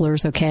middle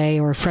schoolers, okay,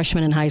 or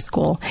freshman in high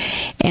school.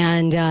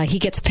 And he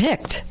gets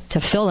picked to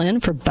fill in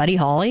for Buddy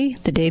Holly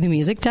the day the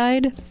music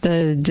died.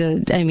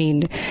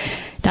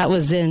 That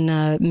was in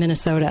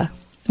Minnesota.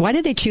 Why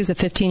did they choose a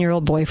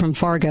 15-year-old boy from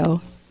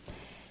Fargo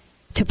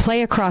to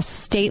play across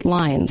state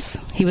lines?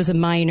 He was a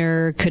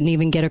minor, couldn't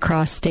even get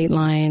across state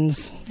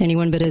lines.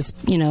 Anyone but his,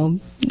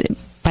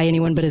 by by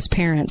anyone but his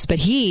parents. But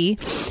he,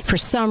 for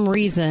some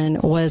reason,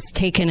 was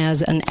taken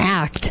as an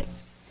act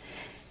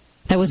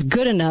that was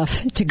good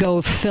enough to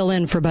go fill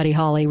in for Buddy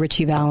Holly,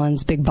 Ritchie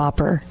Valens, Big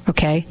Bopper,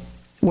 okay,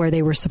 where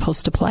they were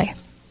supposed to play.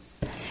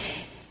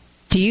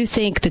 Do you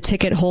think the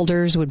ticket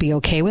holders would be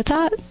okay with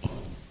that?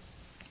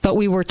 But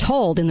we were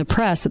told in the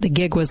press that the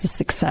gig was a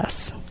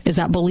success. Is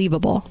that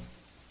believable?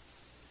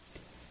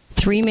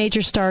 3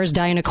 major stars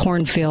die in a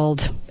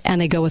cornfield, and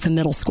they go with a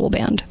middle school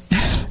band.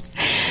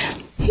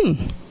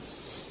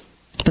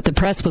 But the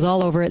press was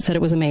all over it, said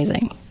it was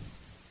amazing.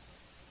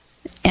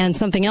 And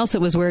something else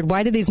that was weird,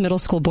 why did these middle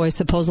school boys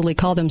supposedly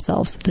call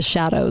themselves the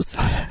Shadows?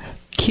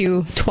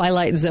 Cue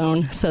Twilight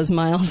Zone, says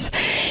Miles.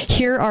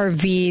 Here are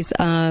V's,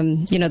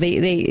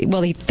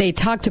 they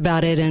talked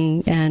about it,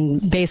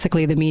 and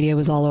basically the media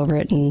was all over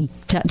it and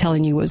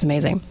telling you it was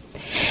amazing.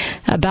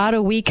 About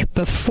a week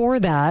before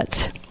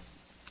that,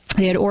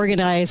 they had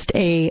organized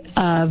a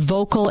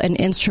vocal and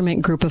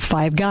instrument group of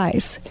 5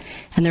 guys,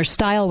 and their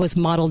style was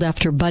modeled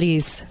after Buddy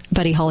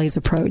Holly's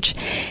approach,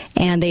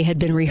 and they had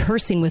been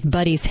rehearsing with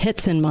Buddy's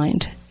hits in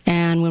mind.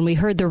 And when we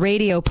heard the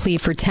radio plea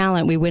for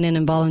talent, we went in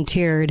and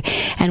volunteered,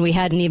 and we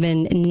hadn't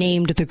even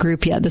named the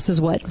group yet. This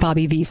is what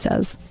Bobby V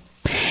says.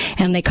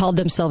 And they called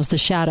themselves the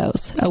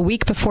Shadows. A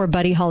week before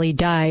Buddy Holly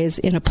dies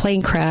in a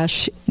plane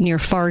crash near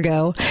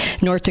Fargo,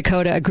 North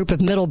Dakota, a group of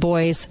middle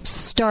boys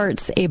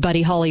starts a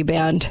Buddy Holly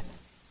band.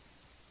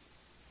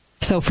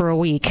 So for a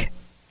week,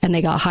 and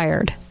they got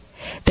hired.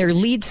 Their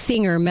lead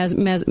singer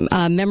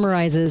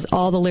memorizes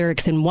all the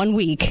lyrics in 1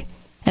 week,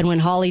 and when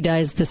Holly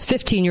dies, this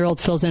 15-year-old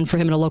fills in for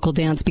him in a local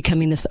dance,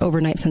 becoming this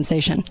overnight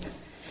sensation.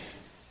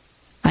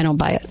 I don't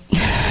buy it.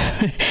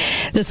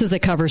 This is a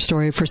cover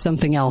story for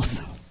something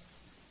else,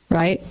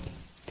 right?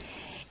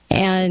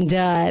 And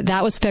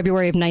that was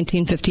February of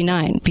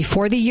 1959.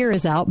 Before the year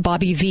is out,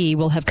 Bobby V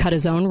will have cut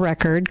his own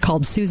record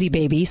called Susie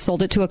Baby,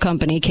 sold it to a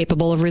company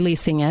capable of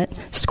releasing it,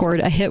 scored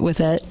a hit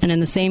with it, and in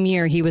the same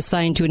year he was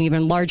signed to an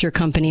even larger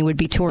company, would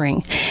be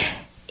touring.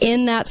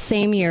 In that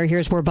same year,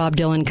 here's where Bob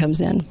Dylan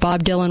comes in.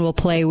 Bob Dylan will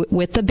play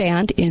with the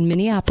band in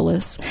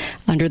Minneapolis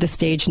under the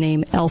stage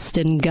name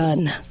Elston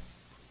Gunn.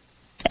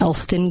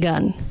 Elston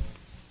Gunn.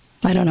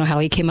 I don't know how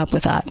he came up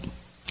with that.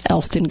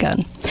 Elston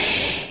Gunn.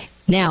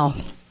 Now,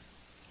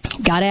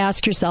 got to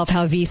ask yourself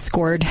how V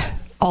scored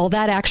all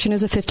that action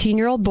as a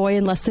 15-year-old boy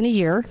in less than a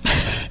year.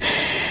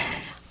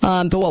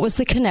 But what was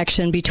the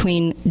connection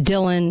between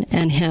Dylan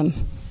and him?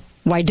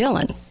 Why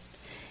Dylan?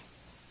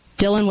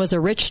 Dylan was a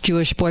rich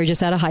Jewish boy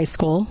just out of high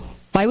school.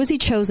 Why was he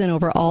chosen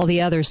over all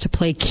the others to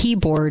play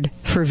keyboard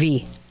for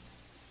V?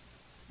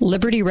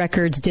 Liberty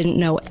Records didn't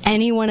know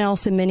anyone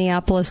else in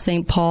Minneapolis,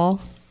 St.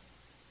 Paul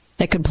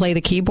that could play the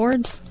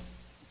keyboards?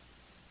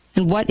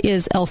 And what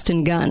is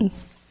Elston Gunn?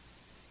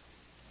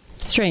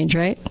 Strange,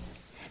 right?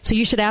 So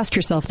you should ask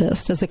yourself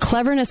this. Does the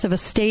cleverness of a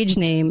stage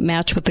name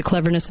match with the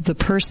cleverness of the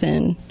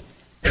person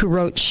who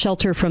wrote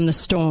Shelter from the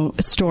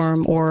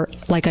Storm, or,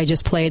 like I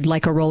just played,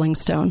 Like a Rolling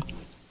Stone?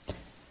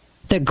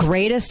 The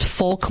greatest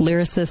folk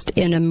lyricist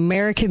in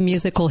American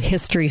musical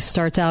history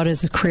starts out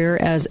his career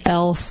as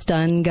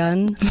Elston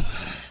Gunn.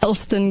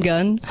 Elston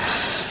Gunn.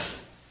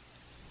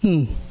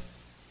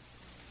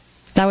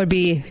 That would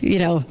be,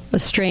 a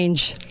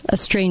strange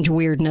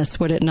weirdness,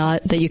 would it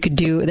not? That you could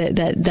do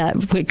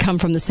that would come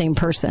from the same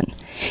person.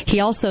 He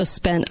also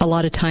spent a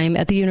lot of time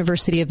at the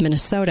University of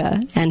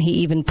Minnesota, and he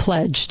even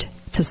pledged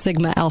to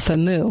Sigma Alpha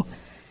Mu.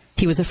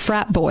 He was a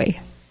frat boy.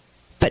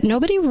 But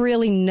nobody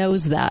really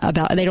knows that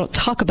about, they don't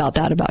talk about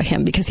that about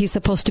him because he's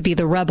supposed to be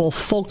the rebel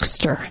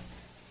folkster.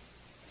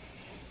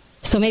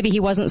 So maybe he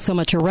wasn't so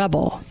much a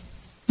rebel.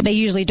 They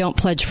usually don't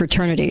pledge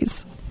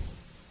fraternities.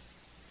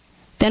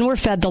 Then we're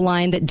fed the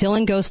line that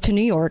Dylan goes to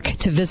New York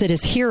to visit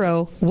his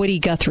hero, Woody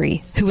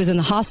Guthrie, who was in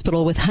the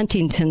hospital with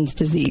Huntington's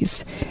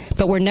disease.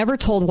 But we're never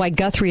told why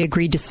Guthrie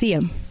agreed to see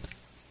him.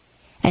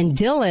 And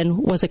Dylan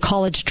was a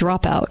college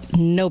dropout.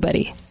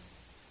 Nobody.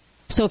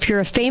 So if you're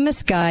a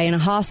famous guy in a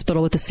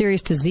hospital with a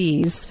serious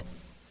disease,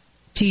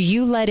 do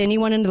you let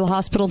anyone into the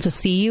hospital to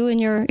see you in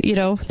your,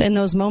 in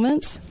those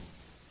moments?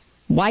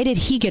 Why did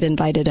he get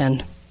invited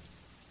in?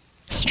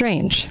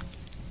 Strange.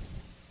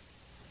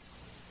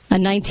 A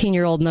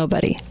 19-year-old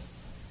nobody.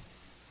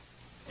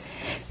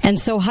 And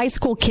so high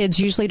school kids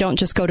usually don't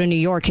just go to New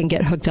York and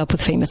get hooked up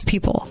with famous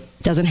people.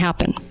 Doesn't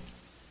happen.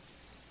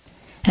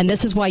 And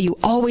this is why you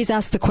always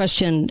ask the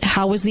question,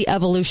 how was the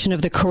evolution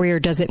of the career?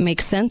 Does it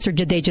make sense, or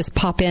did they just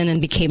pop in and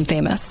became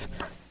famous?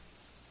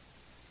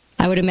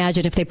 I would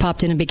imagine if they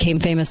popped in and became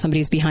famous,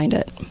 somebody's behind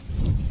it.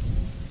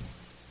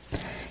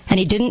 And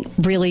he didn't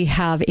really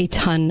have a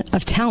ton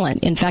of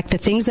talent. In fact, the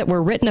things that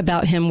were written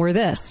about him were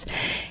this.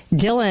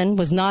 Dylan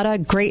was not a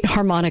great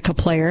harmonica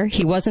player.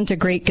 He wasn't a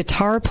great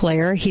guitar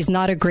player. He's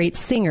not a great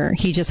singer.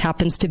 He just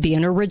happens to be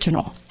an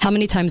original. How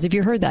many times have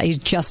you heard that? He's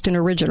just an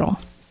original.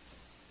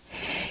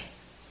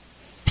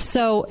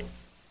 So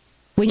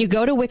when you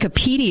go to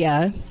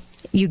Wikipedia,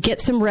 you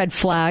get some red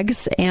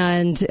flags,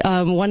 and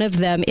one of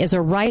them is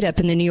a write-up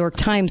in the New York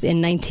Times in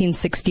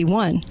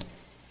 1961.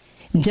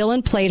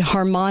 Dylan played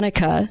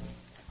harmonica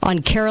on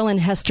Carolyn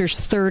Hester's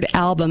third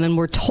album, and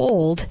we're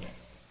told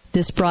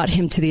this brought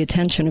him to the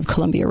attention of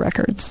Columbia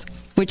Records,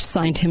 which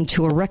signed him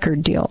to a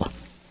record deal.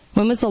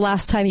 When was the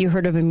last time you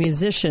heard of a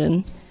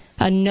musician,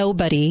 a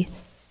nobody,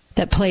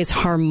 that plays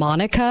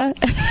harmonica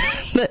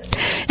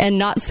and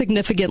not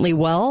significantly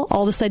well,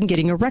 all of a sudden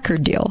getting a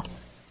record deal?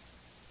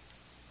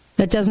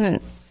 That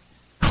doesn't...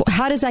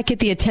 How does that get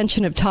the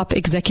attention of top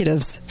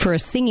executives for a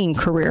singing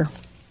career?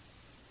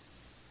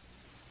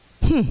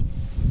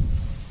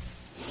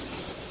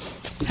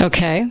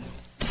 Okay,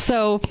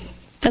 so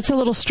that's a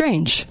little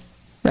strange,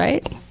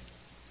 right?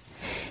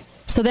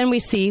 So then we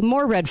see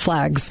more red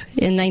flags.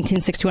 In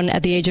 1961,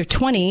 at the age of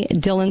 20,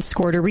 Dylan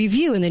scored a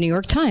review in the New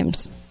York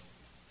Times.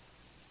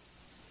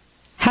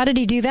 How did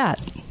he do that?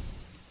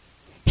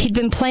 He'd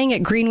been playing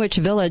at Greenwich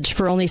Village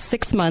for only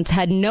 6 months,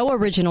 had no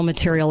original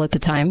material at the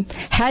time,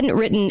 hadn't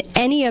written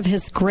any of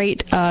his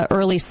great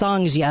early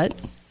songs yet,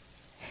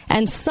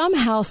 and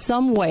somehow,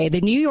 some way,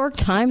 the New York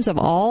Times, of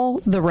all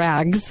the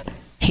rags,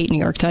 hate New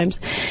York Times,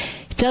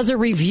 does a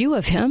review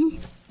of him.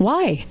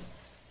 Why?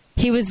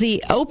 He was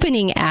the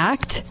opening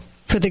act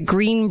for the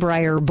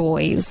Greenbrier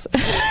Boys,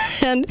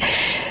 and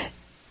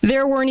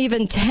there weren't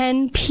even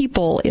 10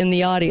 people in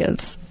the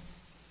audience.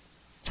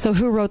 So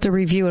who wrote the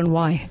review and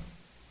why?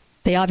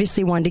 They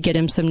obviously wanted to get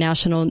him some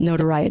national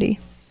notoriety.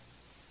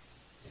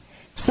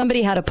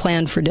 Somebody had a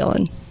plan for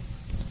Dylan.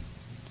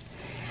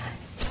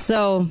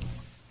 So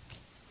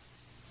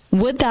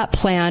would that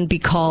plan be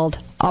called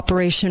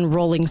Operation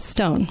Rolling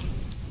Stone?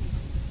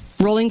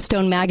 Rolling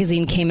Stone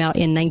magazine came out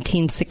in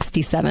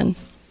 1967.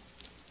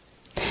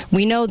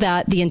 We know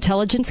that the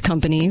intelligence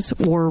companies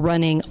were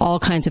running all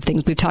kinds of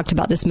things. We've talked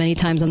about this many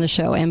times on the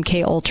show.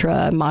 MK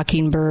Ultra,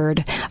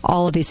 Mockingbird,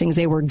 all of these things.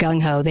 They were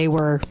gung-ho. They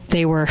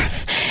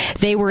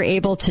were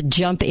able to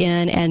jump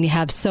in and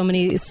have so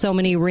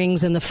many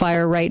rings in the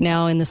fire right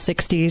now in the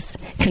 60s,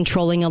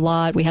 controlling a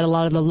lot. We had a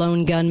lot of the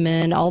lone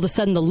gunmen. All of a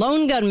sudden, the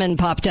lone gunmen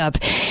popped up,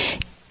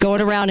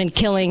 going around and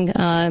killing,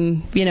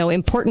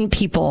 important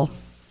people,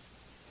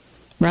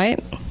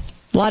 right?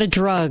 A lot of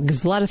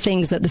drugs, a lot of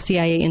things that the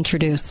CIA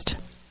introduced.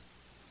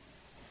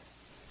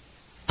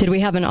 Did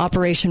we have an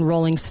Operation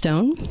Rolling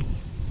Stone?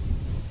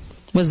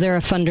 Was there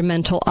a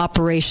fundamental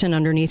operation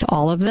underneath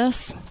all of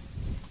this?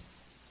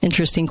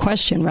 Interesting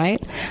question,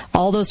 right?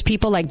 All those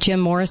people like Jim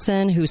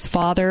Morrison, whose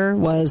father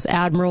was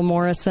Admiral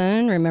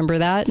Morrison, remember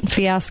that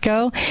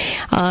fiasco?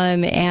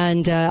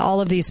 And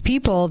all of these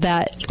people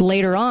that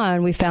later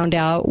on we found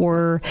out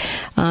were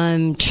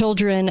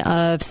children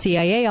of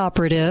CIA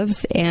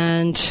operatives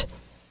and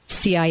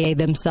CIA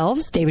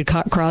themselves. David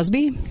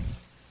Crosby,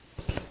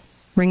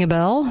 ring a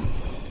bell?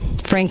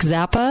 Frank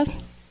Zappa,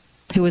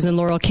 who was in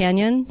Laurel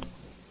Canyon.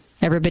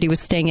 Everybody was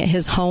staying at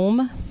his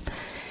home.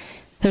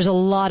 There's a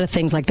lot of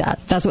things like that.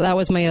 That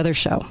was my other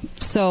show.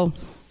 So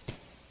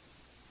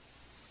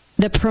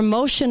the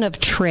promotion of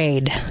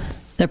trade.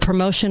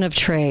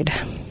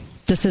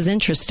 This is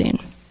interesting.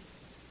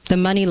 The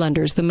money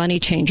lenders, the money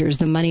changers,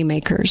 the money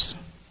makers.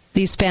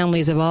 These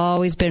families have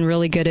always been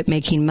really good at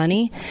making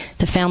money.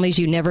 The families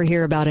you never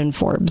hear about in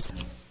Forbes.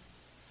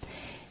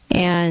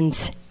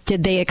 And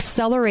did they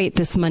accelerate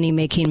this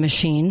money-making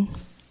machine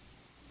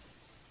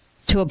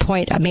to a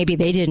point maybe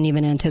they didn't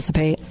even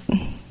anticipate?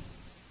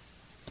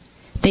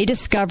 They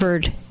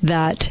discovered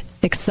that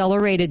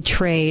accelerated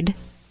trade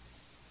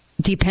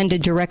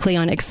depended directly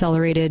on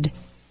accelerated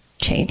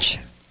change.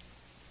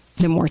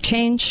 The more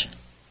change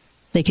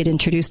they could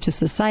introduce to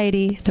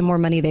society, the more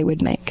money they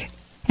would make.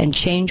 And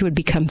change would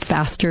become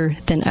faster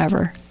than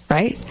ever,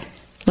 right?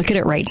 Look at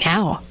it right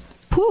now.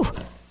 Whew.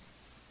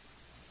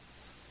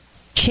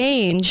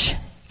 Change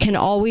can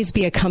always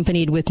be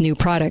accompanied with new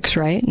products,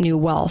 right? New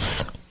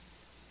wealth.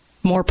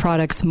 More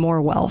products,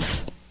 more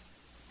wealth.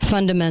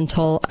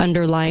 Fundamental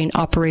underlying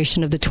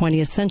operation of the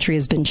 20th century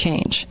has been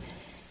change.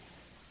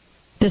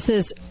 This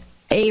is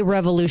a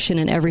revolution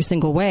in every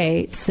single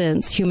way,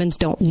 since humans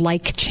don't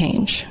like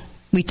change.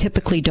 We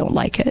typically don't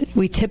like it.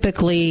 We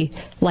typically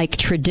like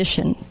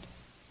tradition.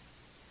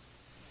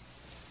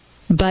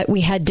 But we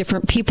had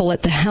different people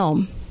at the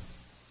helm.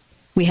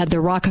 We had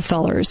the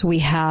Rockefellers, we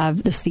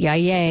have the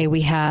CIA,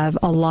 we have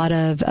a lot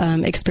of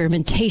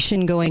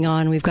experimentation going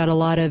on. We've got a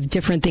lot of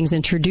different things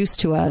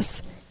introduced to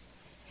us.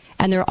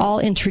 And they're all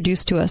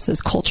introduced to us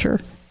as culture.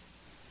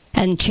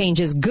 And change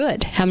is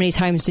good. How many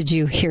times did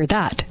you hear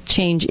that?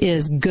 Change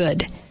is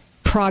good.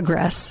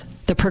 Progress,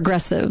 the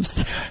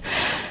progressives,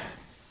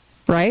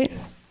 right?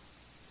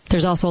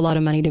 There's also a lot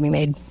of money to be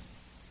made.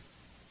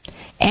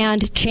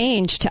 And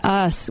change to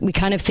us, we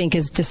kind of think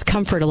is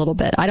discomfort a little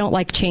bit. I don't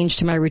like change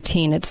to my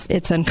routine.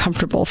 It's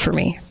uncomfortable for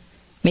me.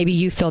 Maybe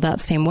you feel that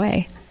same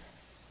way.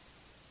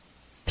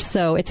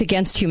 So it's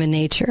against human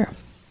nature.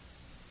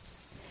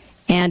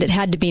 And it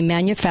had to be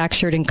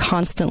manufactured and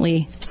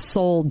constantly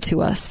sold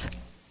to us.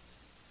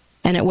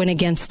 And it went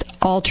against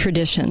all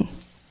tradition,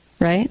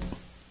 right?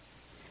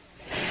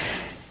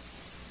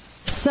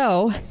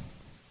 So,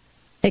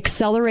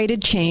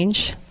 accelerated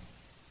change,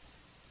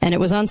 and it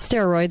was on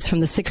steroids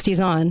from the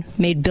 60s on,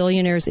 made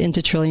billionaires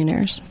into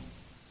trillionaires.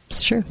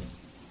 It's true.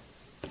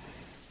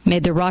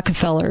 made the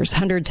Rockefellers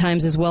 100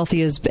 times as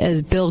wealthy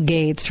as Bill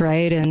Gates,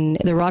 right? And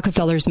the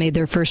Rockefellers made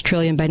their first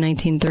trillion by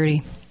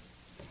 1930.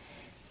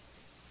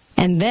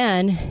 And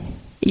then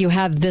you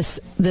have this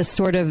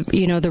sort of,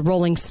 the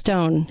Rolling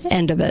Stone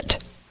end of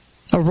it.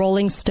 A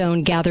rolling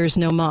stone gathers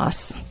no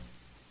moss.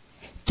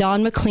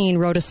 Don McLean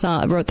wrote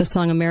the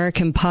song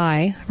American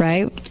Pie,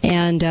 right?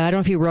 And I don't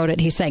know if he wrote it,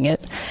 he sang it.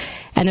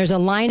 And there's a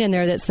line in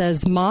there that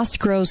says, moss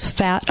grows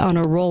fat on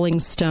a rolling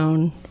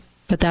stone,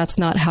 but that's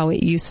not how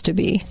it used to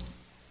be.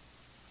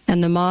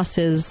 And the moss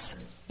is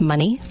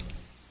money.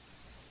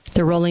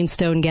 The rolling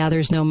stone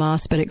gathers no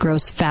moss, but it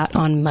grows fat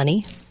on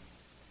money.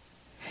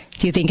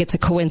 Do you think it's a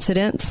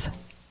coincidence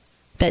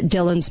that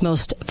Dylan's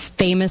most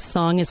famous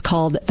song is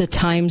called The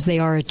Times They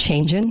Are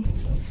A-Changin'?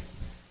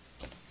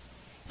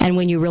 And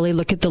when you really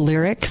look at the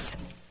lyrics,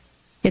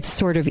 it's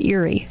sort of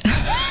eerie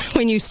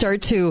when you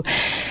start to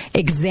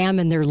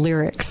examine their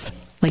lyrics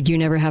like you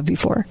never have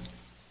before.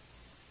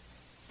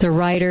 The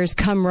writers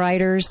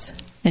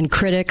and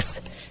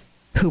critics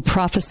who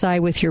prophesy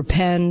with your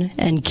pen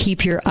and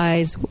keep your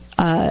eyes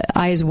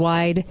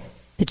wide,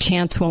 the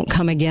chance won't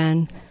come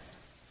again.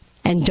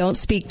 And don't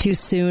speak too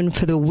soon,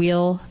 for the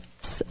wheel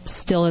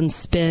still in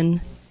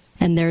spin,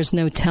 and there's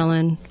no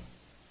telling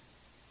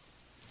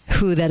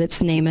who that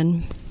it's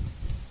naming.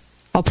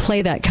 I'll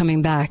play that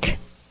coming back.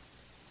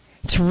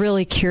 It's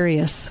really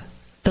curious.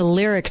 The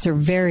lyrics are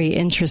very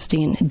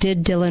interesting.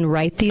 Did Dylan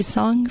write these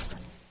songs?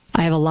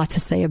 I have a lot to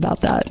say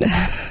about that.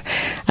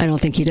 I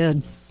don't think he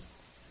did.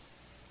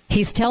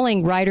 He's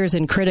telling writers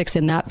and critics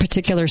in that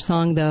particular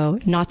song, though,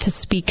 not to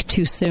speak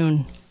too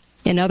soon.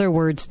 In other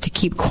words, to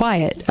keep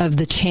quiet of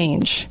the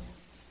change.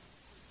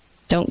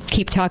 Don't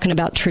keep talking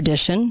about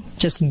tradition.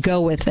 Just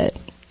go with it.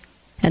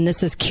 And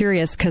this is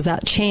curious because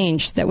that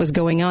change that was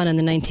going on in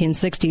the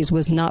 1960s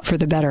was not for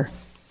the better.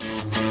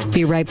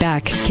 Be right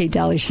back. Kate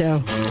Daly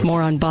Show.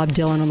 More on Bob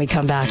Dylan when we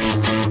come back.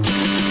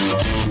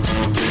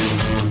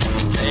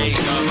 There you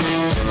go.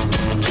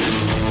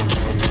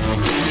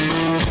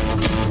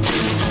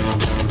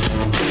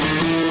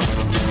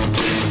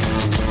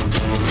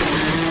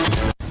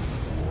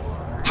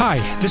 Hi,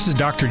 this is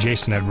Dr.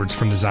 Jason Edwards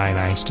from the Zion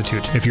Eye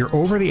Institute. If you're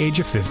over the age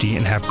of 50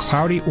 and have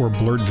cloudy or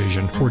blurred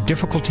vision or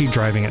difficulty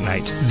driving at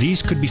night,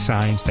 these could be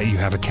signs that you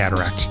have a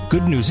cataract.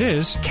 Good news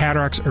is,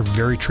 cataracts are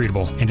very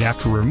treatable, and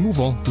after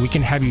removal, we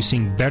can have you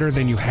seeing better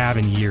than you have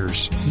in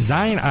years.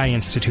 Zion Eye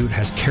Institute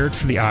has cared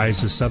for the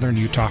eyes of Southern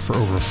Utah for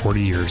over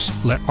 40 years.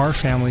 Let our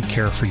family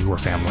care for your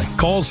family.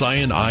 Call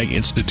Zion Eye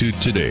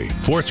Institute today,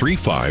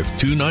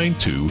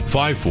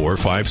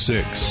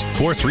 435-292-5456.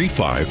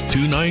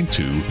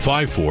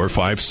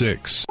 435-292-5456.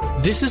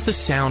 This is the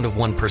sound of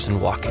one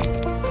person walking.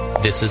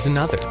 This is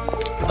another.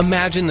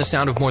 Imagine the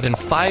sound of more than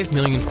 5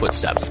 million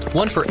footsteps,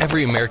 one for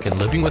every American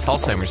living with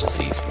Alzheimer's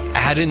disease.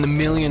 Add in the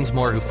millions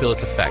more who feel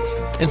its effects,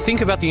 and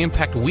think about the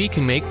impact we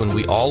can make when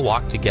we all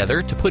walk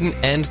together to put an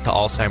end to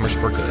Alzheimer's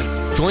for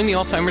good. Join the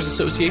Alzheimer's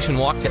Association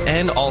Walk to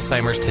End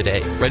Alzheimer's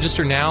today.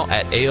 Register now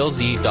at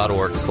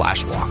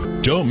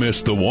alz.org/walk. Don't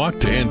miss the Walk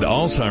to End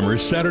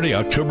Alzheimer's Saturday,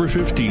 October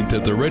 15th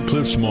at the Red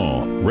Cliffs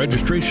Mall.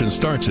 Registration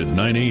starts at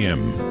 9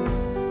 a.m.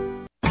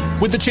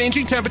 With the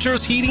changing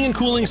temperatures, heating and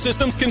cooling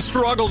systems can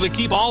struggle to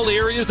keep all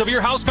areas of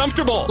your house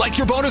comfortable, like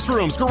your bonus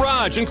rooms,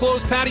 garage,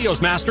 enclosed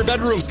patios, master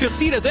bedrooms,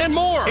 casitas, and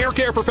more. Air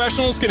Care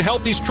Professionals can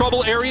help these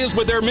trouble areas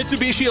with their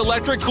Mitsubishi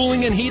electric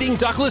cooling and heating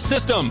ductless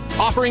system,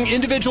 offering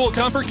individual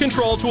comfort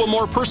control to a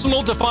more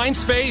personal, defined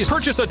space.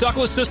 Purchase a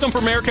ductless system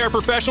from Air Care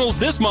Professionals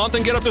this month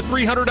and get up to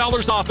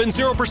 $300 off and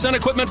 0%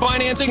 equipment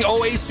financing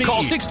OAC.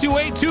 Call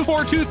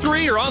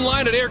 628-2423 or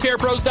online at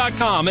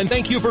aircarepros.com. And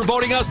thank you for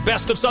voting us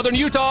Best of Southern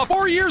Utah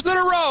 4 years in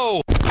a row.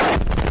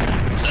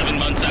 7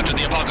 months after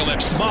the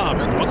apocalypse. Mom,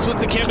 what's with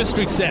the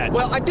chemistry set?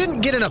 Well, I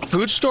didn't get enough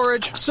food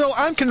storage, so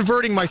I'm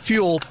converting my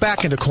fuel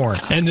back into corn.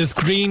 And this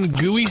green,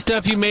 gooey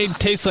stuff you made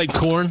tastes like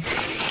corn?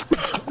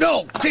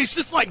 No, tastes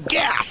just like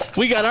gas.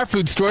 We got our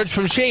food storage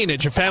from Shane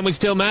at Your Family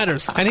Still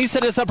Matters, and he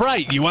set us up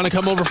right. You want to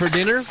come over for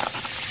dinner?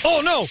 Oh,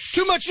 no,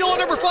 too much yellow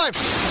number 5.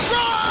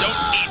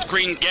 Don't eat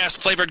green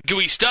gas-flavored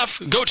gooey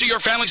stuff. Go to Your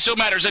Family Still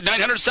Matters at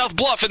 900 South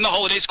Bluff in the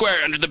Holiday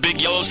Square under the big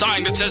yellow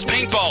sign that says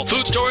paintball,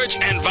 food storage,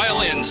 and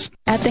violins.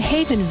 At the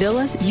Haven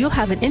Villas, you'll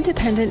have an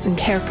independent and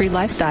carefree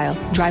lifestyle.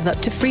 Drive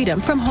up to freedom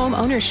from home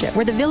ownership,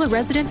 where the villa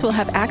residents will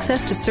have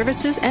access to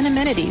services and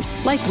amenities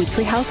like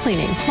weekly house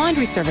cleaning,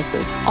 laundry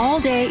services,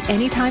 all-day,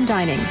 anytime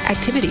dining,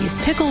 activities,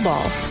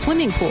 pickleball,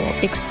 swimming pool,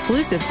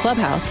 exclusive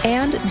clubhouse,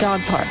 and dog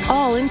park,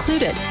 all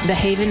included. The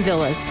Haven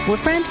Villas, where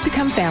friend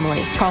become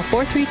family. Call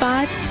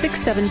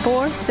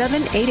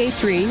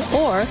 435-674-7883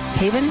 or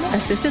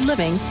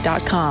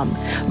havenassistedliving.com.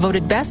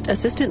 Voted Best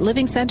Assisted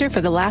Living Center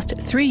for the last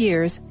 3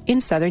 years in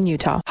Southern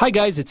Utah. Hi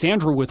guys, it's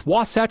Andrew with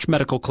Wasatch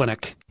Medical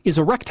Clinic. Is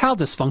erectile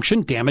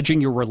dysfunction damaging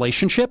your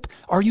relationship?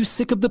 Are you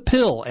sick of the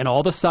pill and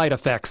all the side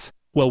effects?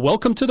 Well,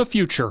 welcome to the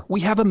future.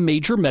 We have a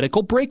major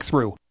medical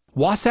breakthrough.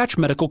 Wasatch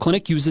Medical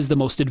Clinic uses the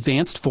most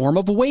advanced form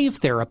of wave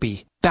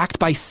therapy. Backed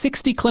by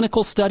 60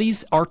 clinical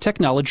studies, our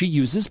technology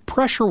uses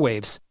pressure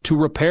waves to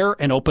repair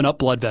and open up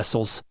blood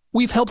vessels.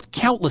 We've helped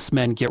countless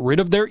men get rid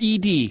of their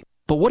ED,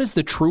 But what is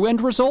the true end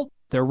result?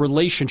 Their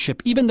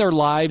relationship, even their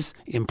lives,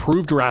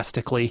 improved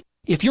drastically.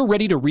 If you're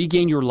ready to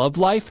regain your love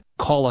life,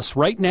 call us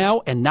right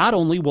now, and not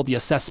only will the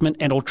assessment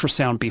and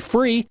ultrasound be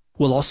free,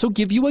 we'll also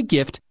give you a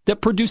gift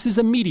that produces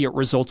immediate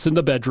results in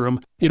the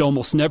bedroom. It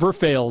almost never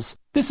fails.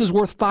 This is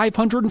worth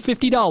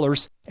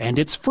 $550, and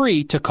it's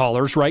free to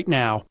callers right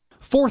now.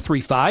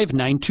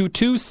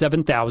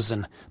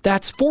 435-922-7000.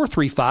 That's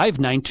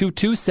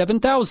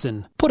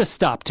 435-922-7000. Put a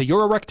stop to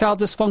your erectile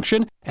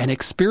dysfunction and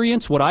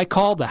experience what I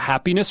call the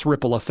happiness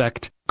ripple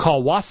effect.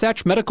 Call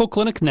Wasatch Medical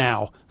Clinic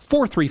now.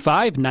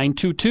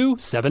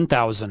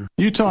 435-922-7000.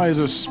 Utah is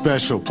a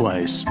special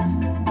place.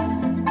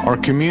 Our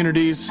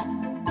communities,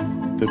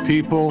 the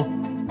people,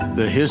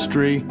 the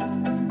history.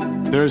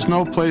 There is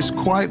no place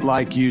quite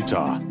like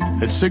Utah.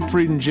 At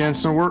Siegfried and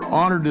Jensen, we're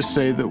honored to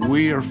say that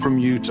we are from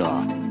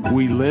Utah.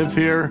 We live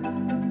here,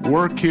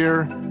 work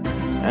here,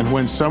 and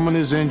when someone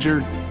is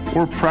injured,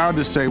 we're proud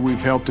to say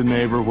we've helped a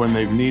neighbor when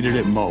they've needed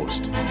it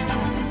most.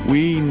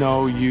 We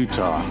know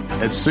Utah.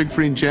 At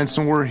Siegfried and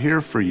Jensen, we're here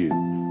for you.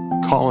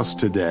 Call us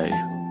today.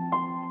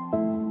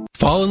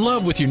 Fall in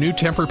love with your new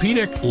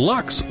Tempur-Pedic,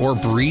 Luxe, or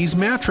Breeze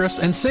mattress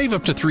and save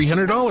up to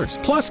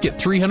 $300. Plus, get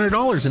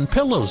 $300 in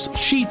pillows,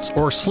 sheets,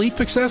 or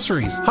sleep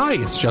accessories. Hi,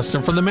 it's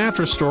Justin from the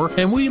Mattress Store,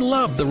 and we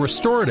love the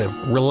restorative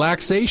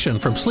relaxation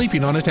from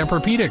sleeping on a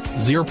Tempur-Pedic.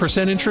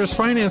 0% interest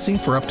financing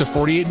for up to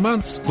 48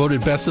 months.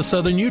 Voted best of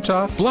Southern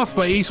Utah. Bluff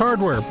by Ace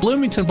Hardware.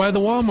 Bloomington by the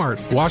Walmart.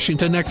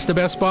 Washington next to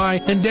Best Buy.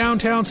 And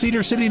downtown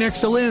Cedar City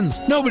next to Lynn's.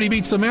 Nobody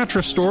beats the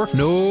Mattress Store.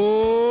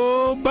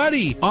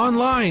 Nobody.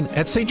 Online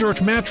at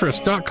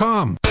stgeorgemattress.com.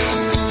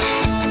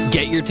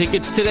 Get your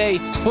tickets today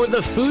for the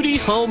Foodie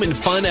Home and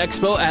Fun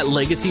Expo at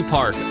Legacy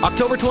Park,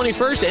 October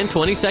 21st and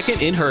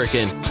 22nd in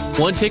Hurricane.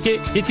 One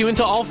ticket gets you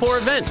into all 4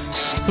 events: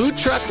 food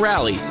truck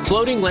rally,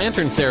 floating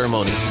lantern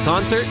ceremony,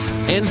 concert,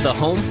 and the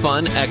Home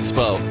Fun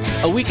Expo.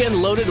 A weekend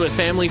loaded with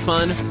family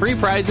fun, free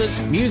prizes,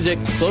 music,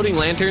 floating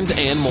lanterns,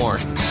 and more.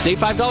 Save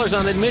 $5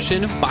 on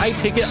admission. Buy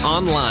ticket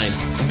online.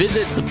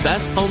 Visit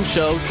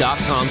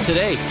thebesthomeshow.com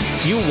today.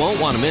 You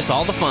won't want to miss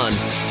all the fun.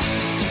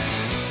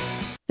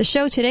 The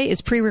show today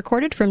is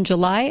pre-recorded from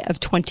July of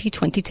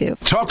 2022.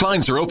 Talk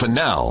lines are open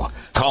now.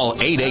 Call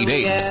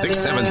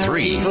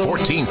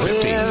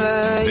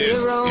 888-673-1450. This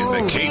is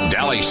the Kate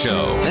Daly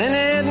Show.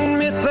 And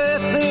admit that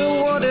the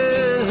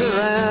waters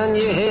around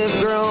you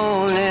have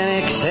grown,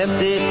 and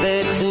accept it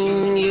that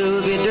soon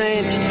you'll be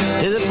drenched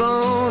to the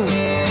bone.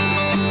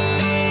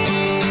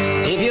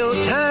 If your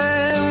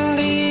time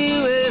to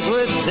you is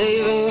worth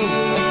saving,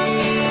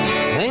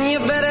 then you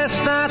better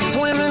start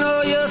swimming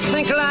or you'll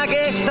sink like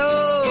a stone.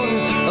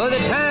 Oh, the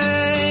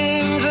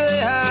times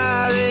they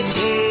are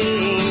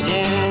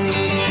a-changing.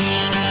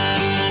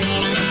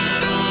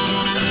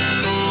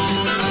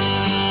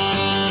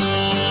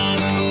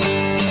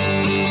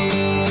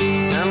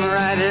 Some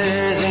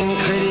writers and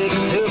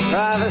critics who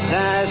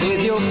prophesize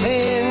with your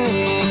pen,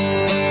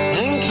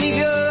 and keep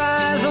your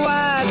eyes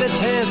wide, the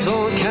chance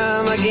won't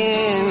come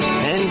again.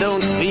 And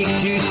don't speak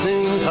too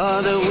soon,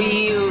 for the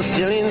wheel's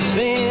still in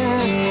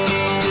spin,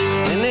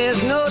 and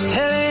there's no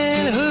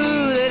telling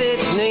who that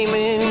it's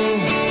naming.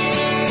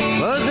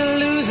 Was the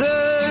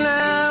loser,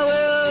 now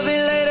will be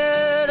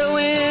later to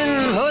win,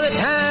 for the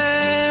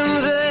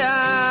times they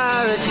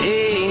are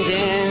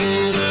a-changing.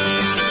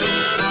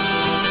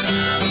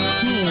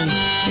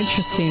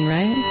 Interesting,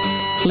 right?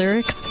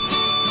 Lyrics?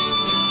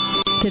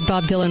 Did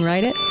Bob Dylan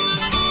write it?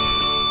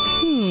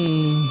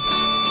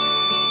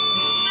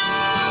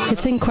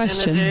 It's in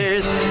question.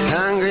 Senators,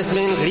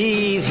 congressmen,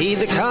 please heed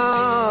the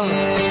call.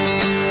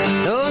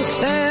 Don't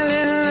stand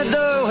in the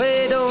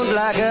doorway, don't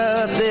block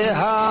up the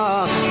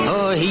hall,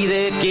 or he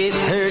that gets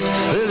hurt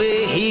will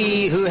be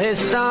he who has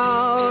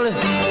stalled.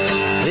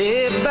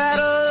 The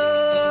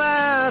battle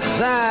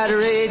outside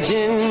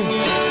raging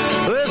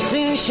will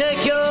soon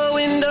shake your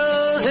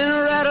windows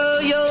and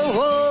rattle your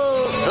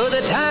walls, for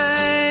the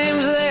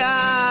times they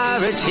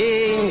are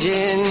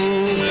a-changing.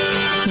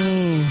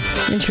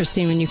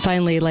 Interesting when you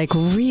finally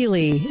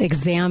really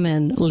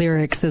examine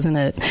lyrics, isn't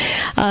it?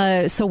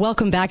 So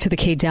welcome back to the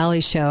Kate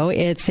Daly Show.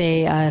 It's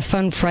a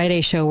fun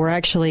Friday show. We're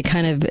actually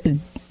kind of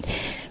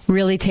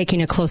really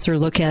taking a closer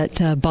look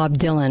at Bob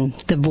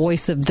Dylan, the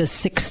voice of the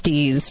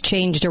 60s,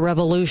 changed a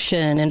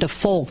revolution into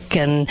folk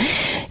and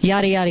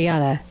yada, yada,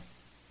 yada.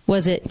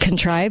 Was it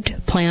contrived,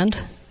 planned?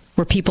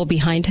 Were people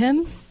behind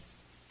him?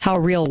 How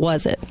real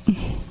was it?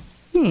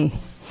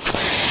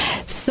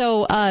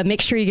 So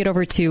make sure you get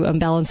over to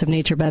Balance of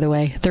Nature, by the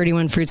way.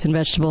 31 fruits and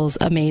vegetables,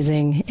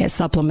 amazing. A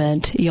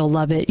supplement. You'll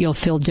love it. You'll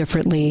feel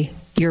differently.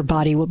 Your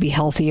body will be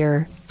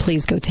healthier.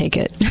 Please go take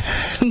it.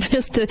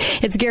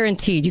 It's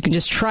guaranteed. You can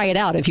just try it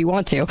out if you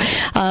want to.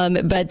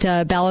 But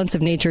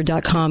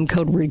balanceofnature.com,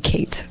 code word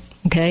Kate.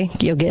 Okay?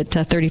 You'll get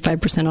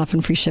 35% off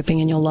and free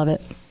shipping, and you'll love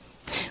it.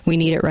 We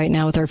need it right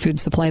now with our food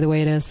supply the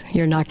way it is.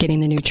 You're not getting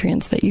the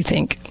nutrients that you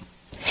think.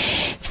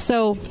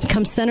 So,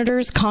 come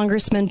senators,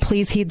 congressmen,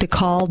 please heed the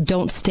call.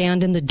 Don't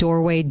stand in the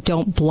doorway.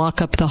 Don't block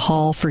up the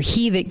hall. For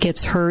he that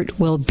gets hurt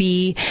will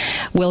be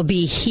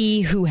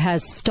he who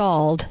has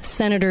stalled.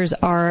 Senators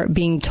are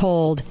being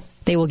told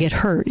they will get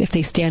hurt if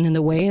they stand in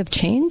the way of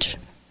change?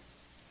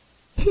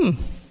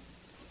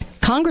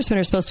 Congressmen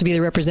are supposed to be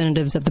the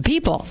representatives of the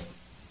people.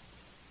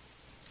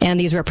 And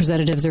these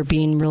representatives are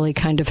being really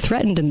kind of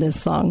threatened in this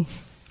song,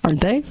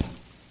 aren't they?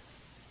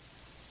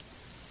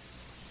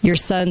 Your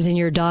sons and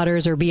your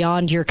daughters are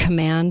beyond your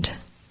command.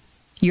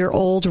 Your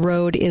old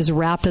road is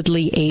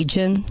rapidly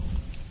aging.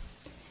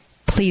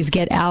 Please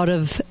get out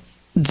of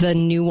the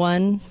new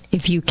one.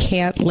 If you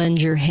can't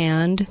lend your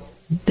hand,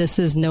 this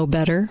is no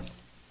better.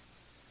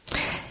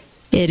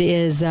 It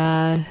is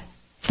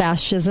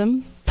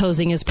fascism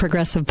posing as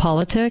progressive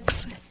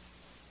politics.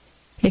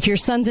 If your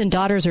sons and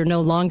daughters are no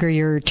longer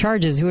your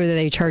charges, who are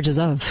they charges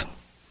of?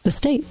 The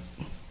state.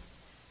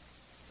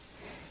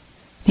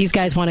 These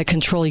guys want to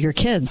control your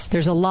kids.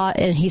 There's a lot,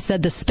 and he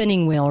said the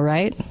spinning wheel,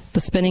 right? The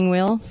spinning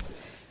wheel.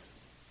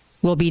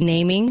 We'll be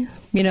naming,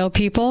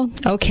 people.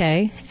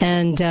 Okay,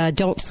 and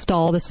don't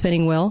stall the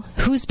spinning wheel.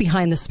 Who's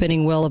behind the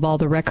spinning wheel of all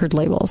the record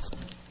labels?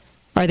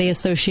 Are they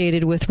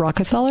associated with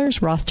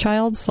Rockefellers,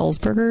 Rothschilds,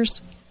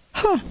 Sulzbergers?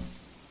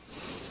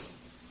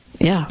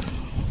 Yeah.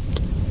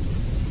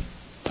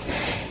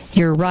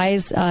 Your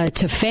rise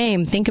to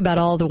fame, think about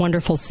all the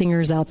wonderful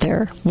singers out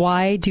there.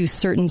 Why do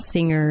certain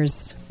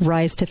singers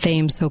rise to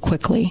fame so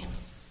quickly?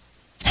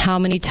 How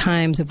many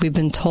times have we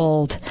been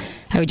told?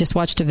 I just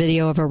watched a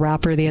video of a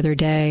rapper the other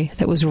day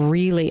that was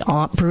really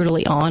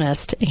brutally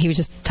honest. He was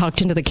just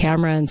talked into the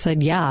camera and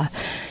said, yeah,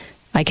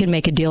 I can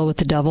make a deal with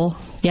the devil.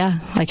 Yeah,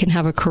 I can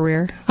have a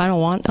career. I don't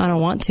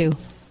want to.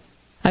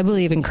 I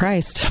believe in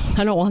Christ.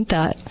 I don't want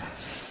that.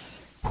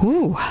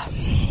 Whew.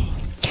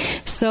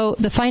 So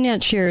the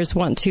financiers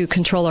want to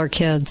control our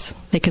kids.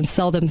 They can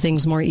sell them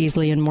things more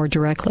easily and more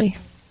directly.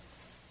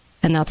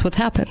 And that's what's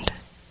happened.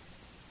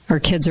 Our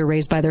kids are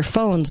raised by their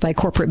phones, by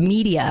corporate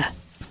media,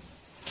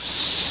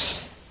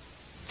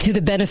 to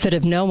the benefit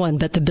of no one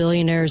but the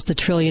billionaires, the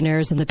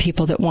trillionaires, and the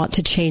people that want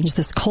to change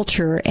this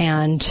culture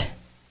and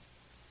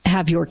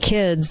have your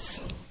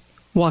kids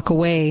walk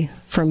away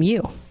from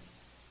you,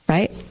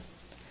 right?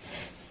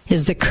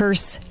 Is the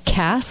curse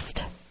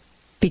cast?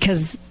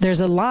 Because there's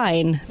a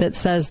line that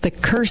says the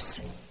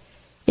curse,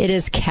 it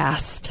is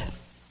cast.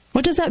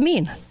 What does that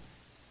mean?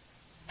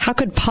 How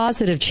could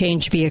positive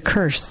change be a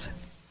curse?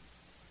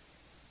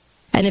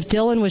 And if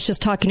Dylan was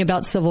just talking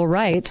about civil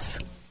rights,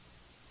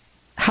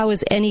 how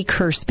is any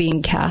curse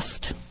being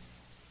cast?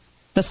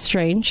 That's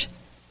strange.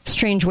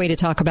 Strange way to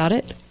talk about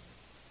it.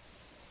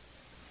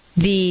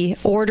 The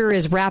order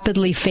is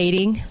rapidly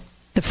fading.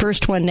 The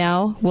first one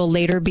now will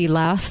later be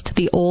last.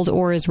 The old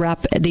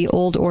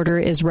order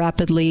is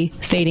rapidly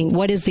fading.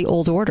 What is the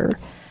old order?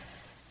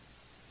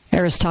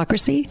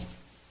 Aristocracy?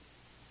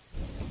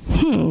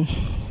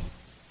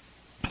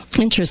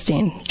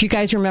 Interesting. Do you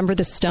guys remember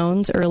the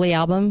Stones' early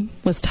album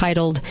was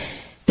titled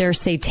Their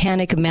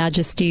Satanic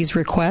Majesty's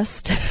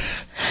Request?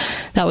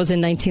 That was in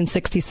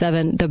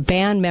 1967. The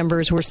band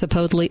members were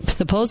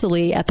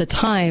supposedly at the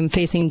time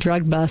facing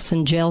drug busts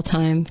and jail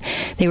time.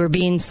 They were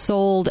being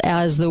sold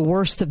as the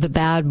worst of the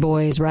bad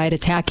boys, right?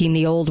 Attacking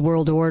the old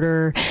world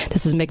order.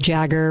 This is Mick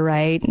Jagger,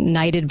 right?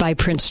 Knighted by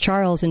Prince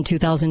Charles in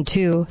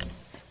 2002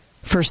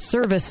 for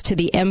service to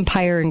the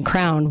empire and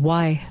crown.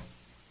 Why?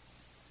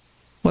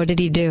 What did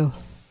he do?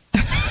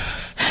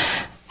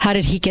 How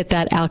did he get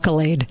that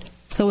accolade?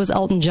 So was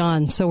Elton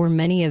John. So were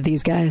many of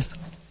these guys.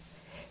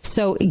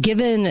 So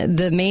given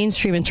the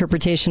mainstream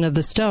interpretation of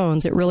the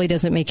Stones, it really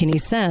doesn't make any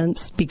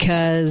sense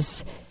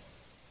because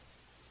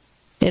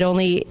it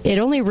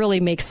only really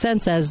makes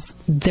sense as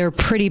they're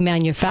pretty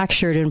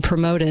manufactured and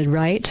promoted,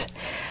 right?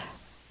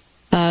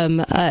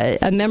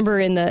 A member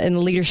in the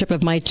leadership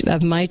of my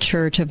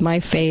church, of my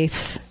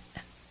faith,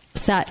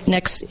 sat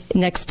next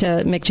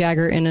to Mick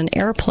Jagger in an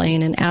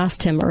airplane and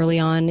asked him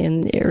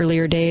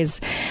earlier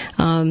days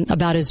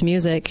about his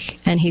music,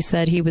 and he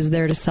said he was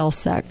there to sell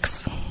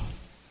sex.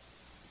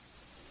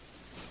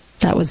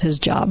 That was his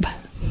job.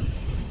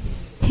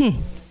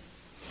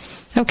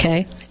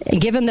 Okay.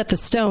 Given that the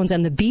Stones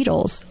and the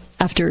Beatles,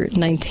 after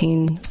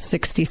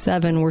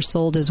 1967, were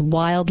sold as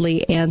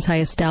wildly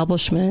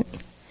anti-establishment,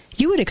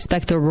 you would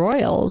expect the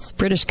royals,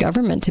 British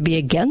government, to be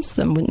against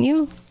them, wouldn't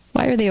you?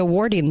 Why are they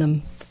awarding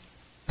them?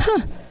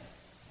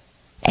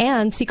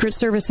 And Secret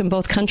Service in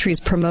both countries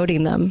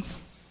promoting them.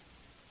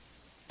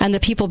 And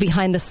the people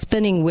behind the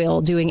spinning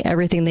wheel doing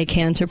everything they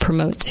can to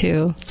promote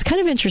too. It's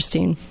kind of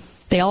interesting.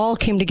 They all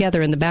came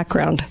together in the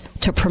background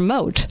to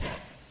promote,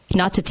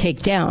 not to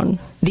take down,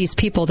 these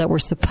people that were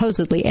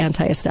supposedly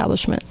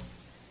anti-establishment.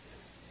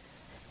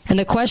 And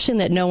the question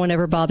that no one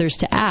ever bothers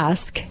to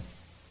ask,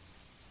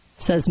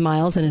 says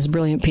Miles in his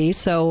brilliant piece,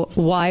 so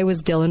why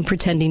was Dylan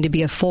pretending to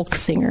be a folk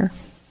singer?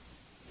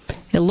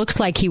 It looks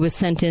like he was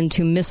sent in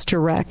to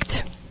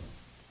misdirect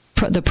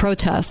the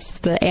protests,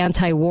 the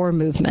anti-war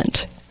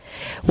movement.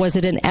 Was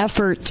it an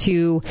effort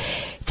to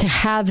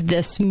have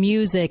this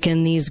music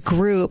and these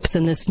groups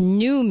and this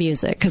new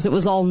music, because it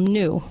was all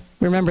new,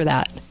 remember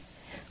that?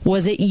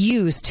 Was it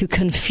used to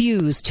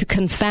confuse, to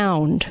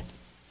confound,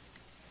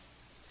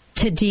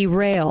 to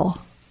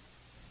derail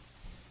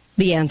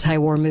the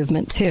anti-war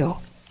movement too?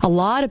 A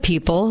lot of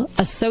people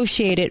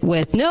associate it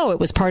with, no, it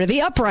was part of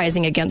the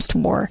uprising against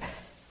war.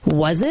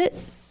 Was it?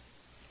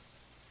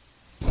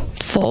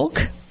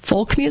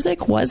 Folk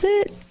music? Was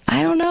it?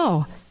 I don't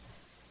know.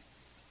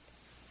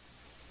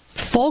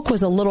 Folk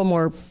was a little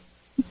more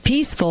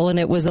peaceful, and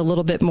it was a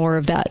little bit more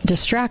of that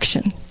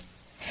distraction.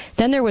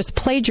 Then there was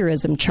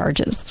plagiarism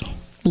charges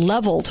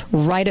leveled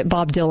right at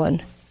Bob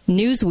Dylan.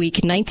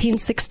 Newsweek,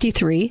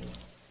 1963,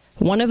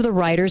 one of the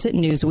writers at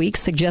Newsweek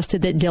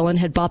suggested that Dylan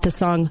had bought the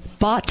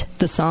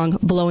song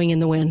Blowing in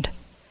the Wind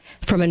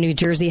from a New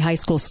Jersey high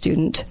school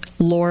student,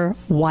 Lore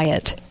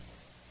Wyatt.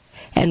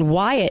 And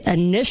Wyatt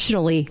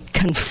initially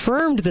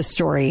confirmed the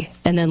story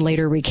and then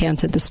later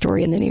recanted the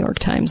story in the New York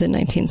Times in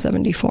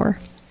 1974.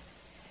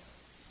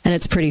 And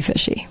it's pretty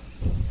fishy.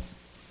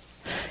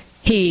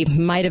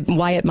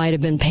 Wyatt might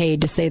have been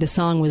paid to say the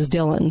song was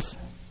Dylan's,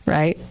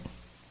 right?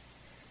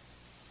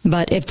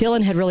 But if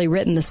Dylan had really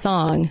written the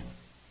song,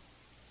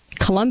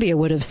 Columbia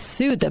would have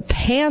sued the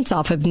pants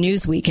off of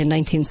Newsweek in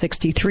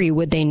 1963,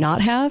 would they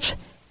not have?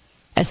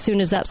 As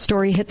soon as that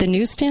story hit the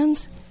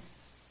newsstands,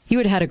 you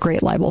would have had a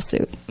great libel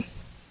suit.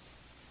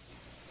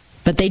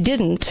 But they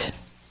didn't,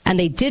 and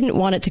they didn't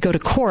want it to go to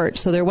court,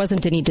 so there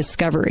wasn't any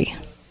discovery.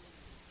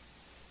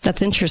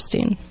 That's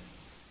interesting.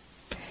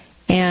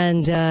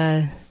 And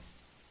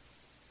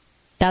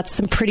that's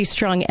some pretty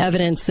strong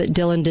evidence that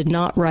Dylan did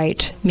not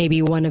write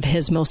maybe one of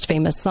his most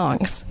famous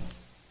songs.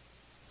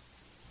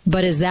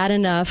 But is that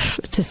enough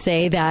to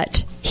say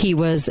that he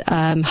was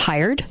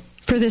hired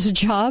for this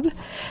job?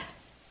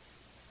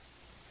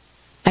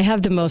 I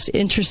have the most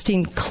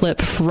interesting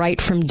clip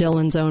right from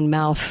Dylan's own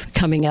mouth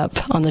coming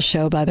up on the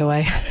show, by the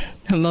way.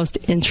 The most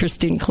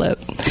interesting clip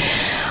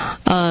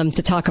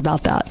to talk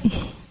about that.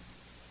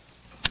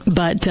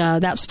 But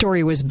that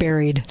story was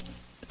buried.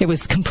 It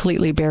was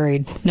completely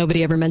buried.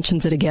 Nobody ever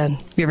mentions it again.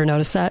 You ever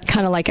notice that?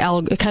 Kind of like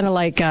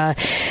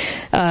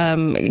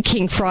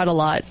King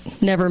Fraud-a-Lot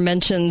never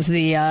mentions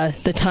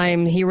the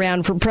time he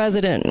ran for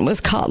president and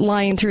was caught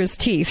lying through his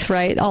teeth,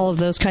 right? All of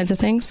those kinds of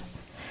things.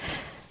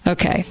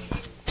 Okay.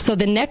 So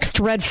the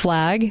next red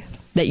flag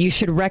that you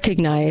should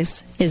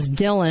recognize is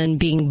Dylan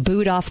being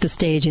booed off the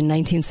stage in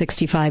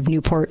 1965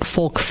 Newport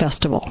Folk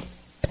Festival.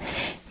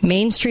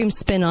 Mainstream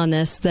spin on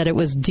this that it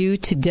was due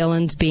to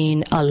Dylan's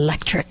being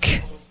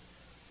electric.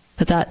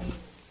 But that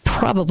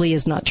probably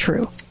is not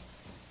true.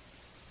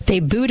 They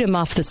booed him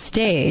off the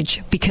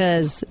stage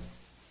because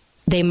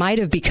they might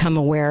have become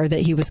aware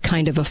that he was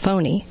kind of a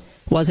phony.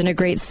 Wasn't a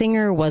great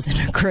singer,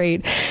 wasn't a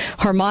great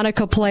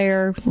harmonica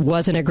player,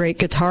 wasn't a great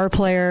guitar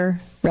player,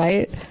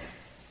 right?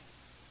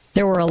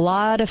 There were a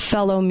lot of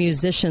fellow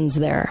musicians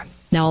there.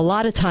 Now, a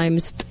lot of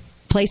times,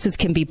 places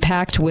can be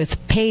packed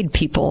with paid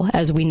people,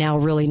 as we now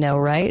really know,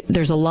 right?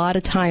 There's a lot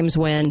of times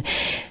when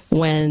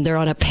they're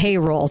on a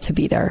payroll to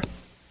be there.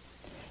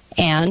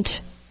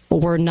 And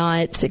we're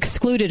not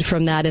excluded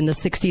from that in the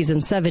 60s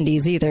and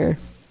 70s either.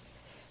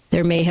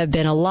 There may have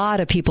been a lot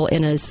of people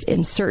in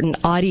certain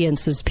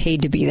audiences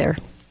paid to be there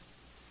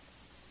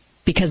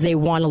because they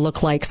want to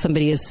look like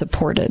somebody is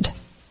supported.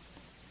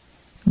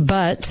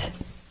 But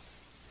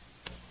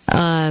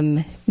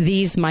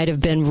these might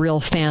have been real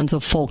fans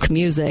of folk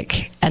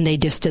music, and they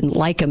just didn't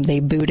like him. They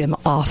booed him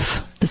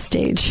off the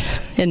stage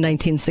in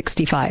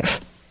 1965.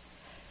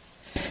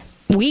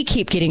 We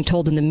keep getting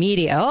told in the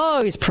media,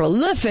 oh, he's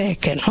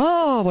prolific, and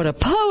oh, what a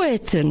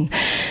poet,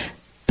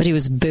 but he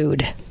was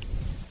booed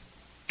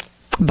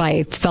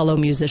by fellow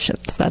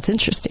musicians. That's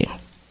interesting.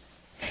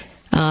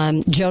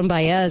 Joan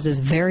Baez is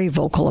very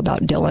vocal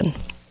about Dylan.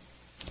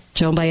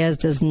 Joan Baez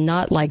does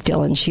not like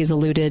Dylan. She's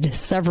alluded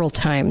several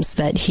times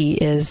that he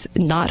is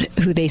not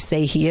who they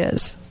say he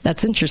is.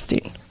 That's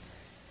interesting.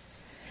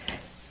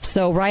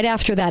 So right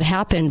after that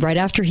happened, right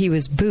after he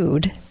was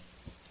booed,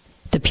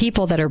 the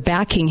people that are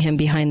backing him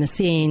behind the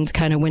scenes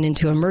kind of went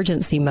into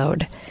emergency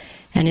mode.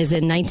 And as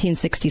in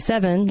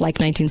 1967, like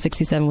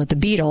 1967 with the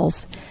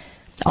Beatles,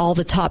 all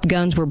the top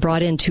guns were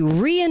brought in to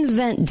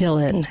reinvent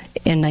Dylan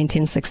in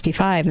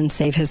 1965 and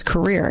save his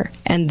career.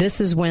 And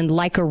this is when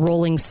Like a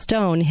Rolling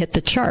Stone hit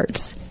the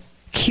charts.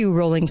 Cue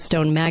Rolling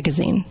Stone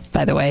magazine,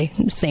 by the way,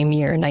 same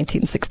year,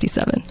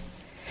 1967.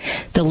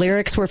 The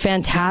lyrics were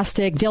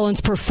fantastic.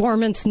 Dylan's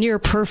performance, near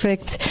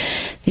perfect.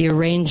 The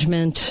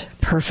arrangement,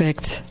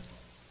 perfect.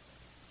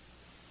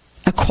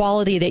 A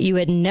quality that you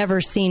had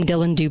never seen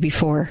Dylan do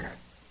before.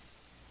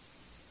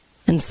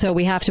 And so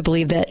we have to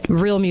believe that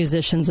real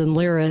musicians and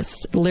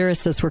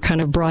lyricists were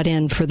kind of brought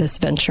in for this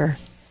venture.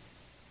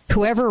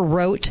 Whoever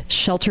wrote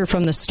Shelter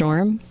from the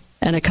Storm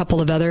and a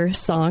couple of other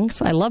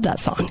songs, I love that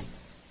song.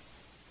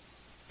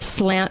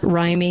 Slant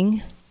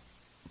rhyming,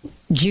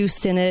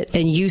 juiced in it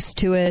and used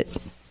to it.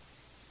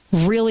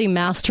 Really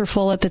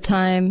masterful at the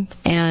time.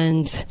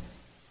 And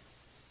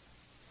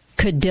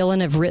could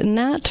Dylan have written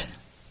that?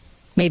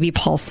 Maybe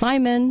Paul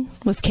Simon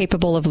was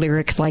capable of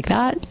lyrics like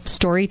that,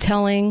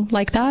 storytelling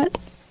like that.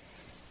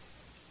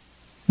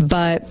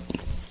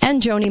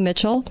 And Joni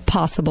Mitchell,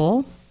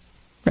 possible,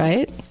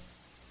 right?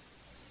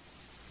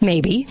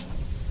 Maybe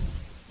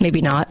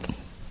not.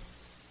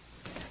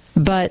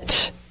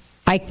 But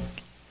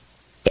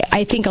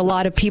I think a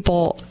lot of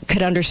people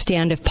could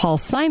understand if Paul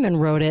Simon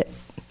wrote it,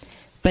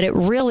 but it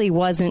really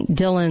wasn't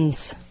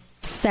Dylan's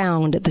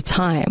sound at the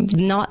time.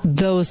 Not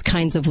those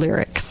kinds of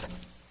lyrics.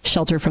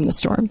 Shelter from the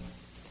Storm.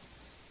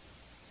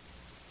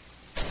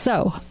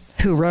 So,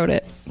 who wrote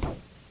it?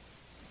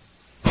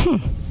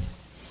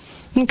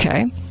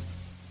 Okay.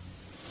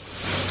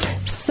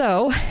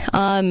 So,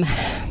 Paul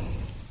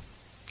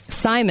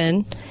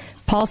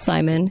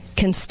Simon,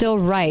 can still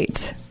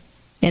write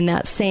in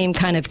that same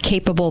kind of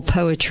capable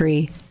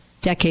poetry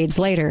decades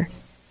later.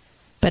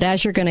 But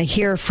as you're going to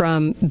hear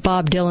from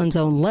Bob Dylan's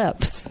own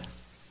lips,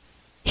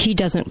 he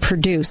doesn't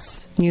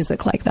produce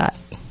music like that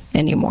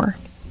anymore.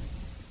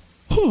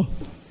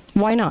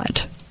 Why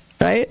not?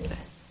 Right?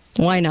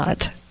 Why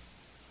not?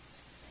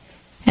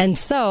 And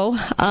so,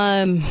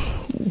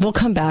 we'll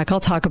come back. I'll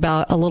talk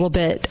about a little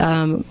bit,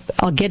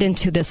 I'll get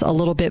into this a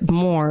little bit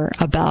more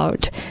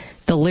about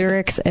the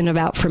lyrics and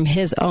about from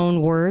his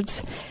own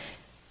words.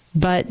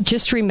 But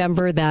just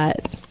remember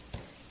that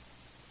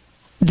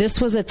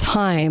this was a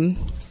time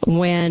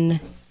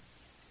when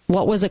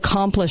what was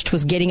accomplished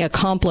was getting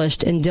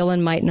accomplished, and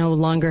Dylan might no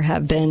longer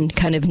have been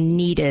kind of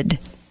needed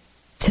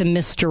to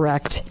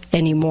misdirect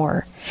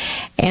anymore.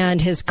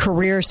 And his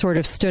career sort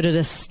of stood at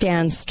a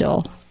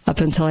standstill up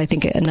until, I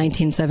think,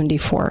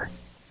 1974.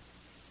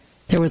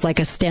 There was like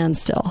a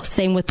standstill.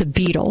 Same with the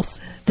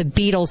Beatles. The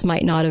Beatles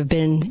might not have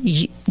been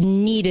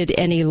needed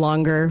any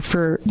longer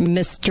for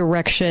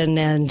misdirection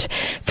and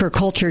for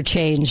culture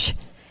change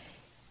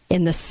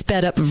in the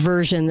sped up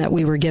version that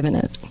we were given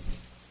it.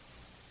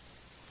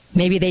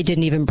 Maybe they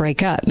didn't even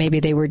break up. Maybe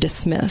they were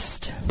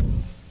dismissed.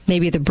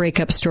 Maybe the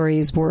breakup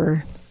stories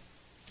were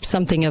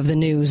something of the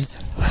news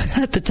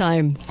at the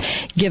time,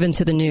 given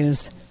to the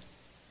news.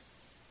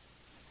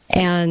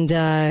 And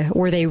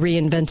or they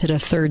reinvented a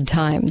third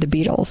time, the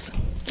Beatles,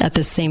 at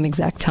the same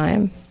exact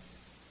time.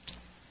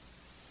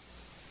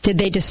 Did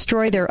they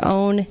destroy their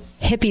own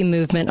hippie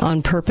movement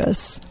on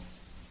purpose?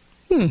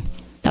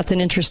 That's an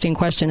interesting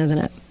question, isn't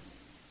it?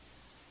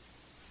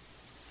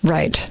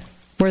 Right.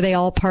 Were they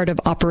all part of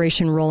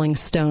Operation Rolling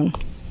Stone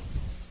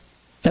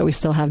that we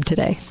still have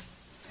today?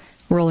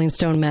 Rolling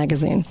Stone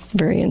magazine.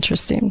 Very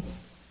interesting.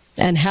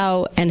 And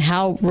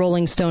how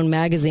Rolling Stone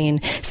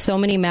magazine, so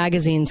many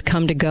magazines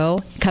come and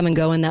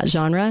go in that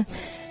genre.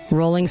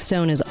 Rolling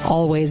Stone has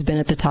always been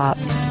at the top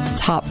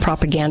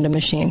propaganda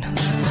machine.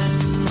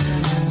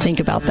 Think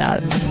about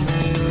that.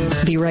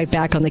 Be right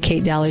back on the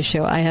Kate Daly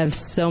Show. I have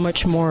so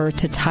much more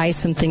to tie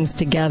some things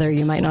together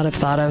you might not have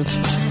thought of.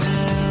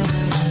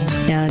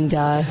 And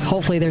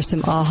hopefully there's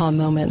some aha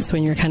moments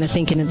when you're kind of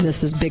thinking of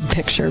this as big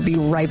picture. Be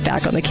right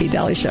back on the Kate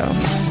Daly Show.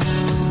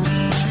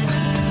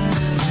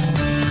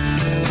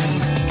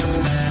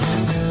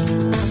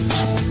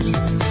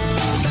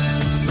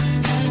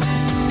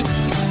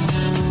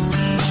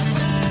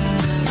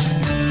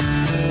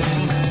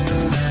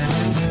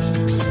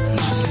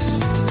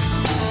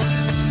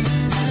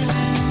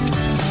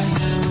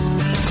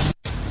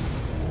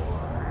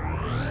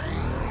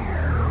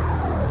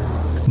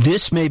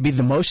 This may be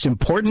the most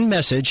important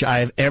message I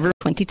have ever...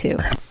 22.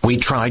 We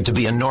tried to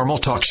be a normal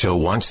talk show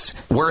once.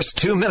 Worst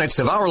 2 minutes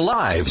of our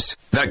lives.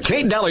 The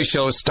Kate Daly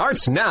Show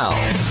starts now.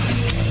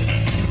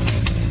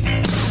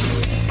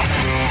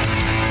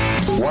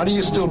 Why do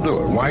you still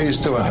do it? Why are you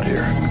still out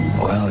here?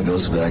 Well, it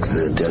goes back to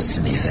the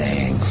destiny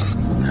thing.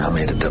 I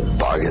made a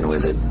bargain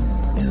with it,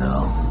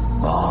 a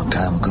long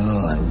time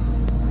ago,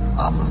 and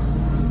I'm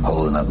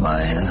holding up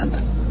my end.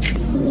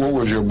 What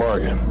was your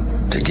bargain?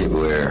 To get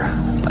where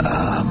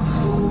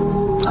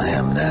I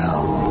am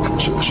now.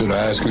 Should I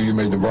ask who you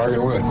made the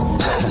bargain with?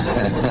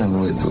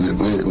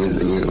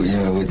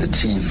 with the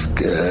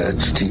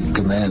chief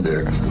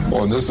commander.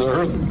 On this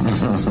earth?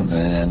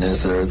 And on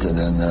this earth, and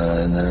then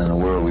in a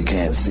world we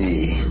can't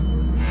see.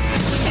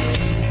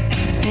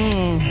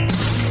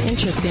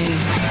 Interesting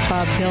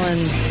Bob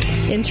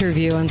Dylan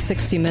interview on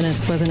 60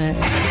 Minutes, wasn't it?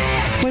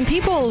 When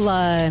people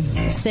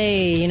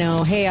say,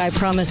 hey, I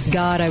promised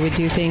God I would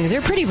do things,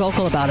 they're pretty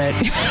vocal about it.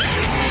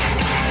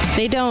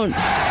 They don't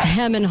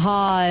hem and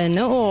haw and,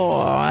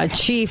 a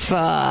chief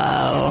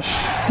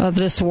of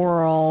this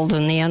world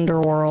and the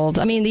underworld.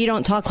 I mean, you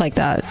don't talk like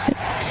that.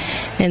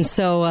 And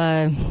so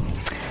a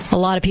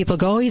lot of people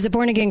go, he's a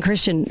born-again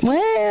Christian.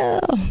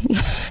 Well,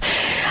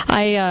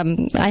 I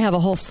have a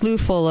whole slew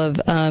full of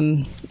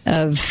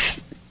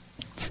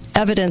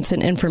evidence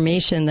and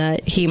information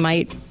that he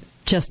might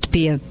just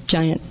be a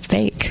giant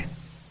fake.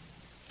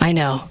 I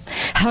know.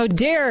 How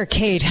dare,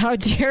 Kate, how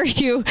dare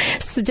you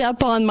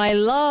step on my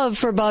love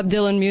for Bob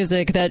Dylan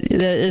music that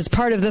is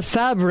part of the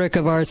fabric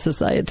of our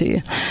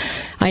society.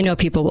 I know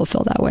people will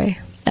feel that way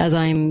as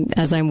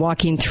I'm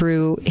walking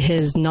through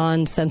his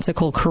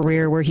nonsensical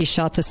career where he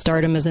shot to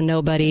stardom as a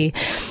nobody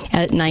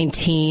at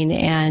 19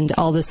 and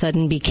all of a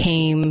sudden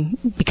became,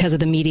 because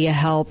of the media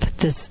help,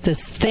 this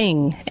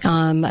thing,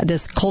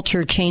 this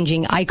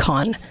culture-changing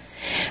icon.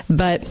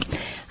 But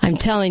I'm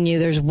telling you,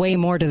 there's way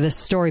more to this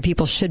story.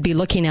 People should be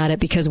looking at it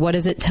because what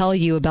does it tell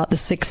you about the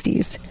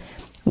 60s?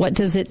 What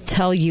does it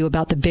tell you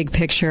about the big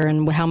picture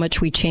and how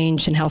much we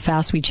changed and how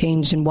fast we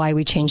changed and why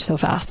we changed so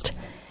fast?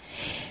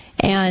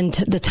 And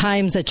the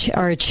times that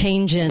are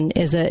changing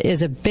is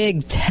a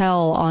big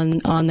tell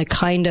on the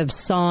kind of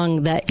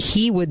song that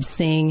he would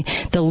sing,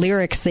 the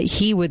lyrics that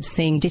he would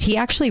sing. Did he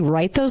actually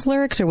write those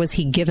lyrics, or was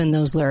he given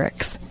those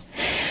lyrics?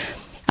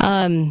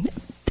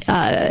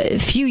 A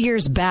few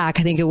years back,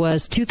 I think it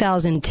was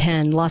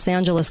 2010, Los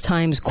Angeles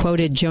Times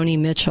quoted Joni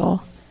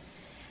Mitchell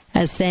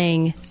as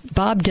saying,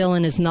 "Bob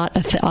Dylan is not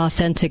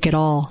authentic at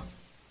all.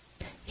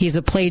 He's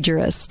a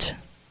plagiarist.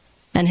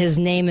 And his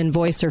name and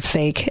voice are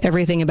fake.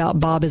 Everything about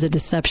Bob is a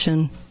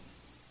deception.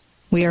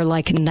 We are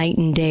like night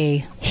and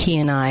day, he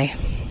and I."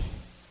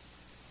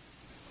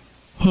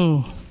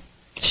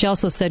 She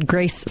also said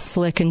Grace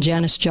Slick and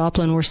Janis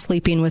Joplin were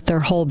sleeping with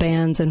their whole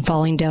bands and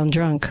falling down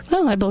drunk.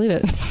 Oh, I believe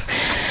it.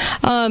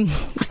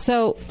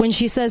 So when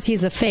she says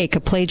he's a fake, a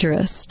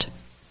plagiarist,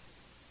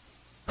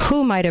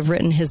 who might have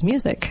written his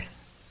music?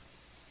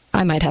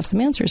 I might have some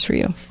answers for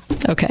you.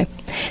 Okay,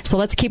 so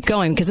let's keep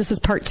going because this is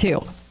part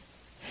 2.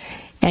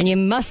 And you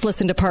must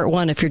listen to part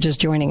 1 if you're just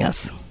joining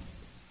us.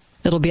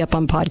 It'll be up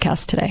on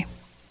podcast today.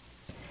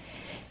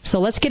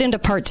 So let's get into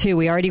part 2.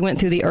 We already went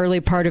through the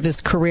early part of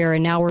his career,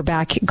 and now we're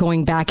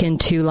going back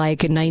into into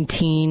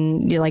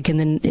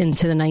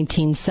the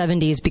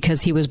 1970s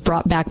because he was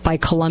brought back by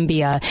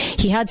Columbia.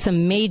 He had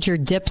some major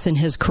dips in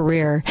his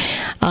career,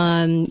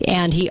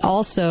 and he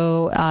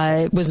also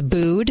was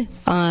booed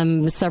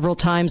several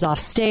times off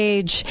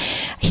stage.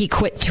 He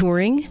quit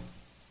touring.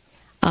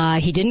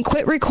 He didn't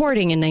quit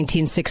recording in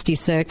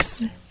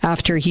 1966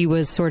 after he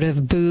was sort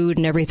of booed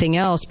and everything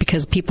else,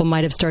 because people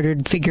might have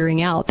started figuring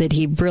out that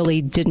he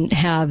really didn't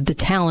have the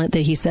talent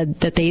that he said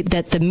that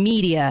the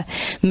media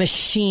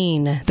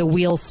machine, the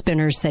wheel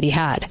spinners, said he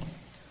had.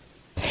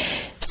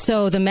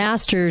 So the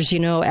masters,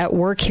 at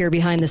work here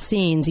behind the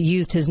scenes,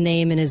 used his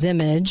name and his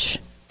image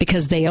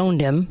because they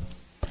owned him.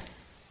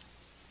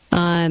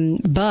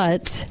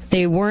 But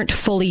they weren't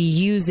fully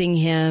using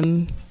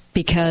him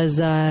because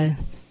the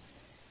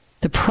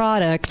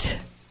product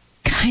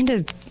kind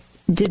of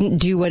didn't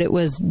do what it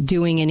was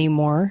doing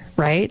anymore,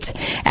 right?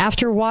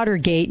 After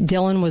Watergate,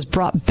 Dylan was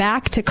brought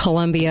back to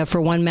Columbia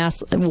for one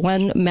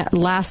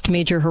last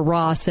major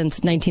hurrah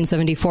since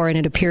 1974, and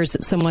it appears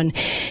that someone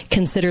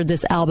considered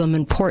this album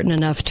important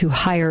enough to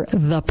hire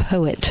the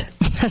poet,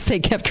 as they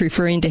kept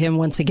referring to him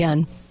once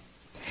again.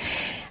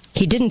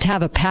 He didn't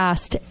have a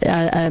past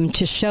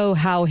to show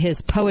how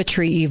his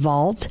poetry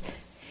evolved.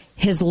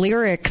 His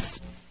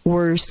lyrics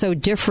were so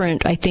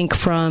different, I think,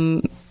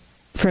 from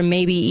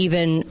maybe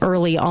even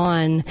early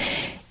on.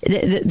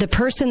 The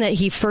person that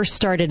he first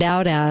started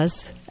out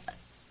as,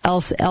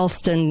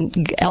 Elston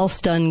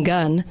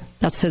Gunn,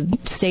 that's his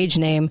stage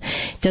name,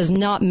 does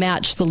not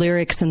match the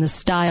lyrics and the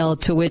style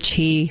to which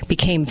he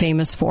became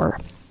famous for.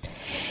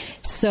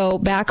 So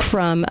back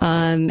from,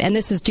 and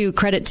this is due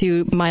credit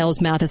to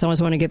Miles Mathis. I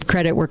always want to give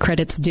credit where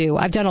credit's due.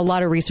 I've done a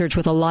lot of research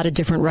with a lot of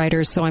different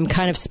writers, so I'm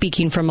kind of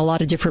speaking from a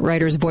lot of different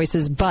writers'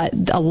 voices, but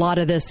a lot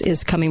of this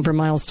is coming from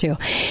Miles too.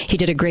 He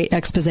did a great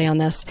expose on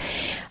this.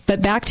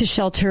 But back to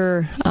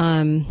Shelter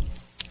from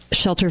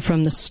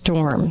the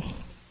Storm.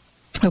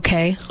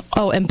 Okay.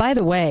 Oh, and by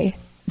the way,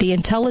 the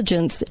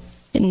intelligence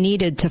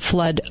needed to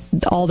flood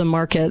all the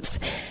markets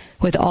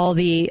with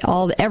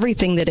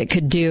everything that it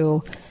could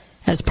do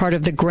as part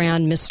of the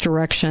grand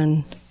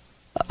misdirection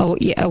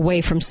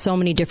away from so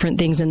many different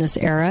things in this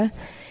era.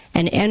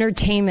 And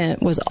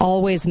entertainment was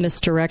always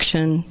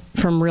misdirection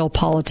from real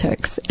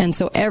politics. And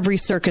so every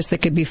circus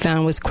that could be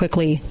found was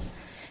quickly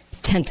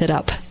tented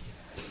up.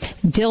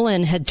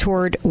 Dylan had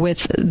toured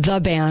with the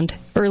band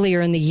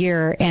earlier in the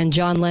year, and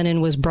John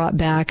Lennon was brought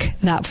back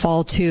that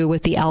fall too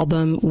with the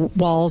album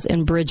Walls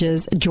and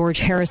Bridges. George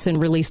Harrison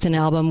released an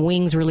album,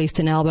 Wings released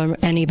an album,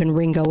 and even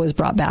Ringo was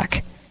brought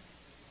back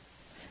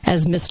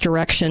as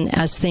misdirection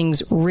as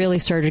things really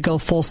started to go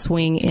full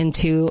swing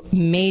into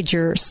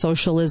major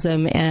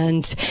socialism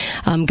and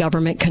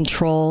government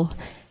control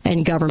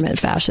and government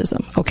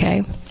fascism,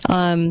 okay?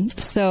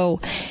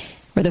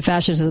 Or the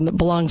fascism that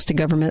belongs to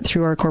government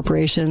through our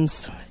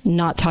corporations,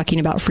 not talking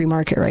about free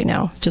market right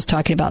now, just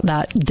talking about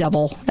that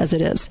devil as it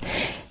is.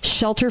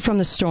 Shelter from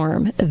the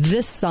Storm.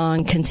 This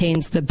song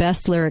contains the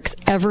best lyrics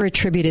ever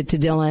attributed to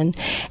Dylan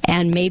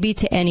and maybe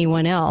to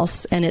anyone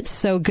else. And it's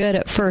so good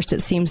at first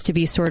it seems to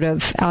be sort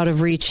of out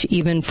of reach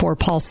even for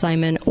Paul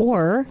Simon,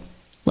 or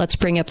let's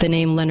bring up the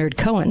name Leonard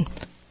Cohen.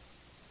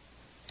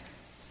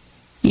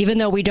 Even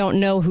though we don't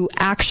know who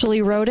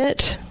actually wrote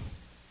it,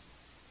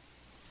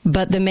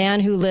 but the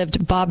man who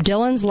lived Bob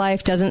Dylan's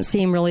life doesn't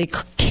seem really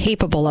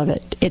capable of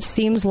it. It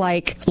seems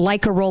like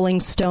a Rolling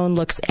Stone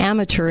looks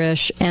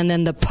amateurish, and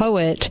then the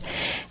poet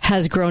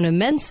has grown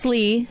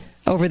immensely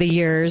over the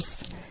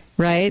years,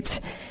 right?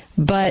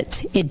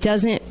 But it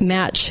doesn't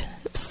match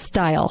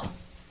style.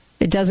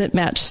 It doesn't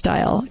match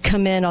style.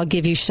 Come in, I'll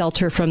give you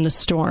Shelter from the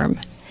Storm.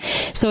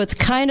 So it's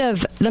kind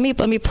of, let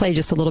me play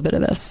just a little bit of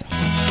this.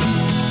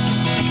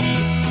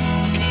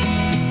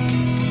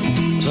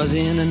 'Twas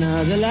in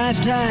another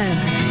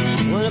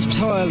lifetime, one of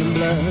toil and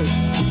blood,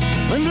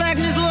 when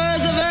blackness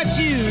was of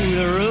you,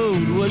 the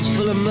road was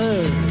full of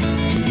mud.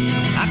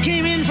 I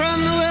came in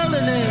from the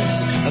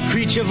wilderness, a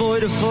creature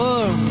void of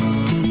form.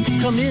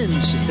 Come in,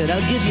 she said,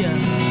 I'll give you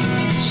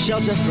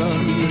shelter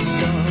from the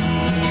storm.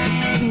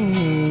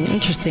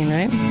 Interesting,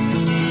 right?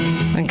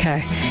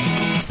 Okay.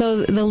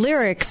 So the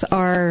lyrics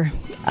are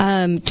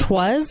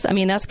 "'twas." I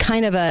mean, that's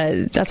kind of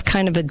a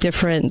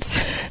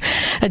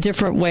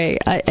different way,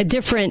 a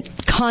different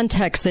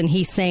context than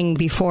he sang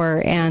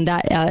before. And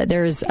that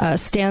there's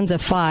stanza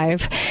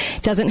 5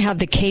 doesn't have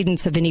the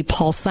cadence of any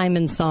Paul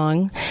Simon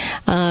song.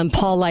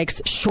 Paul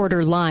likes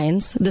shorter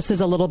lines. This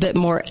is a little bit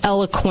more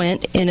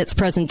eloquent in its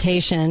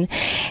presentation.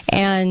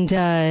 And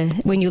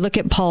when you look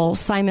at Paul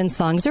Simon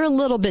songs, they're a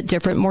little bit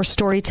different, more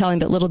storytelling,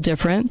 but a little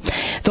different.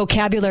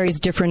 Vocabulary is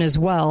different as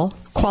well.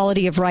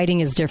 Quality of writing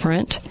is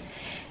different.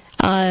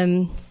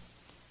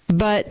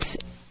 But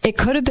it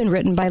could have been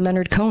written by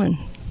Leonard Cohen.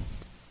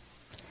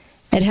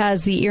 It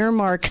has the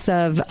earmarks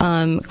of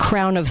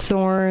Crown of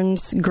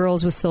Thorns,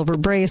 Girls with Silver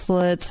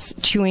Bracelets,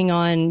 chewing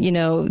on,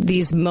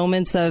 these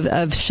moments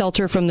of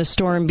shelter from the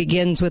storm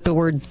begins with the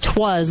word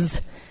 "'twas."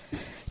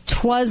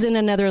 "'Twas in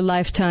another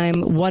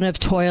lifetime, one of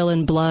toil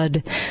and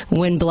blood,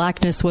 when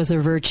blackness was a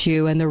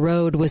virtue and the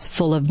road was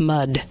full of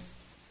mud.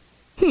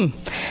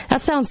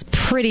 That sounds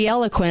pretty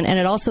eloquent, and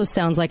it also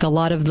sounds like a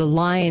lot of the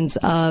lines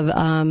of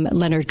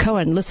Leonard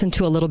Cohen. Listen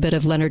to a little bit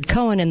of Leonard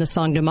Cohen in the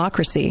song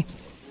 "Democracy."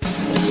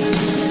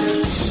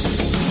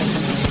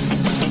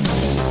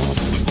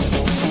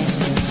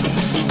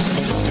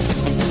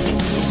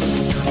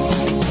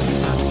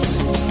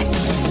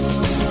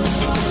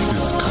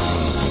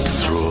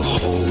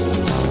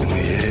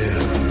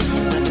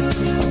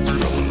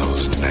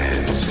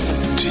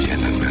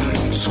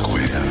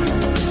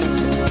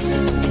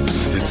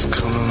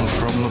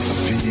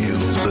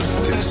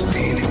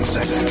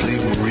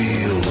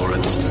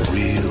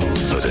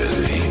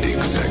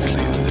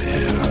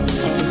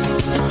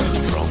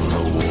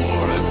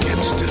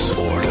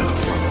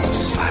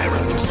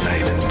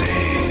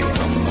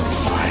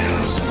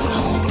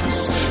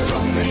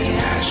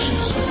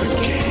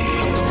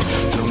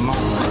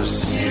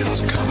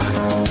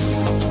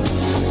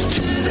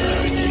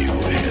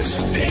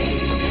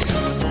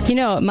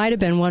 It might have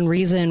been one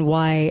reason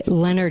why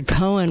Leonard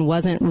Cohen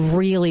wasn't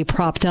really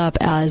propped up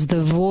as the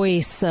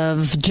voice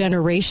of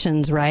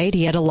generations, right?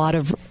 He had a lot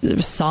of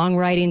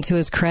songwriting to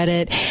his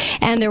credit,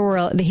 and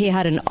he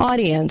had an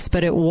audience,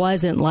 but it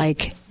wasn't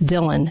like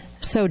Dylan.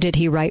 So did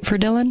he write for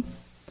Dylan?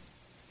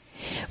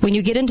 When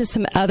you get into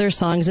some other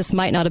songs, this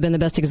might not have been the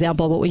best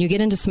example, but when you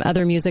get into some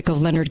other music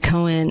of Leonard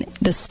Cohen,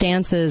 the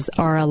stances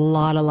are a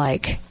lot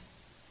alike.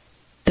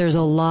 There's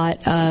a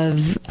lot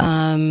of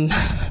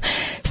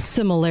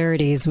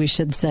similarities, we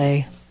should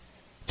say,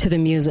 to the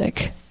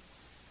music.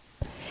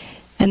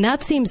 And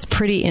that seems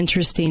pretty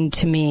interesting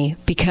to me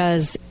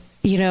because,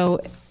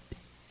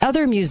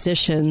 other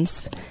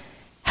musicians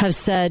have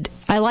said,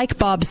 I like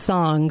Bob's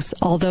songs,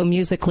 although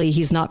musically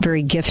he's not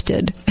very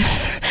gifted.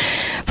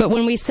 But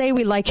when we say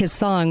we like his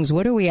songs,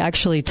 what are we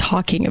actually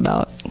talking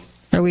about?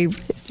 Are we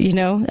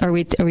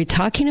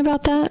talking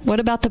about that? What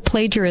about the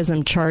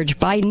plagiarism charge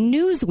by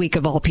Newsweek,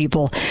 of all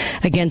people,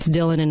 against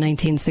Dylan in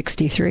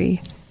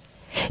 1963?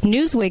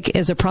 Newsweek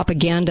is a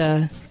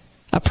propaganda,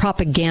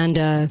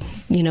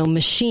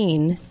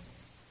 machine.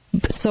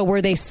 So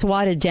were they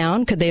swatted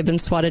down? Could they have been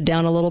swatted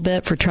down a little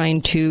bit for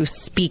trying to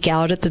speak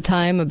out at the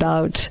time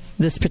about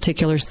this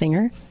particular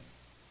singer?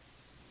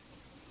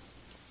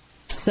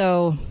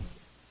 So,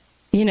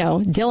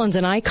 Dylan's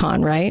an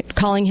icon, right?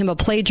 Calling him a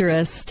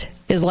plagiarist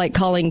is like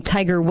calling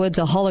Tiger Woods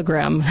a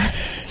hologram.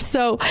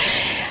 So,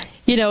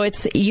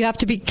 you have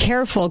to be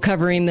careful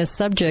covering this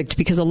subject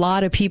because a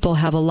lot of people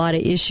have a lot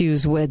of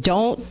issues with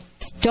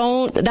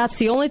that's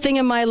the only thing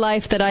in my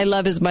life that I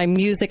love is my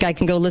music. I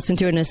can go listen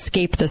to it and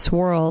escape this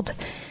world.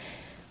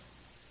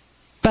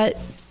 But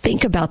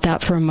think about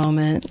that for a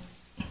moment.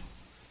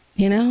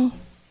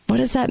 What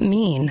does that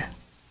mean?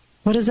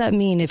 What does that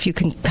mean if you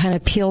can kind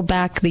of peel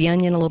back the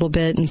onion a little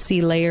bit and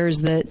see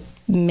layers that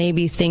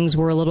maybe things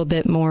were a little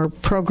bit more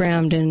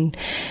programmed and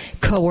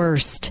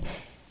coerced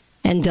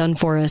and done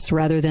for us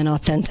rather than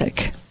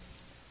authentic?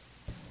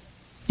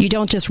 You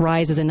don't just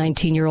rise as a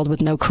 19-year-old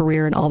with no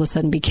career and all of a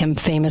sudden become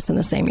famous in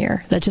the same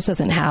year. That just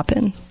doesn't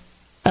happen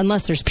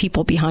unless there's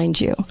people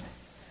behind you.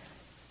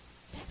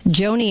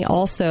 Joni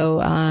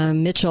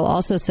Mitchell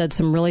also said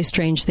some really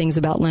strange things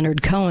about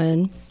Leonard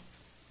Cohen,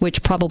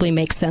 which probably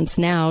makes sense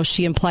now.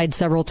 She implied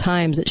several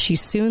times that she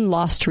soon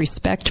lost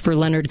respect for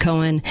Leonard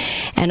Cohen,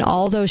 and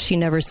although she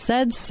never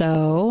said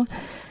so,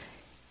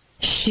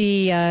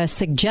 she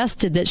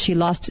suggested that she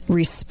lost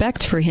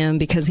respect for him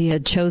because he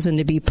had chosen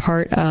to be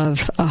part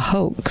of a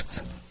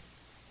hoax.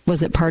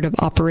 Was it part of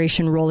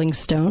Operation Rolling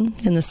Stone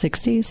in the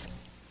 60s?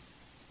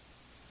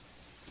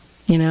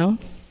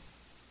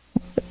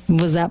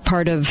 Was that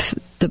part of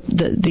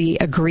the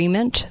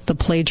agreement, the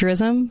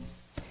plagiarism?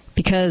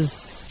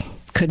 Because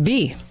could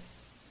be.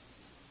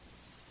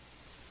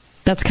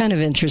 That's kind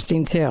of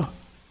interesting too.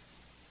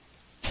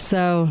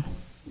 So,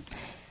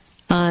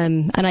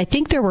 and I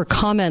think there were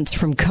comments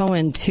from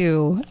Cohen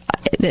too.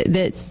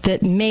 that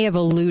may have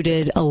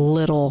alluded a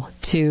little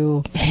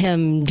to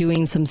him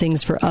doing some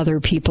things for other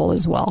people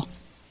as well.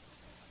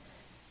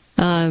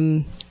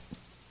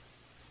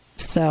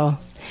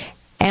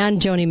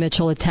 And Joni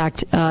Mitchell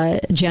attacked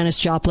Janis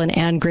Joplin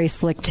and Grace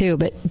Slick too.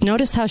 But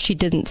notice how she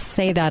didn't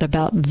say that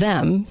about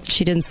them.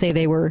 She didn't say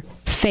they were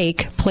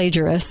fake,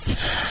 plagiarists,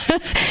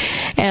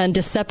 and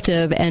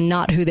deceptive and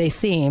not who they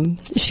seem.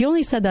 She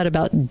only said that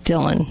about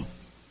Dylan.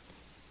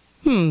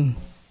 And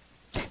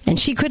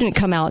she couldn't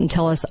come out and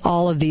tell us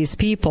all of these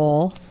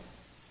people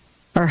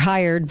are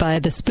hired by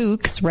the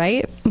spooks,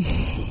 right?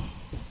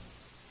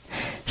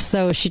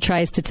 So she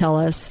tries to tell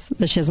us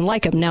that she doesn't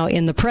like him. Now,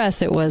 in the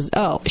press, it was,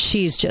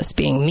 she's just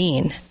being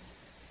mean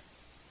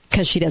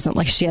because she doesn't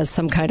like, she has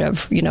some kind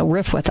of,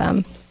 riff with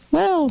them.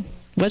 Well,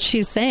 what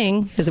she's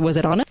saying, was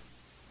it honest?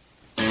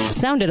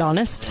 Sounded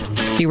honest.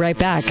 Be right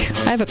back.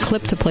 I have a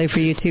clip to play for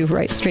you, too,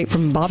 right straight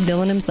from Bob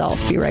Dylan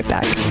himself. Be right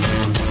back.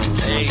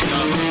 There you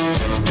go.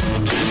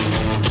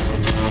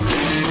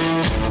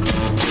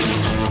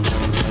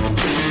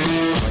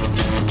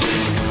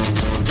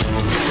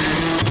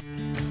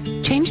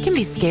 Change can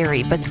be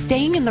scary, but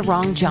staying in the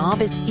wrong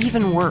job is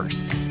even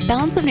worse.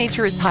 Balance of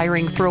Nature is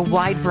hiring for a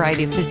wide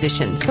variety of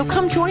positions, so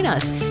come join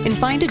us and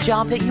find a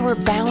job that you are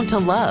bound to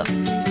love.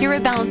 Here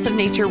at Balance of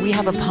Nature, we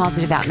have a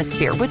positive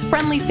atmosphere with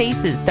friendly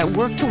faces that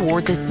work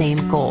toward the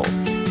same goal.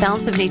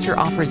 Balance of Nature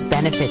offers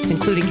benefits,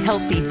 including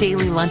healthy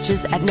daily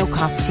lunches at no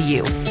cost to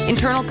you,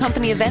 internal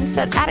company events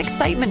that add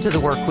excitement to the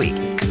work week,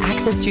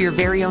 access to your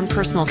very own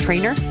personal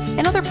trainer,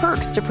 and other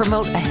perks to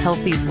promote a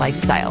healthy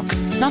lifestyle.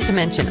 Not to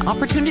mention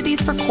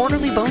opportunities for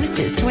quarterly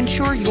bonuses to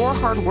ensure your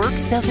hard work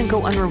doesn't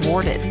go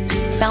unrewarded.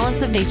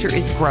 Balance of Nature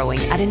is growing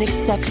at an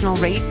exceptional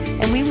rate,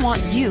 and we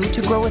want you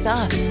to grow with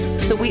us.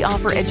 So we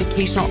offer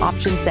educational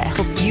options that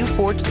help you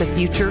forge the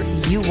future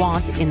you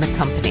want in the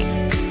company.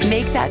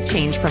 Make that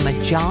change from a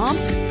job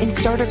and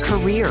start a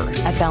career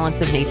at Balance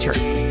of Nature.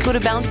 Go to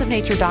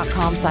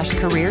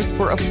balanceofnature.com/careers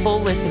for a full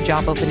list of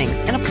job openings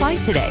and apply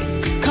today.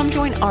 Come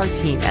join our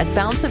team as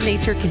Balance of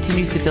Nature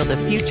continues to build a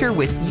future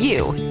with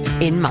you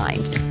in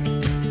mind.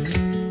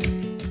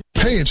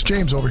 Hey, it's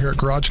James over here at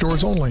Garage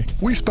Doors Only.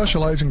 We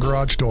specialize in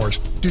garage doors.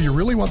 Do you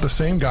really want the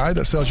same guy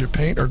that sells you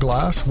paint or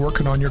glass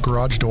working on your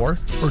garage door?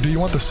 Or do you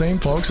want the same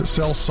folks that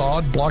sell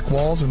sod, block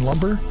walls, and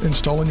lumber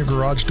installing your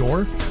garage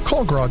door?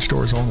 Call Garage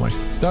Doors Only.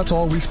 That's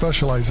all we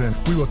specialize in.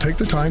 We will take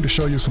the time to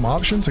show you some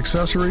options,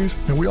 accessories,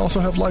 and we also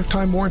have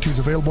lifetime warranties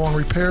available on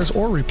repairs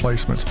or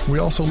replacements. We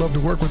also love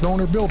to work with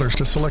owner builders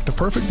to select a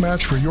perfect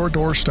match for your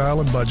door style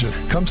and budget.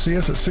 Come see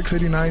us at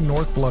 689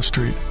 North Bluff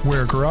Street,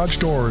 where garage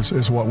doors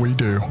is what we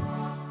do.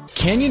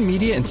 Canyon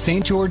Media and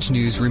St. George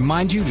News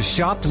remind you to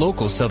shop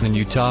local, Southern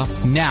Utah.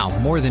 Now,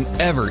 more than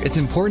ever, it's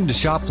important to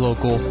shop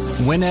local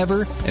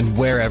whenever and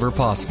wherever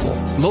possible.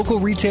 Local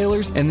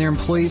retailers and their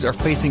employees are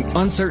facing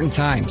uncertain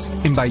times,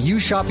 and by you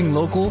shopping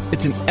local,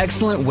 it's an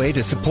excellent way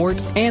to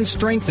support and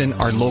strengthen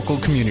our local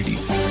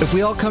communities. If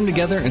we all come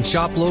together and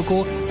shop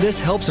local, this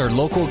helps our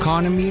local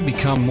economy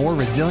become more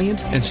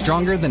resilient and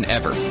stronger than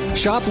ever.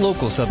 Shop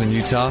local, Southern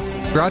Utah.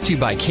 Brought to you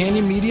by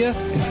Canyon Media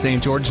and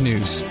St. George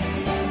News.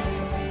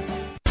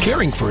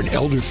 Caring for an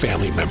elder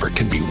family member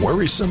can be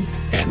worrisome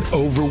and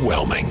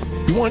overwhelming.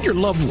 You want your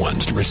loved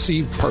ones to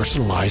receive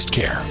personalized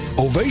care.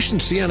 Ovation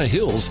Sienna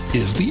Hills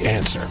is the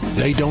answer.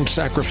 They don't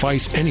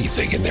sacrifice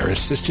anything in their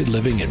assisted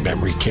living and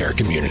memory care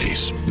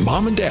communities.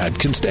 Mom and Dad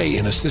can stay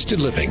in assisted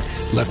living,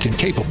 left in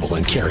capable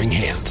and caring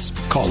hands.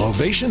 Call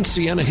Ovation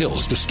Sienna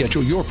Hills to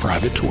schedule your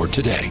private tour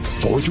today.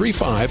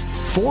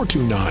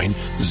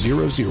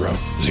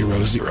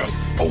 435-429-0000.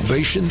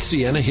 Ovation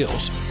Sienna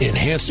Hills,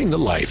 enhancing the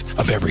life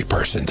of every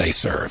person they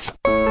serve.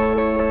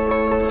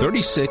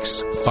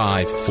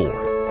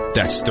 3654.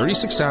 That's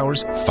 36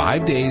 hours,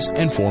 5 days,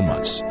 and 4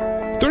 months.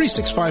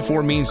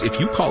 3654 means if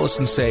you call us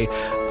and say,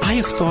 I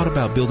have thought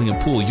about building a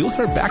pool, you'll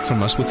hear back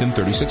from us within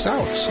 36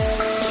 hours.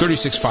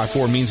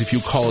 3654 means if you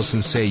call us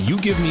and say, you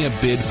give me a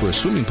bid for a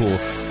swimming pool,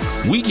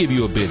 we give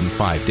you a bid in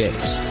 5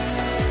 days.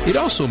 It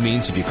also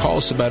means if you call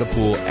us about a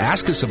pool,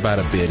 ask us about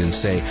a bid, and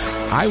say,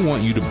 I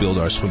want you to build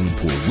our swimming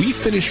pool, we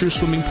finish your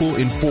swimming pool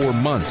in 4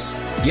 months.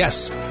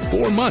 Yes,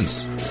 4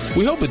 months.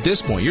 We hope at this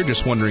point you're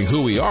just wondering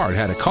who we are and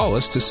how to call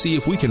us to see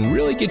if we can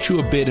really get you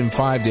a bid in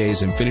 5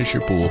 days and finish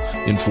your pool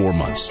in 4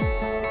 months.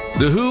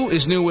 The who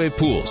is New Wave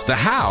Pools. The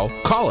how,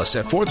 call us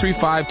at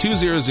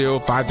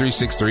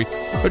 435-200-5363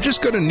 or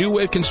just go to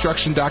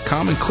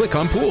newwaveconstruction.com and click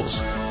on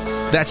pools.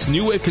 That's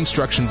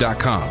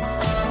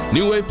newwaveconstruction.com.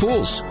 New Wave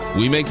Pools.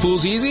 We make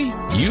pools easy,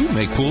 you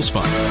make pools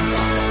fun.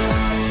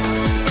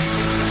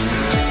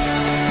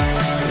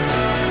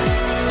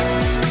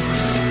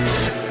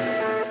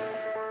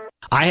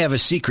 I have a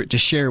secret to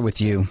share with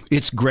you.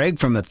 It's Greg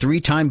from the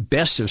 3-time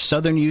Best of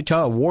Southern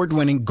Utah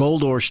award-winning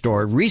Gold Ore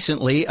Store.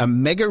 Recently, a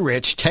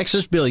mega-rich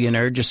Texas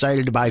billionaire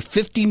decided to buy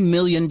 $50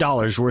 million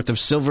worth of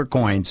silver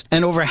coins,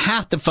 and over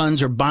half the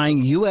funds are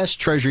buying U.S.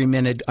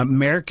 Treasury-minted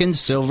American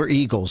Silver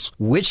Eagles,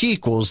 which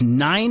equals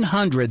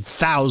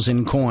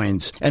 900,000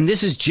 coins. And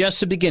this is just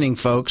the beginning,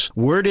 folks.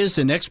 Word is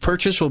the next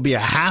purchase will be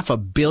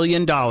 $500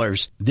 million.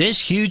 This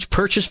huge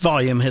purchase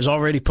volume has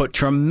already put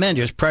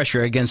tremendous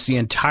pressure against the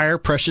entire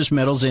precious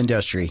metals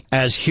industry.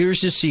 As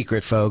here's the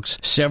secret, folks.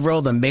 Several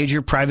of the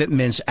major private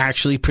mints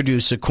actually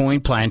produce the coin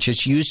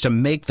planchets used to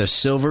make the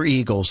Silver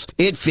Eagles.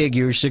 It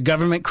figures the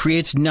government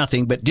creates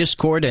nothing but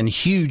discord and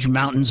huge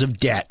mountains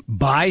of debt.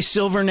 Buy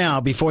silver now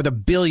before the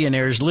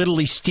billionaires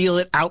literally steal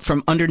it out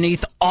from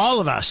underneath all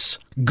of us.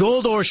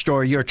 Gold Ore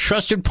Store, your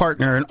trusted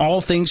partner in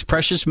all things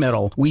precious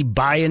metal. We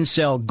buy and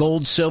sell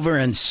gold, silver,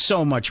 and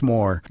so much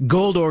more.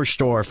 Gold Ore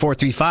Store,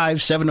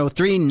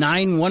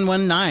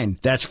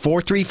 435-703-9119. That's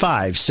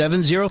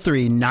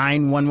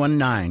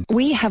 435-703-9119.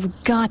 We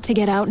have got to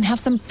get out and have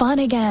some fun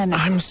again.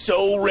 I'm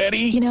so ready.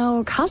 You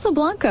know,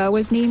 Casablanca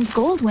was named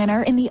gold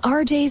winner in the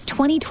RJ's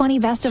 2020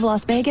 Best of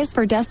Las Vegas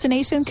for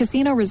Destination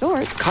Casino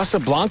Resorts.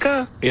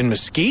 Casablanca? In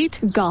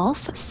Mesquite?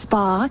 Golf,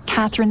 spa,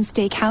 Catherine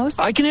Steakhouse.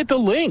 I can hit the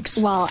links.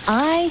 While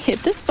I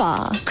hit the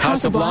spa.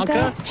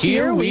 Casablanca,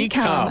 here we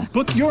come.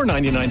 Book your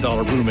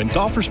 $99 room and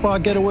golf or spa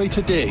getaway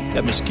today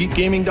at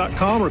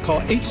mesquitegaming.com or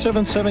call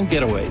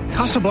 877-GETAWAY.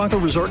 Casablanca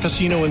Resort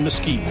Casino in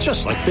Mesquite,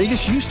 just like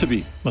Vegas used to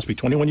be. Must be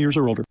 21 years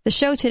or older. The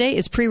show today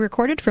is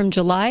pre-recorded from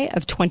July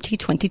of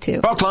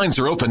 2022. Talk lines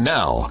are open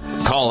now.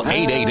 Call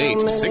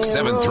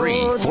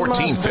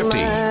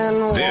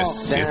 888-673-1450.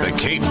 This is the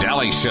Kate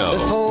Daly Show.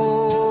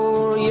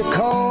 Before you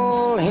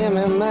call him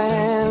a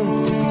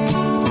man,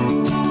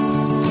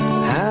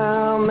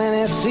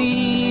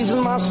 seas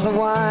must the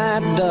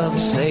white dove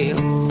sail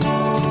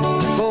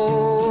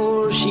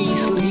before she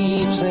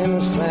sleeps in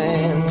the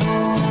sand?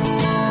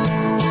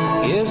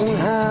 Yes, and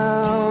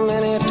how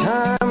many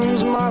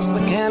times must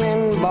the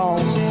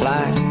cannonballs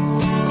fly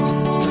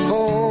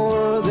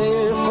before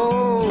they're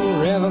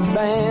forever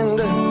banned?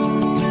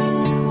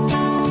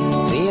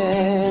 The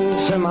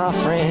answer, my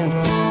friend,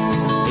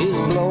 is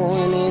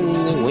blowing in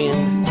the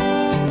wind.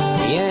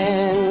 The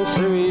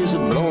answer is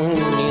blowing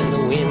in the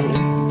wind.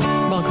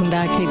 Welcome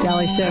back, Kate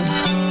Daly Show.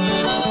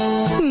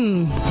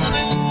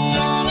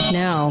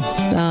 Now,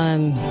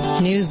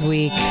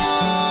 Newsweek,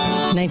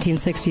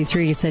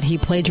 1963 said he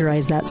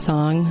plagiarized that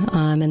song,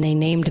 and they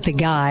named the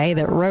guy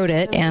that wrote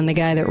it, and the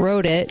guy that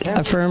wrote it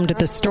affirmed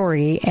the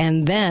story,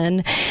 and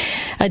then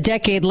a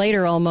decade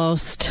later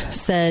almost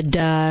said,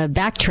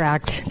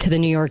 backtracked to the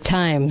New York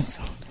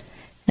Times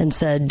and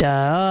said,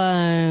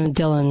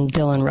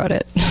 Dylan wrote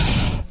it.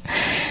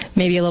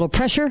 Maybe a little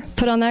pressure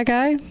put on that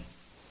guy.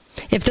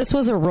 If this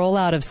was a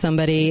rollout of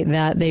somebody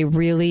that they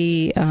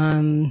really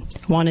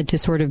wanted to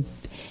sort of,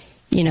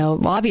 you know,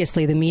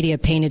 obviously the media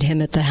painted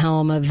him at the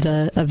helm of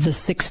the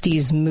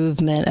 60s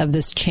movement, of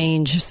this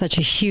change, such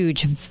a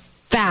huge,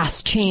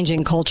 fast change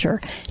in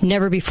culture.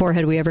 Never before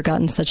had we ever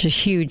gotten such a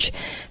huge,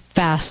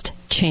 fast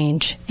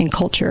change in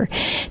culture.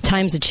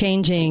 Times are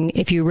changing.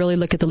 If you really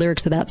look at the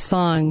lyrics of that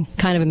song,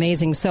 kind of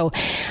amazing. So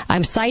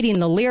I'm citing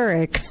the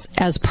lyrics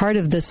as part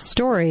of this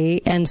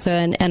story, and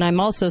I'm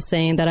also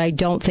saying that I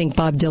don't think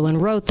Bob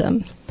Dylan wrote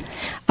them.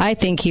 I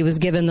think he was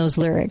given those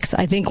lyrics.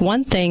 I think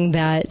one thing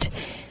that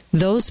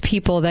those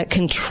people that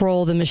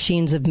control the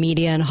machines of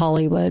media and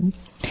Hollywood,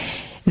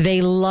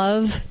 they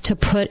love to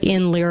put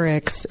in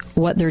lyrics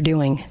what they're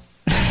doing.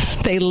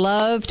 They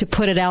love to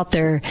put it out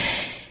there.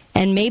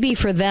 And maybe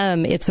for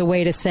them, it's a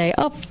way to say,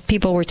 oh,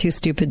 people were too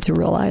stupid to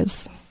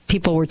realize.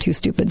 People were too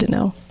stupid to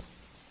know.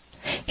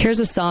 Here's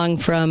a song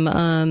from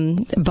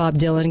Bob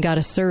Dylan,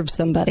 Gotta Serve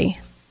Somebody,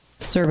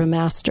 Serve a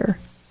Master.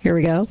 Here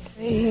we go.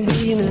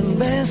 Be an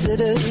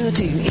ambassador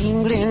to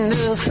England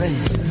or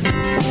France.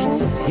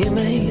 You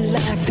may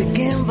like to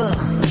gamble.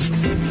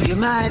 You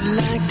might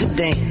like to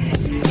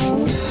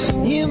dance.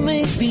 You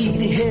may be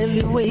the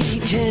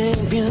heavyweight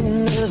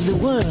champion of the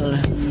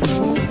world.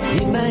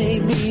 You may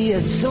be a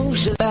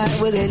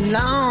socialite with a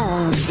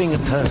long string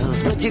of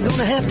pearls, but you're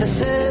gonna have to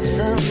serve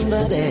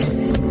somebody.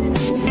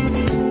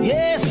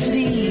 Yes,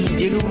 indeed,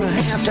 you're gonna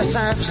have to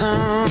serve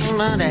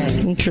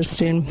somebody.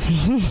 Interesting.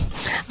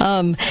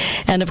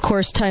 And of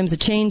course, times are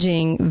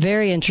changing.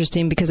 Very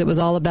interesting, because it was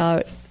all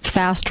about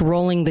fast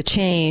rolling the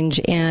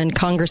change, and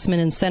congressmen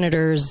and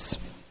senators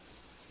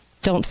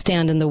don't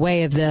stand in the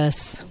way of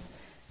this.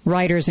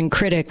 Writers and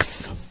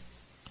critics,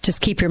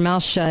 just keep your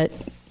mouth shut.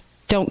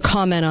 Don't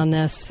comment on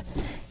this.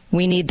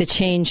 We need the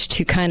change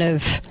to kind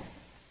of,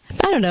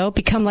 I don't know,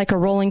 become like a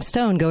rolling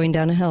stone going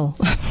down a hill.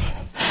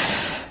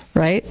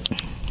 Right?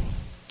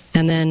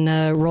 And then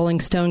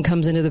Rolling Stone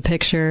comes into the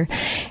picture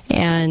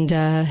and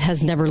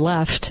has never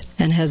left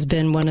and has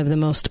been one of the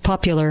most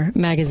popular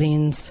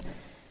magazines.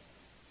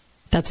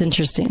 That's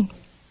interesting.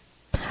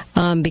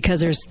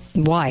 Because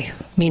why? I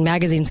mean,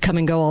 magazines come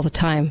and go all the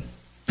time.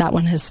 That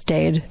one has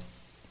stayed.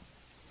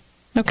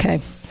 Okay.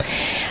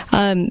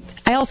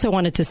 I also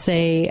wanted to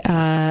say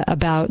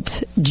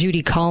about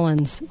Judy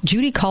Collins.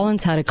 Judy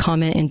Collins had a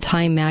comment in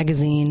Time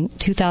magazine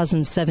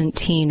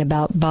 2017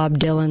 about Bob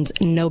Dylan's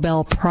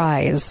Nobel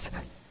Prize.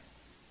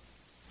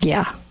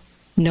 Yeah,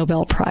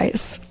 Nobel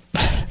Prize.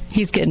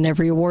 He's getting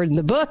every award in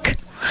the book.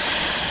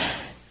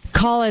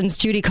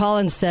 Judy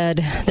Collins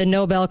said, the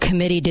Nobel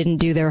Committee didn't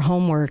do their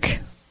homework.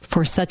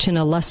 For such an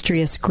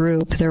illustrious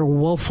group, they're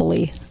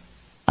woefully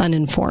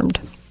uninformed.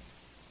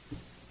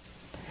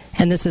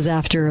 And this is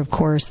after, of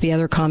course, the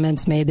other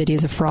comments made that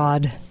he's a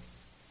fraud.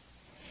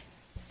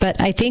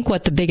 But I think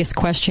what the biggest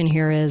question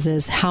here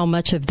is how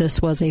much of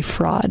this was a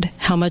fraud?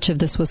 How much of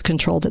this was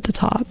controlled at the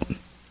top?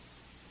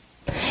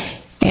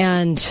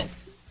 And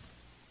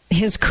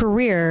his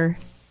career,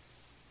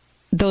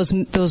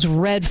 those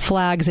red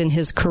flags in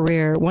his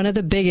career, one of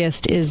the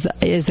biggest is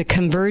a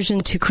conversion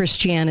to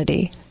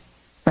Christianity,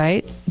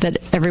 right? That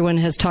everyone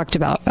has talked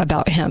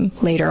about him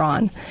later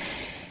on.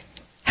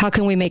 How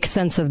can we make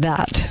sense of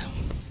that?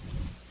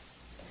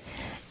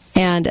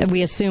 And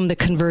we assume the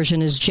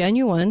conversion is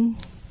genuine.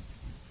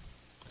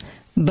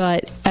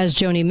 But as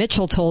Joni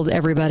Mitchell told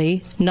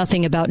everybody,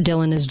 nothing about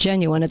Dylan is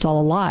genuine. It's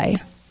all a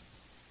lie.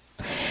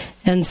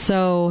 And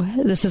so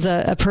this is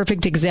a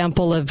perfect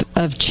example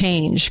of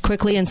change.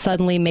 Quickly and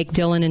suddenly make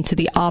Dylan into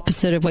the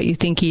opposite of what you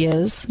think he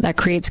is. That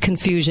creates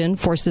confusion,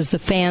 forces the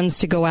fans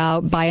to go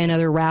out, buy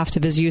another raft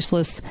of his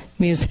useless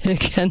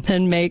music, and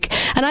then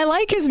and I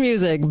like his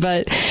music,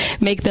 but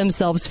make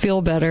themselves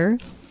feel better.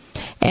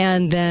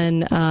 And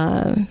then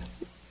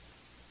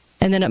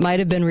it might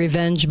have been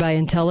revenge by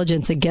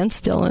intelligence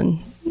against Dylan.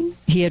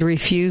 He had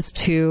refused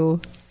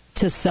to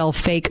sell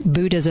fake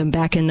Buddhism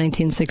back in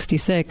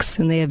 1966,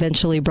 and they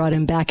eventually brought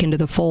him back into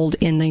the fold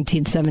in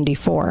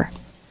 1974.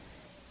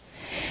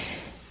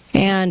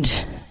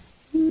 And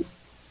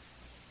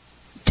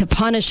to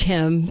punish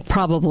him,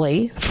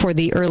 probably, for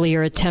the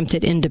earlier attempt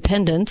at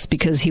independence,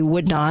 because he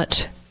would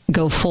not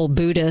go full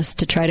Buddhist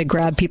to try to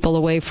grab people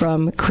away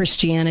from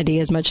Christianity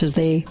as much as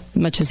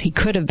he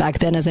could have back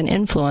then as an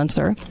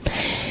influencer,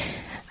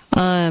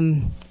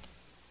 and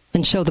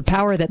show the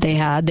power that they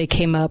had, they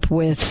came up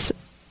with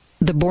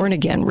the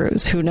born-again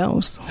ruse. Who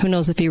knows? Who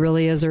knows if he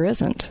really is or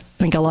isn't? I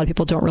think a lot of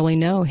people don't really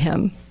know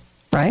him,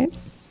 right?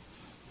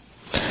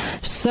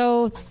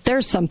 So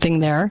there's something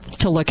there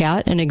to look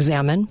at and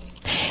examine.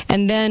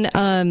 And then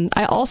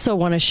I also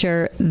want to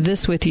share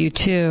this with you,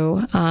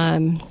 too.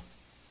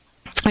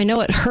 I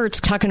know it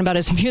hurts talking about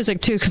his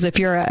music, too, because if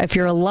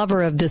you're a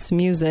lover of this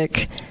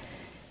music,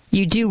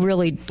 you do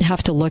really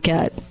have to look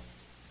at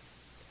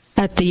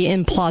the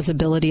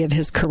implausibility of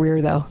his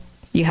career, though.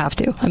 You have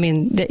to. I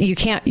mean,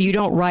 you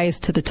don't rise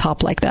to the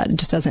top like that. It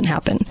just doesn't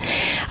happen.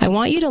 I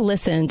want you to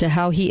listen to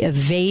how he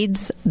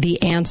evades the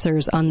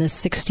answers on this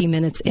 60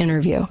 Minutes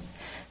interview.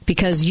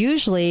 Because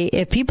usually,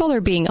 if people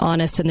are being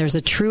honest and there's a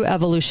true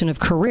evolution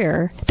of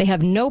career, they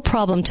have no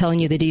problem telling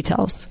you the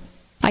details.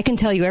 I can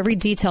tell you every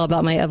detail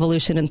about my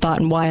evolution in thought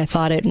and why I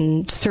thought it,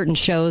 and certain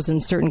shows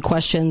and certain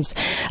questions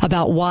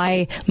about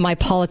why my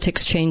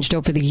politics changed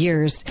over the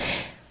years.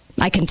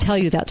 I can tell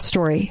you that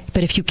story,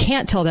 but if you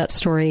can't tell that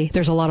story,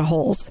 there's a lot of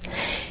holes.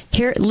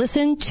 Here,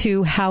 listen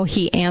to how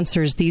he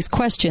answers these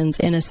questions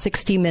in a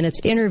 60 Minutes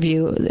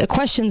interview,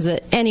 questions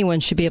that anyone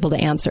should be able to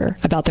answer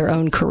about their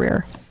own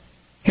career.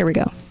 Here we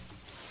go.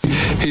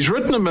 He's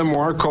written a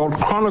memoir called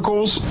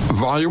Chronicles,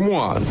 Volume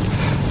 1,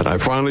 and I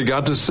finally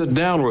got to sit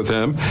down with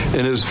him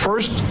in his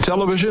first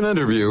television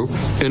interview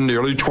in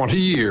nearly 20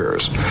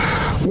 years.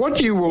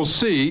 What you will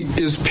see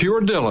is pure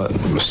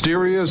Dylan,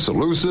 mysterious,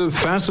 elusive,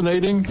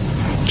 fascinating,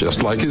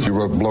 just like his... You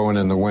wrote Blowing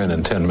in the Wind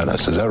in 10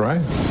 minutes, is that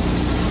right?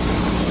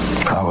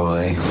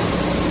 Probably.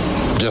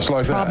 Just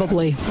like that?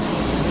 Probably.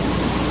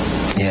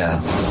 Yeah.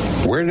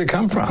 Where did it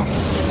come from?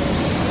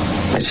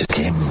 It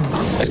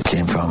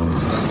came from...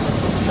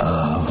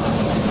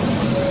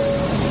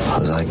 it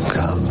was like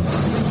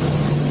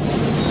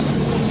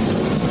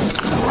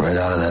right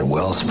out of that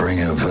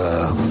wellspring of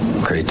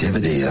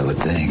creativity, I would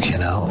think,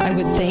 I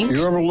would think.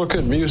 You ever look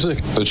at music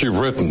that you've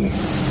written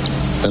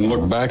and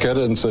look back at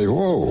it and say,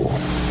 whoa,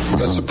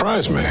 that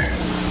surprised me?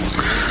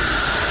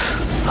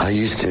 I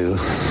used to.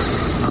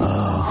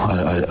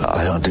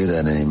 I don't do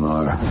that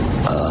anymore.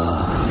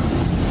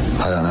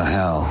 I don't know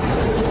how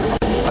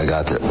I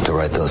got to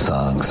write those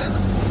songs.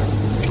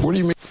 What do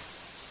you mean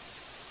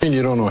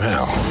you don't know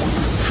how?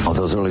 Well,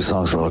 those early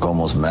songs were like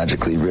almost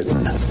magically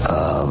written.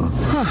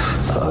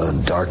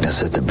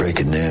 Darkness at the break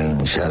of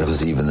noon,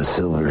 shadows even the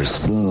silver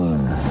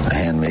spoon, a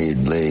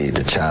handmade blade,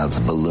 a child's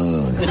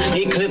balloon.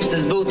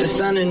 Eclipses both the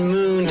sun and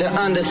moon. To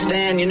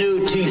understand, you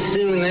knew too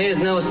soon. There is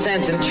no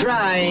sense in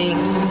trying.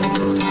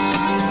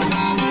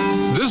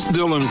 This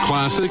Dylan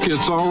classic,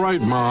 It's All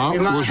Right, Ma,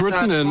 was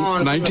written in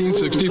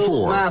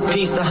 1964.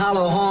 Mouthpiece, the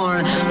hollow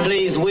horn,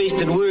 plays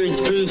wasted words,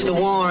 proves to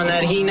warn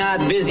that he not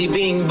busy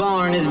being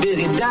born, is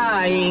busy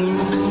dying.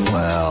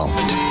 Well,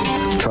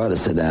 try to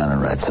sit down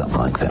and write something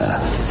like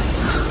that.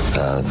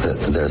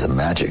 There's a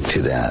magic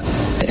to that,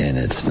 and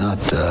it's not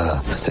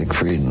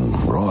Siegfried and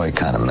Roy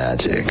kind of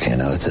magic.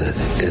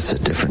 It's a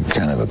different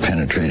kind of a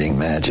penetrating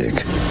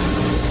magic.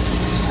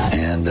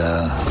 And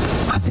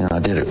I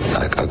did it.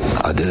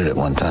 I did it at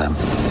one time.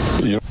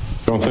 You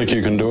don't think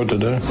you can do it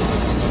today?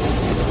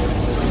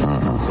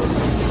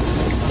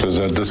 Does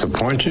that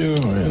disappoint you?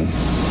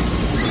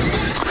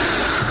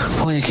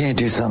 Well, you can't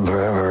do something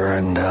forever,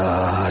 and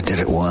I did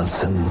it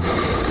once, and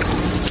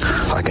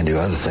I can do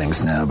other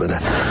things now, but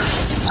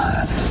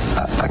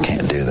I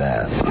can't do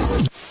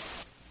that.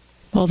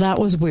 Well, that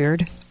was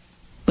weird.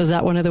 Was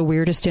that one of the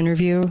weirdest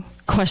interview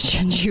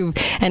questions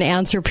and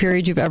answer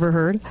period you've ever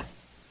heard?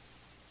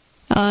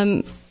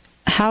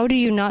 How do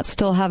you not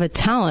still have a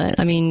talent?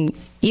 I mean,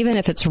 even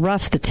if it's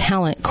rough,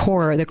 the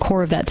core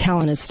of that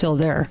talent is still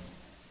there.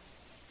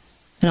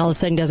 And all of a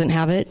sudden doesn't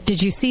have it.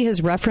 Did you see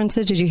his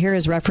references? Did you hear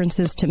his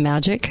references to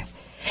magic?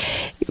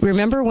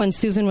 Remember when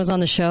Susan was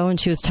on the show and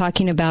she was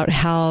talking about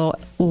how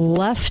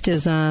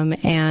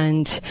leftism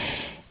and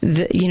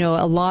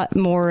a lot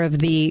more of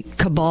the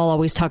cabal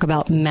always talk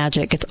about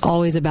magic. It's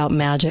always about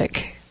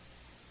magic.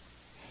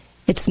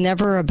 It's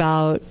never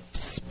about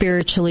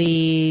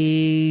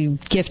spiritually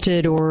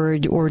gifted or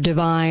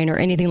divine or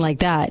anything like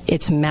that.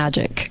 It's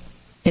magic.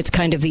 It's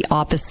kind of the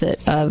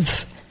opposite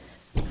of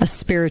a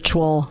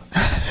spiritual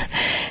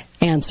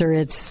answer.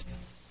 It's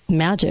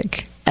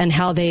magic and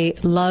how they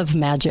love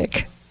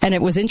magic. And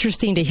it was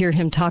interesting to hear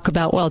him talk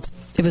about,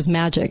 it was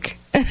magic.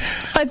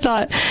 I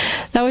thought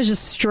that was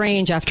just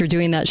strange after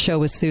doing that show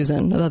with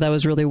Susan. I thought that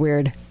was really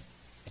weird.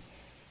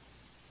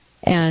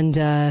 And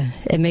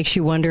it makes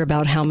you wonder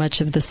about how much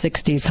of the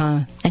 60s,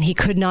 huh? And he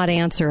could not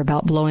answer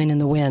about blowing in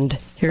the wind.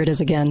 Here it is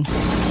again.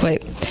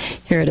 Wait,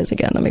 here it is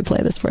again. Let me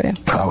play this for you.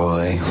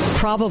 Probably.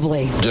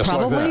 Just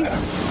Probably? like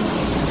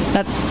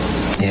that.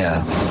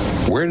 Yeah.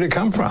 Where did it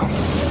come from?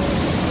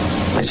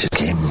 It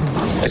came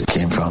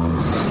from,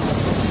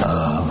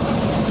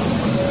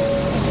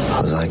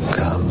 it was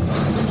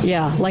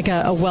like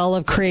a well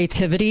of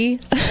creativity.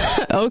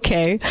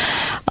 Okay.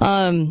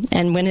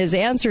 And when his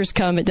answers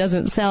come, it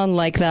doesn't sound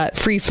like that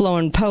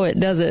free-flowing poet,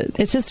 does it?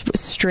 It's just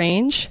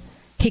strange.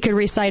 He could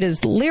recite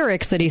his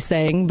lyrics that he's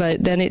saying,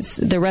 but then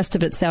the rest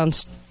of it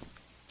sounds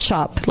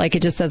chopped, like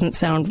it just doesn't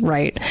sound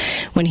right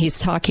when he's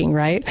talking,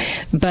 right?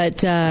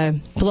 But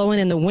blowing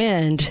in the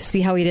wind,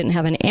 see how he didn't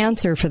have an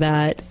answer for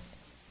that?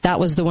 That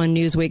was the one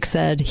Newsweek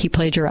said he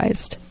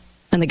plagiarized,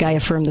 and the guy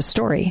affirmed the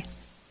story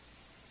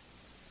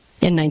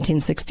in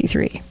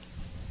 1963.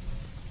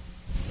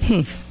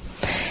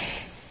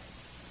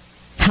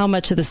 How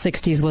much of the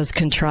 60s was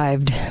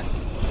contrived?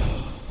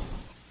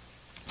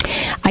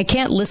 I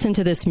can't listen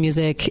to this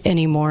music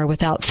anymore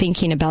without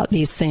thinking about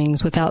these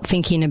things, without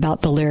thinking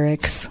about the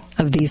lyrics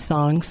of these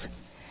songs.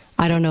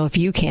 I don't know if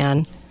you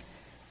can,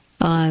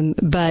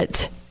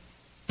 but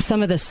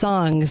some of the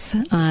songs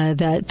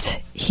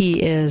that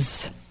he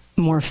is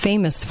more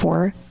famous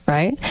for,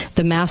 right?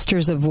 The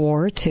Masters of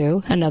War,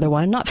 too, another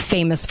one. Not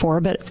famous for,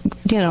 but,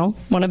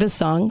 one of his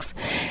songs.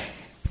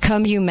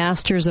 Come, you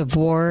masters of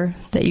war,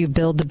 that you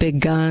build the big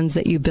guns,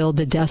 that you build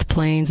the death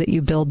planes, that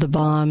you build the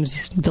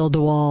bombs, build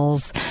the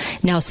walls.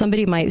 Now,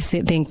 somebody might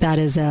think that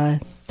is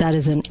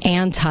an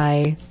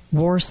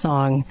anti-war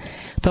song,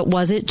 but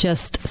was it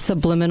just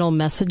subliminal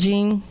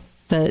messaging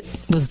that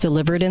was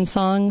delivered in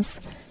songs?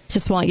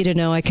 Just want you to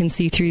know I can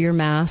see through your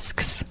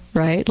masks,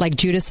 right? Like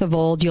Judas of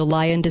old, you'll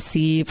lie and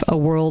deceive. A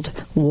world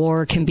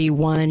war can be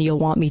won. You'll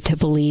want me to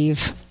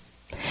believe.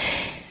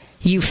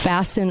 You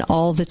fasten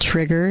all the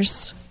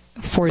triggers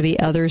for the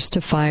others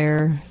to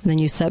fire. Then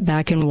you sit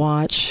back and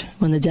watch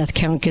when the death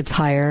count gets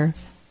higher.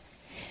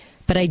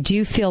 But I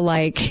do feel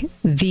like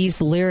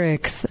these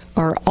lyrics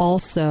are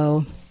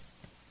also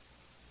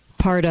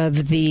part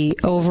of the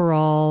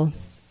overall,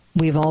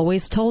 we've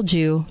always told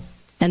you,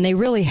 and they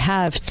really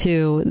have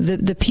too.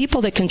 The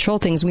people that control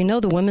things, we know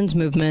the women's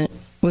movement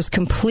was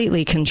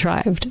completely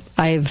contrived.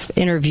 I've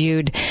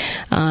interviewed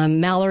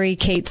Mallory,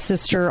 Kate's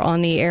sister,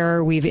 on the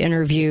air. We've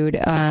interviewed.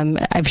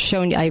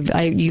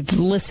 You've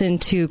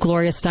listened to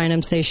Gloria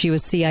Steinem say she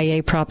was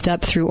CIA propped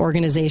up through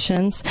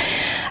organizations,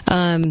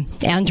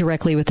 and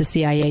directly with the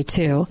CIA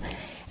too.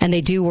 And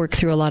they do work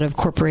through a lot of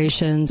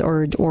corporations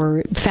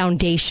or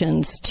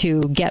foundations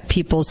to get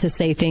people to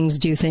say things,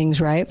 do things,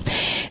 right?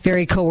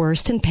 Very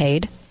coerced and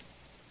paid.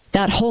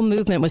 That whole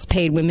movement was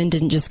paid. Women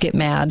didn't just get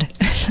mad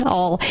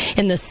all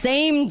in the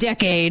same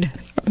decade,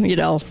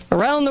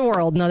 around the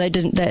world. No,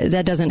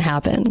 that doesn't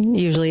happen.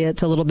 Usually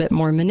it's a little bit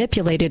more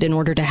manipulated in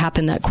order to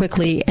happen that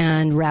quickly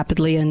and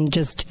rapidly and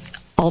just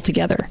all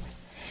together.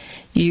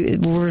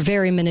 We're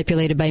very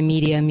manipulated by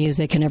media,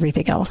 music, and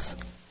everything else,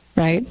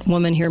 right?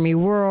 Woman Hear Me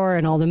Roar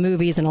and all the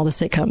movies and all the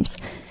sitcoms.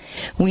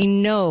 We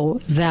know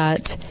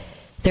that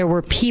there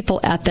were people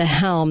at the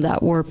helm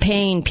that were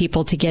paying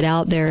people to get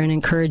out there and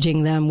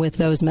encouraging them with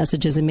those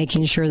messages and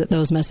making sure that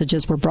those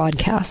messages were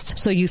broadcast.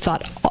 So you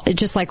thought,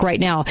 just like right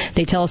now,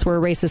 they tell us we're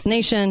a racist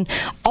nation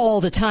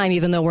all the time,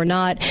 even though we're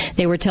not.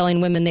 They were telling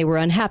women they were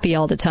unhappy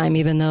all the time,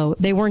 even though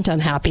they weren't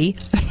unhappy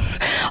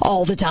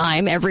all the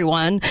time,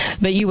 everyone.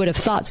 But you would have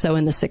thought so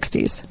in the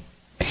 60s.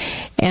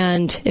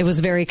 And it was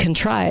very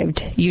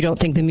contrived. You don't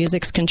think the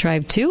music's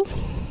contrived too?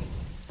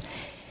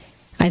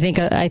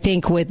 I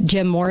think with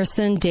Jim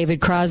Morrison,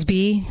 David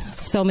Crosby,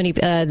 so many,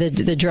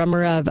 the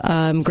drummer of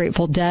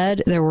Grateful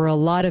Dead, there were a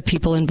lot of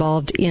people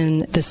involved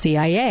in the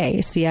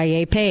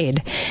CIA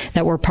paid,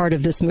 that were part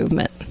of this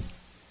movement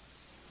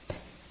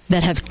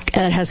that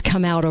has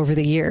come out over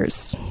the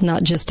years,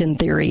 not just in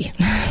theory.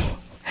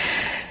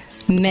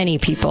 Many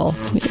people,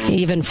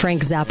 even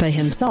Frank Zappa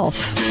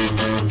himself.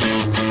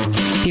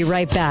 Be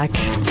right back.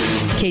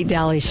 Kate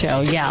Daly Show.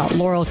 Yeah,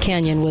 Laurel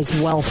Canyon was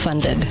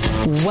well-funded,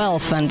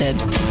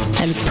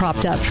 and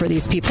propped up for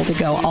these people to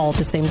go all at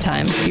the same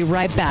time. Be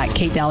right back.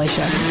 Kate Daly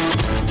Show.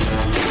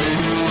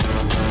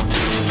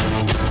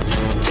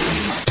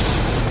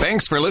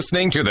 Thanks for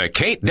listening to The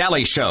Kate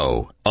Daly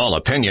Show. All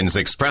opinions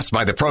expressed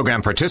by the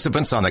program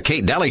participants on The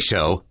Kate Daly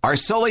Show are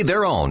solely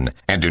their own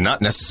and do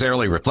not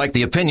necessarily reflect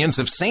the opinions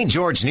of St.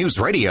 George News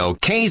Radio,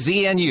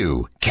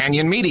 KZNU,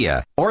 Canyon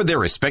Media, or their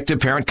respective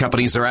parent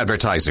companies or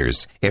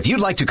advertisers. If you'd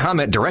like to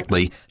comment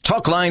directly,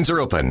 talk lines are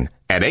open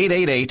at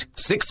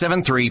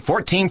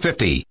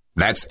 888-673-1450.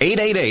 That's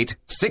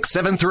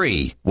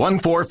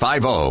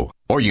 888-673-1450.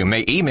 Or you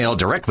may email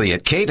directly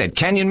at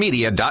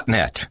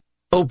kate@canyonmedia.net.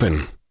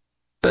 Open.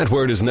 That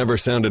word has never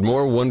sounded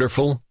more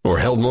wonderful or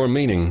held more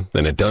meaning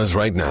than it does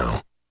right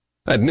now.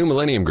 At New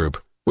Millennium Group,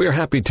 we are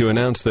happy to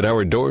announce that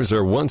our doors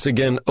are once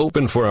again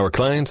open for our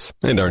clients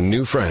and our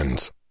new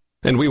friends.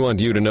 And we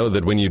want you to know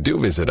that when you do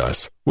visit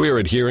us, we are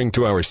adhering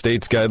to our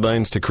state's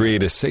guidelines to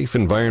create a safe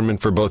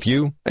environment for both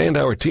you and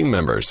our team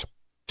members.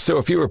 So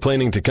if you are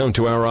planning to come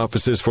to our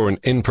offices for an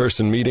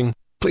in-person meeting,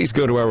 please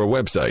go to our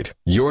website,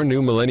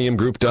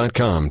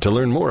 yournewmillenniumgroup.com, to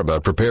learn more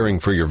about preparing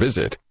for your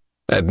visit.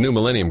 At New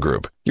Millennium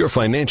Group, your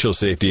financial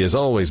safety has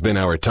always been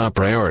our top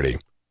priority,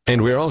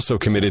 and we're also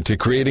committed to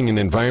creating an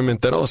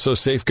environment that also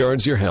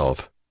safeguards your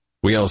health.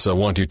 We also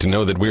want you to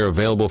know that we are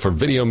available for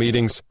video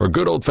meetings or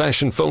good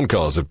old-fashioned phone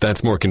calls if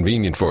that's more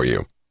convenient for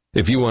you.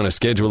 If you want to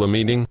schedule a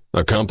meeting,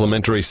 a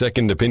complimentary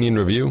second opinion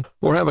review,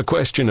 or have a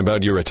question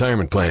about your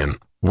retirement plan,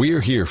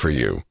 we're here for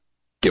you.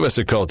 Give us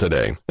a call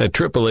today at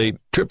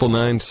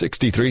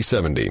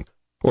 888-999-6370.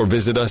 Or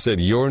visit us at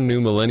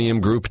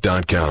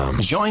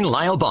yournewmillenniumgroup.com. Join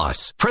Lyle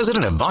Boss,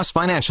 president of Boss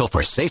Financial,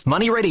 for Safe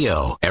Money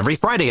Radio every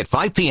Friday at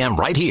 5 p.m.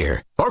 right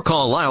here. Or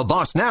call Lyle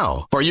Boss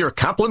now for your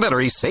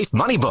complimentary Safe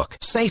Money book,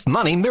 Safe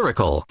Money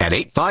Miracle, at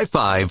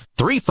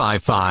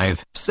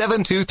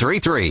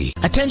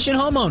 855-355-7233. Attention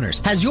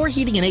homeowners. Has your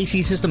heating and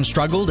AC system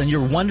struggled and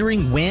you're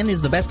wondering when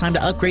is the best time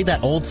to upgrade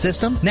that old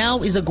system? Now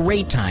is a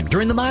great time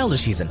during the milder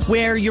season,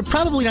 where you're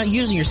probably not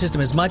using your system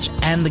as much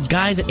and the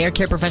guys at Air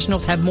Care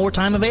Professionals have more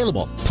time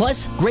available.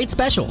 Plus, great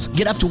specials.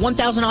 Get up to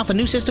 $1,000 off a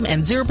new system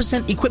and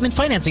 0% equipment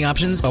financing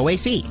options,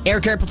 OAC.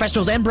 Air Care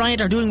Professionals and Bryant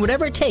are doing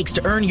whatever it takes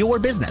to earn your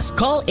business.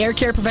 Call Air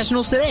Care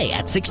Professionals today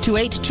at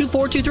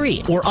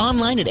 628-2423 or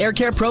online at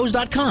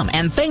aircarepros.com.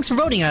 And thanks for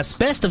voting us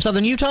Best of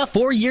Southern Utah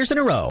 4 years in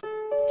a row.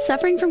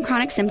 Suffering from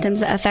chronic symptoms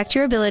that affect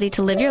your ability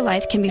to live your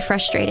life can be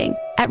frustrating.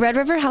 At Red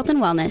River Health and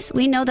Wellness,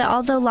 we know that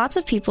although lots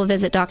of people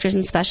visit doctors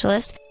and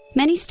specialists,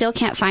 many still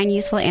can't find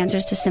useful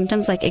answers to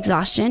symptoms like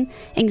exhaustion,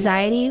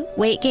 anxiety,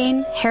 weight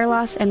gain, hair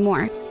loss, and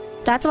more.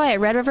 That's why at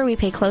Red River we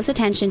pay close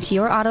attention to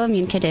your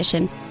autoimmune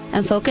condition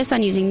and focus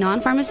on using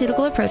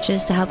non-pharmaceutical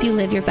approaches to help you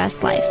live your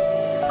best life.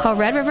 Call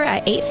Red River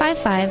at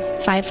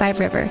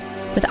 855-55-RIVER,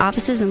 with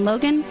offices in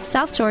Logan,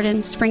 South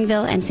Jordan,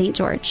 Springville, and St.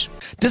 George.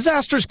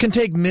 Disasters can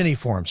take many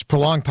forms: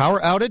 prolonged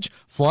power outage,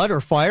 flood or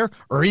fire,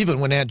 or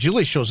even when Aunt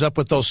Julie shows up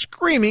with those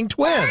screaming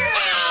twins.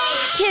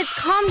 Kids,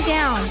 calm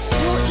down.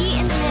 We'll eat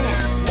in a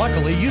minute.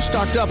 Luckily, you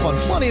stocked up on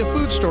plenty of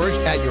food storage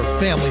at Your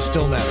Family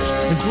Still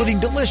Matters,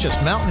 including delicious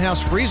Mountain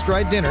House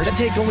freeze-dried dinners that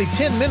take only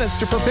 10 minutes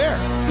to prepare.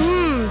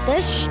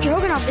 This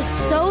stroganoff is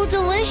so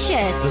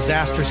delicious.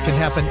 Disasters can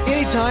happen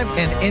anytime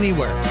and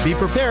anywhere. Be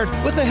prepared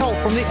with the help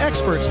from the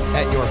experts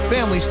at Your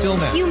Family Still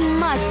Matters. You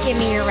must give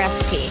me your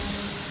recipe.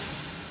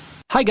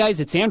 Hi guys,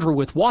 it's Andrew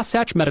with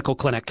Wasatch Medical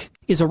Clinic.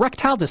 Is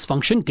erectile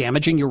dysfunction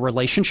damaging your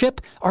relationship?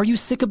 Are you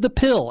sick of the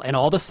pill and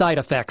all the side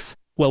effects?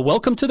 Well,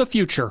 welcome to the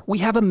future. We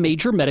have a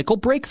major medical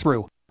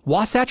breakthrough.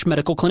 Wasatch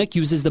Medical Clinic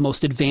uses the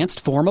most advanced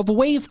form of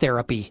wave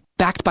therapy.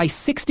 Backed by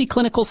 60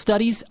 clinical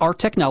studies, our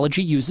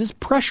technology uses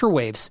pressure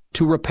waves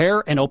to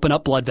repair and open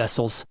up blood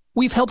vessels.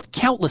 We've helped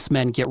countless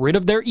men get rid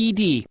of their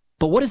ED.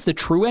 But what is the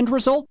true end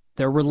result?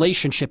 Their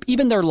relationship,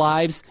 even their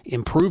lives,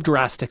 improve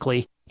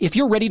drastically. If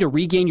you're ready to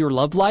regain your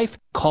love life,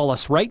 call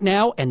us right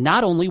now, and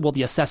not only will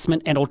the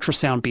assessment and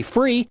ultrasound be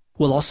free,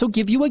 we'll also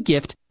give you a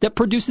gift that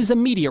produces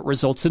immediate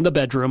results in the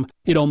bedroom.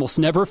 It almost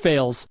never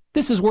fails.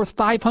 This is worth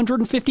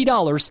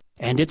 $550,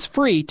 and it's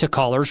free to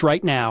callers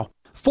right now.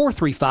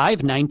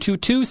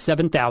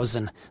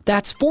 435-922-7000.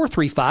 That's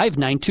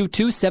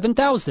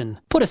 435-922-7000.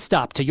 Put a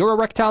stop to your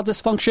erectile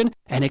dysfunction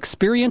and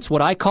experience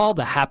what I call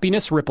the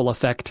happiness ripple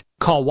effect.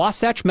 Call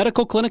Wasatch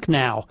Medical Clinic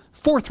now,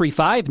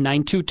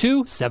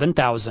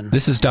 435-922-7000.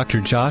 This is Dr.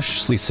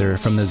 Josh Sleeser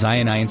from the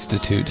Zion Eye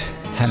Institute.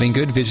 Having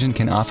good vision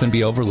can often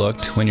be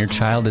overlooked when your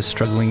child is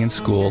struggling in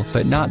school,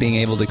 but not being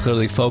able to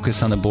clearly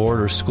focus on the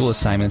board or school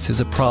assignments is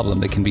a problem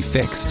that can be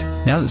fixed.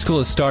 Now that school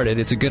has started,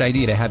 it's a good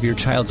idea to have your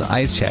child's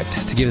eyes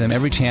checked to give them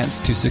every chance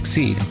to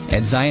succeed.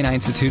 At Zion Eye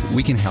Institute,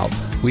 we can help.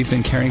 We've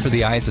been caring for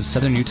the eyes of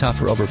Southern Utah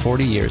for over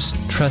 40 years.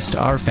 Trust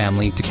our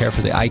family to care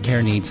for the eye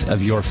care needs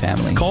of your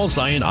family. Call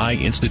Zion Eye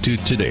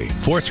Institute today,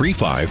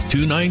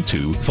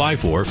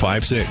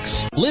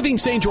 435-292-5456.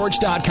 LivingSt.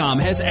 George.com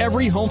has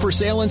every home for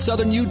sale in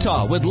Southern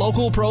Utah with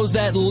local pros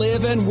that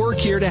live and work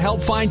here to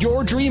help find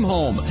your dream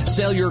home.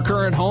 Sell your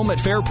current home at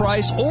fair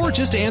price or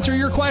just answer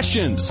your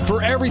questions.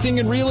 For everything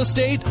in real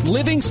estate,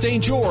 LivingSt.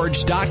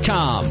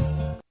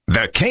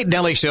 The Kate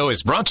Daly Show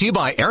is brought to you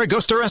by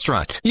Aragosta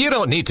Restaurant. You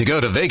don't need to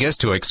go to Vegas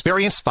to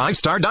experience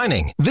 5-star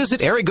dining. Visit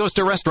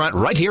Aragosta Restaurant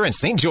right here in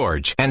St.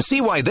 George and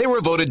see why they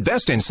were voted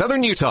best in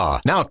Southern Utah.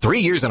 Now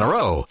 3 years in a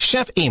row,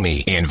 Chef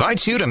Amy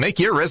invites you to make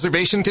your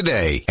reservation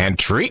today and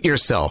treat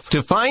yourself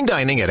to fine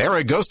dining at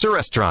Aragosta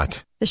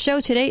Restaurant. The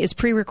show today is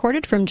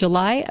pre-recorded from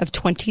July of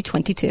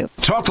 2022.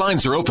 Talk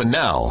lines are open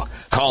now.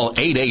 Call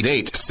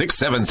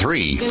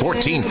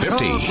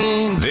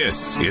 888-673-1450.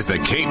 This is the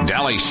Kate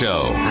Daly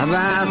Show.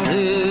 About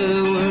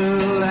the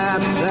world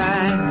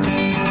outside.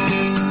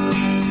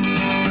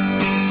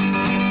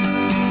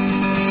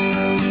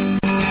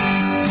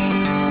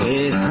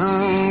 With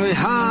hungry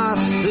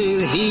hearts through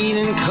the heat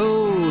and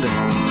cold.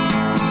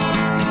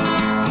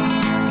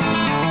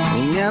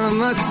 We never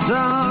much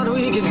thought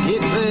we could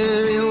get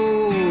very old.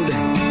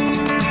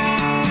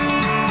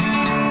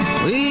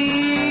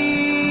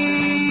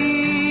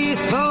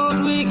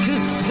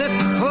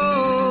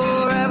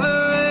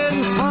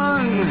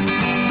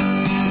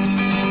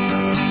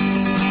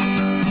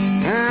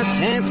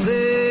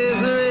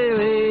 Chances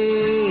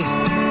really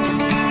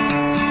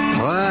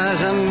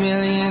was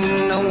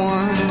 1,000,000 to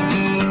 1.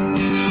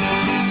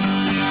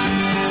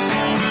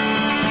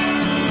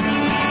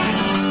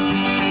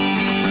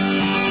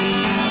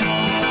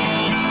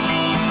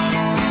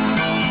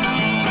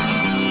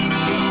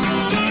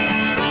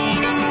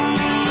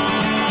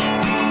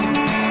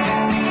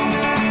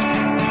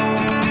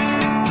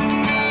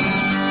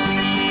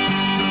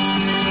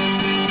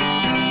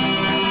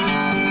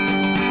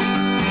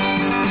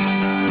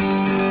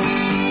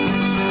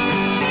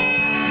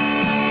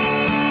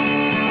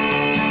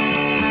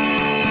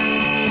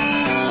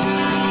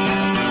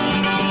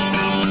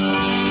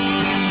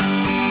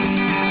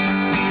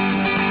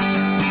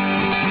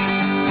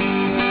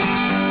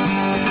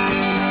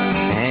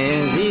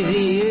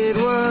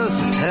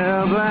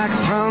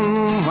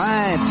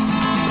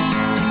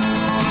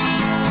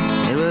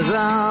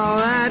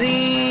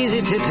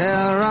 To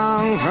tell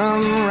wrong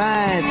from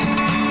right,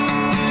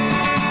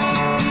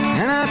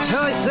 and our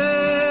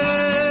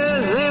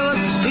choices, they was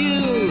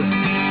few,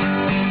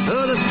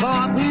 so the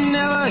thought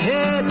never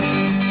hit.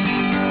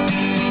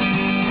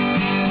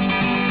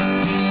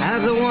 At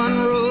the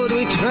one road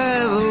we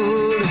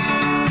traveled,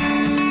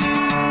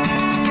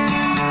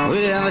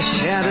 we'd ever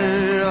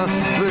shatter or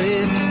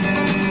split.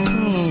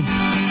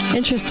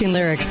 Interesting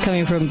lyrics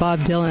coming from Bob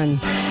Dylan.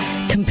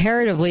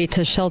 Comparatively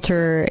to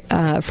Shelter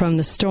from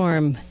the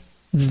Storm,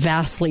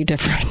 vastly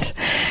different.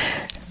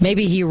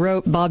 Maybe he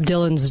wrote Bob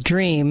Dylan's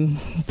dream,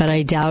 but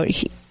I doubt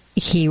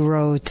he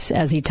wrote,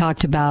 as he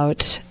talked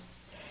about,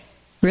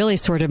 really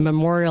sort of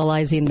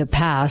memorializing the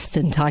past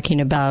and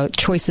talking about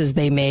choices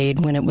they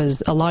made when it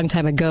was a long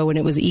time ago, when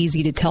it was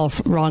easy to tell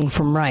wrong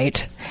from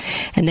right.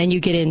 And then you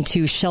get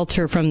into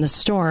Shelter from the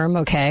Storm,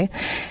 okay?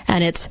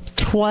 And it's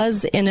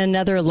 'twas in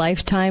another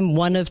lifetime,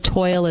 one of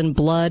toil and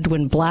blood,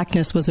 when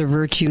blackness was a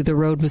virtue, the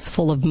road was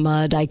full of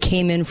mud. I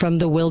came in from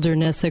the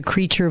wilderness, a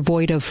creature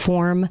void of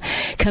form.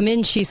 Come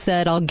in, she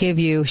said, I'll give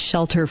you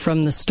shelter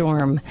from the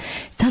storm.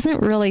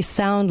 Doesn't really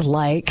sound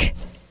like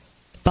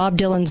Bob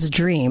Dylan's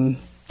dream,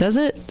 does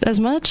it,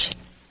 as much?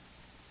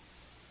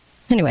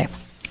 Anyway,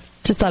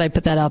 just thought I'd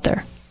put that out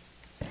there.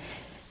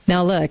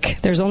 Now look,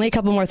 there's only a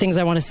couple more things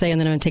I want to say, and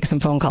then I'm going to take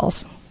some phone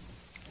calls.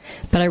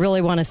 But I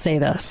really want to say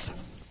this.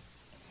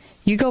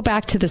 You go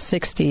back to the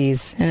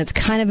 60s, and it's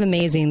kind of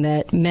amazing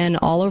that men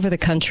all over the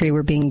country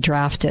were being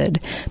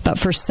drafted, but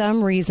for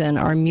some reason,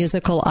 our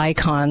musical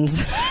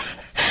icons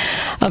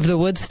of the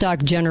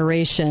Woodstock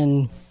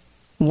generation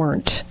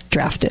weren't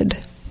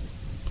drafted.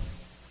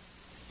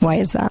 Why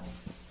is that?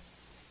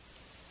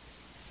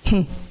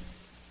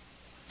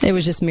 It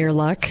was just mere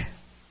luck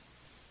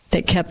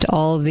that kept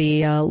all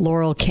the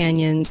Laurel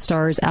Canyon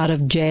stars out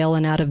of jail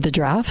and out of the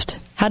draft.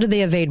 How did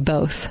they evade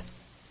both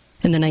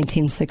in the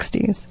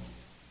 1960s?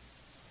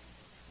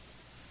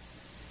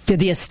 Did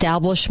the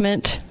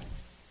establishment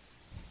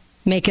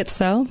make it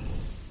so?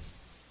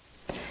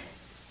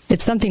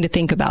 It's something to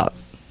think about.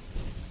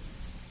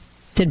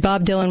 Did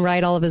Bob Dylan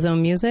write all of his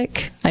own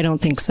music? I don't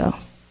think so.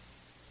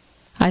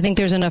 I think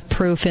there's enough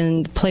proof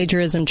in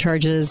plagiarism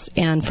charges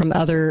and from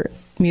other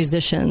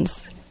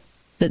musicians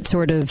that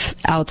sort of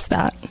outs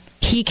that.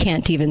 He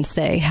can't even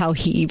say how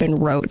he even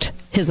wrote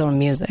his own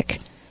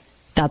music.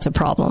 that's a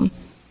problem.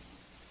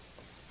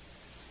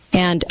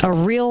 And a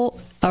real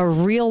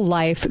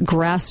life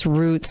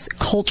grassroots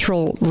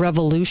cultural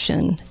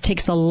revolution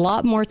takes a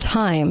lot more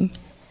time,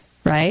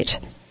 right?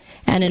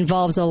 And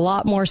involves a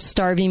lot more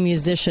starving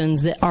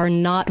musicians that are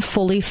not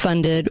fully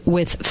funded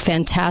with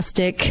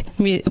fantastic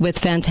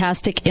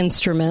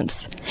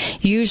instruments.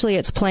 Usually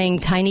it's playing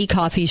tiny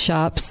coffee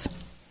shops.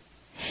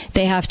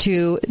 They had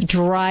to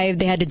drive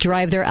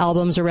their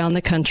albums around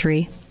the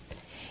country.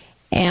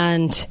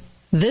 And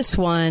this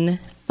one,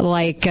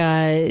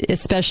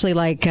 especially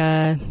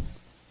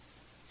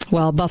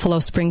Buffalo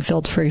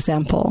Springfield, for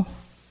example,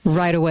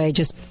 right away,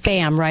 just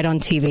bam, right on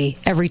TV.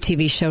 Every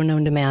TV show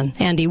known to man.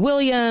 Andy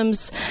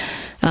Williams,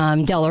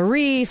 Della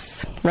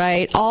Reese,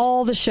 right?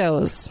 All the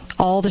shows.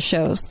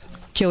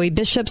 Joey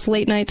Bishop's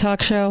late night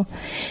talk show.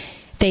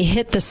 They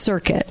hit the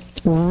circuit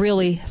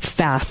really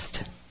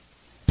fast.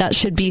 That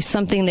should be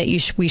something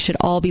that we should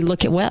all be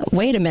looking at.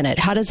 Wait a minute.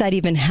 How does that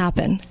even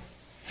happen?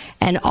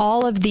 And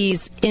all of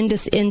these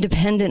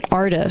independent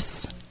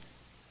artists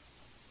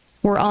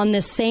were on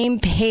the same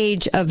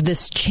page of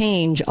this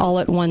change all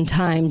at one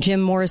time.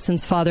 Jim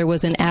Morrison's father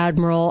was an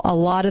admiral. A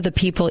lot of the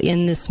people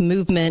in this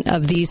movement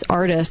of these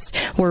artists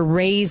were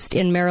raised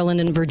in Maryland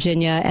and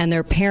Virginia, and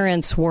their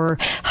parents were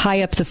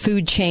high up the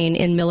food chain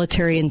in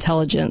military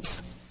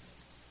intelligence.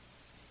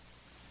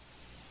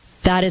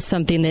 That is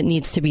something that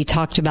needs to be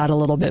talked about a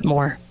little bit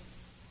more.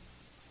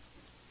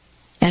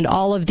 And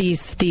all of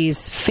these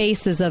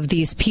faces of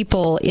these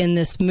people in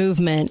this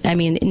movement, I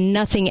mean,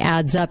 nothing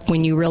adds up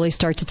when you really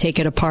start to take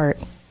it apart.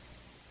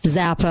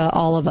 Zappa,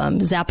 all of them.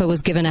 Zappa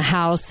was given a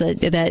house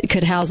that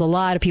could house a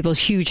lot of people,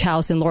 huge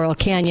house in Laurel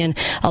Canyon.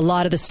 A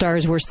lot of the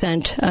stars were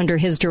sent under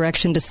his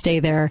direction to stay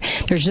there.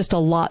 There's just a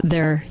lot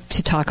there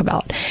to talk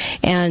about.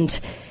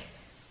 And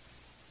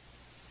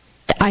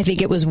I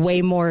think it was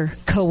way more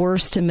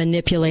coerced and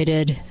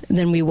manipulated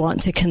than we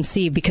want to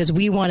conceive, because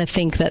we want to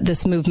think that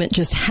this movement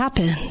just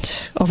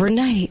happened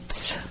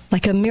overnight,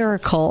 like a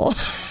miracle,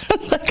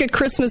 like a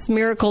Christmas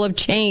miracle of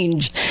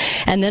change.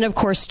 And then, of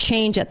course,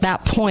 change at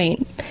that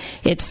point,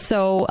 it's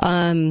so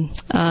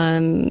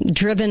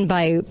driven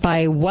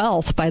by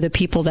wealth, by the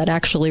people that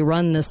actually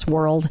run this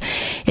world.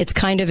 It's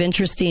kind of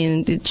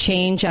interesting.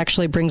 Change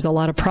actually brings a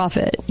lot of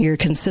profit. You're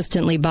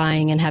consistently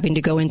buying and having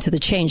to go into the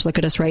change. Look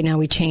at us right now.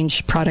 We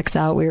change products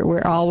out.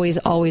 We're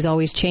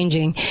always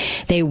changing.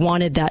 They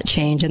wanted that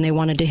change, and they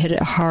wanted to hit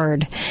it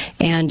hard.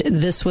 And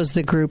this was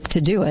the group to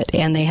do it.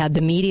 And they had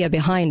the media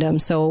behind them.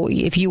 So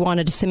if you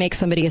wanted to make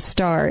somebody a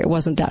star, it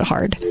wasn't that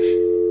hard.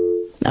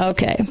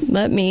 Okay,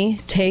 let me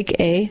take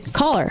a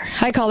caller.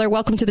 Hi, caller.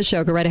 Welcome to the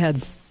show. Go right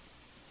ahead.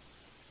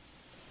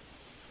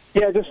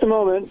 Yeah, just a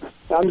moment.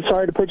 I'm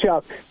sorry to put you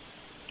up.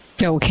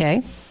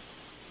 Okay.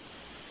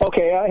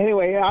 Okay,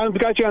 anyway, I've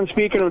got you on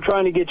speaker. I'm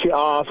trying to get you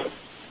off.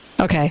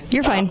 Okay,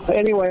 you're fine.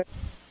 Anyway,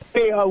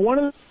 hey, one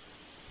of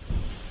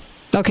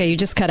the... Okay, you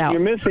just cut out.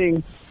 You're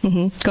missing...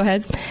 Mm-hmm. Go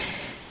ahead.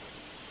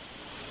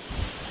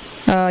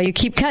 You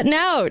keep cutting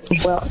out.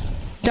 Well...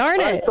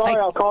 Darn it. Sorry,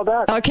 I'll call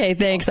back. Okay,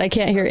 thanks. I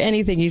can't hear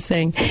anything he's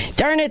saying.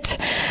 Darn it.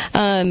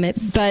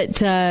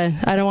 But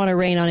I don't want to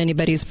rain on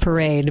anybody's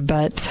parade,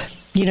 but,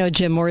 you know,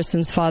 Jim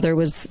Morrison's father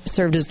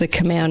served as the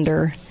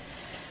commander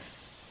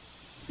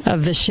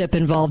of the ship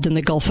involved in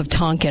the Gulf of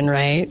Tonkin,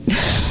 right?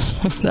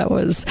 That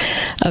was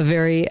a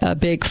very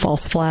big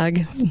false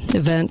flag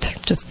event.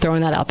 Just throwing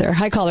that out there.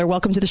 Hi, caller.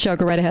 Welcome to the show.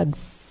 Go right ahead.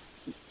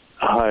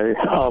 Hi.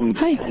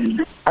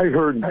 Hi. I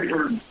heard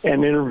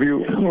an interview.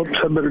 Whoops,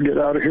 I better get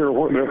out of here.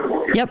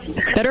 Yep.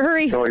 Better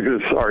hurry.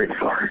 Sorry.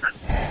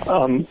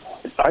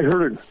 I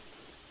heard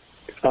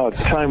a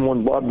time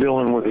when Bob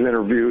Dylan was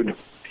interviewed,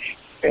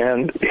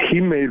 and he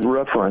made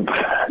reference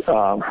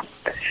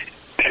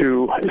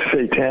to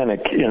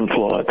satanic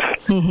influence.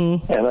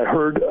 Mm-hmm. And I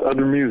heard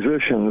other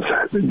musicians,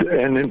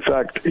 and in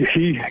fact,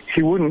 he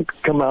wouldn't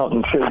come out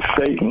and say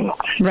Satan.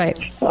 Right.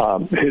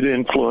 It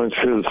influenced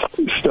his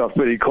stuff,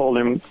 but he called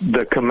him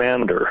the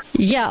commander.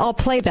 Yeah, I'll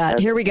play that.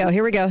 Here we go.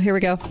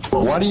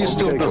 Why do you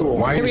still do it?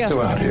 Why are you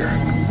still out here?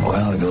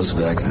 Well, it goes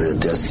back to the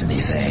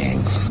destiny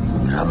thing.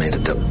 I made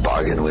a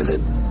bargain with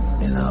it,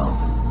 a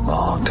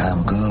long time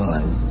ago,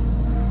 and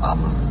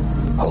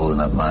I'm holding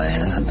up my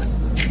end.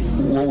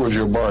 What was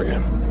your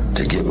bargain?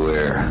 To get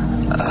where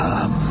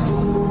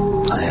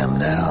I am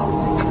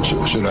now.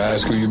 Should I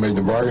ask who you made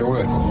the bargain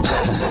with?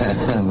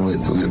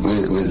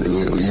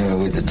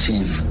 with the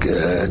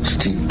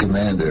chief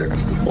commander.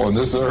 On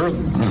this earth?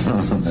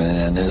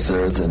 And this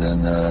earth, and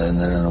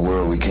then in a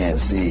world we can't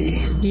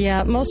see.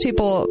 Yeah, most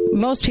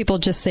people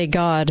just say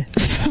God.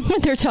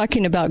 When they're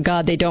talking about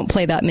God, they don't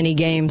play that many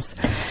games.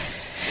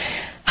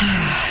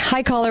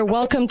 Hi, caller.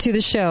 Welcome to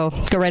the show.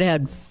 Go right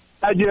ahead.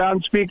 I had you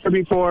on speaker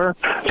before.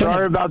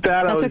 Sorry about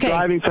that. I was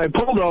driving, so I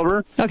pulled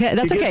over. Okay,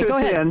 that's okay. Go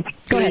ahead.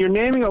 Go ahead. You're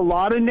naming a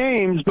lot of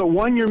names, but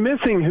one you're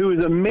missing who is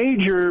a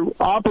major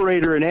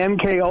operator in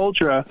MK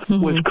Ultra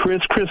was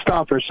Chris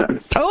Christopherson.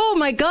 Oh,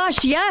 my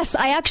gosh, yes.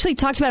 I actually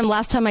talked about him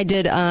last time I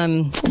did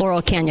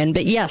Laurel Canyon.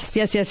 But yes.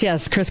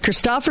 Chris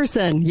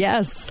Christopherson,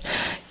 yes.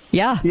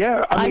 Yeah.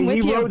 Yeah. I mean,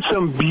 with he you. wrote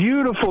some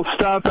beautiful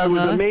stuff that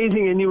was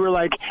amazing. And you were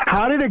like,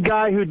 how did a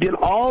guy who did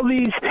all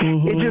these,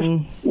 it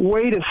just,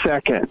 wait a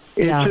second.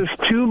 It's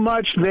just too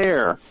much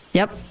there.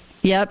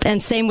 Yep.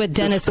 And same with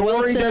Dennis the story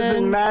Wilson.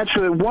 Doesn't match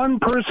that one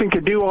person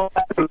could do all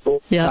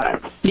that. Yeah.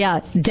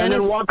 Dennis. And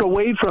then walk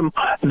away from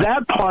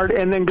that part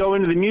and then go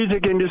into the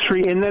music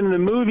industry and then the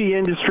movie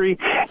industry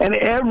and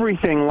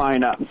everything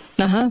line up.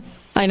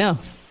 I know.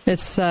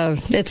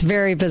 It's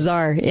very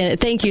bizarre.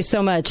 Thank you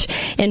so much.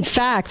 In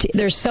fact,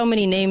 there's so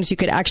many names you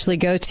could actually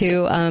go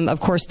to. Of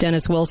course,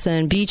 Dennis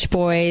Wilson, Beach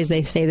Boys.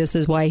 They say this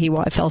is why he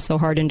fell so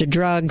hard into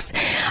drugs.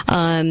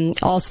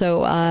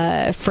 Also,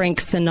 Frank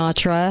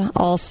Sinatra.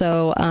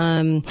 Also,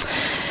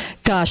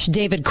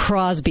 David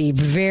Crosby,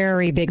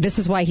 very big. This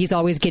is why he's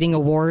always getting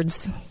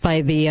awards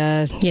by the,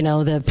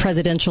 the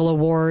presidential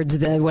awards,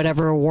 the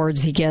whatever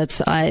awards he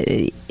gets.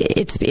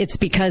 It's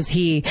because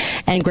he,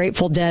 and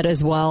Grateful Dead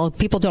as well.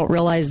 People don't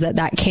realize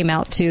that came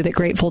out too, that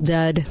Grateful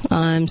Dead,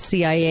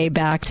 CIA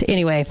backed.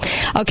 Anyway,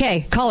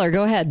 okay, caller,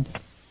 go ahead.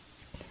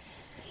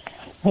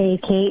 Hey,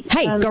 Kate.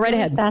 Hey, go right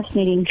ahead.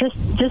 Fascinating. Just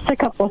a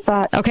couple of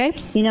thoughts. Okay.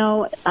 You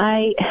know,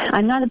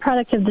 I'm not a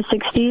product of the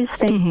 '60s.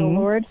 Thank the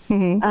Lord.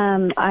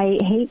 I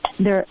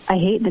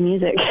hate the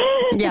music.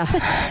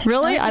 Yeah,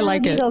 really, I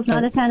like it.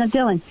 Not a fan of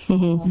Dylan.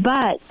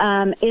 But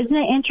isn't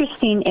it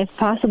interesting? If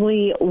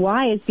possibly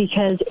wise,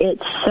 because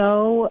it's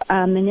so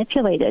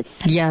manipulated.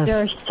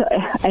 Yes.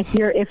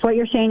 If what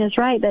you're saying is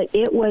right, that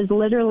it was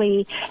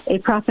literally a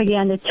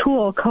propaganda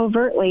tool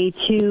covertly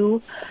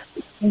to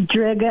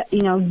get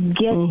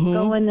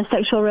going the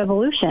sexual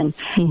revolution.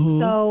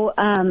 So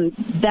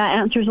that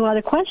answers a lot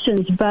of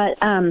questions.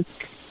 But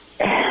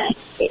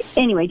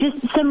anyway,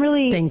 just some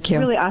really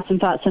awesome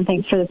thoughts, and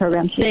thanks for the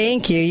program today.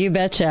 Thank you. You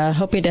betcha.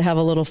 Hoping to have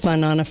a little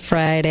fun on a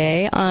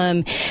Friday.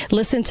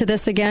 Listen to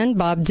this again,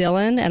 Bob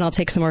Dylan, and I'll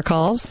take some more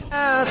calls.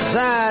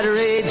 Outside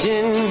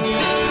raging,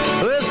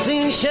 we'll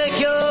soon shake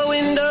your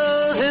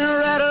windows and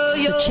rattle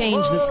your the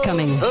change that's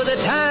coming. For the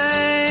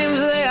times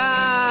they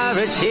are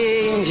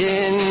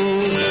a-changing.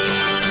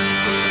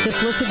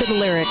 Just listen to the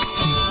lyrics.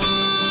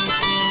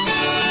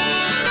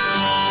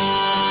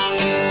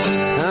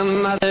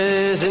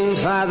 Mothers and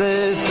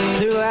fathers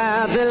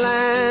throughout the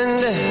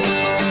land,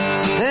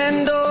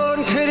 and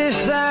don't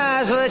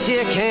criticize what you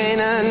can't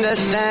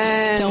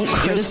understand. Don't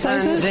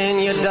criticize your sons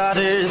and your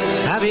daughters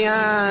are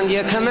beyond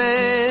your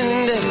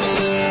command.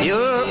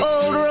 Your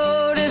old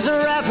road is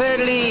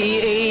rapidly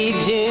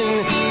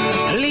aging.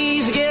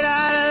 Please get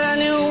out of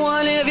the new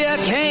one if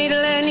you can't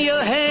lend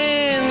your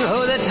hand,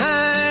 for the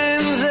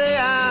times they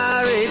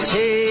are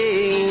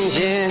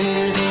a-changing.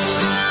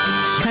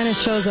 Kind of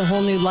shows a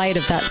whole new light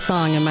of that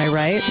song, am I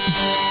right?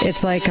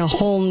 It's like a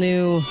whole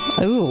new,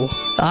 ooh,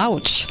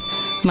 ouch.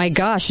 My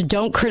gosh,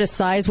 don't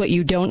criticize what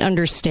you don't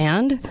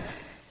understand.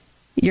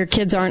 Your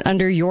kids aren't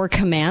under your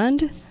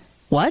command?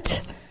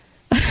 What?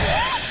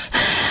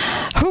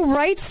 Who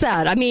writes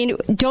that? I mean,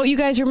 don't you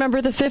guys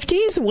remember the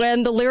 50s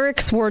when the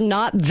lyrics were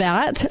not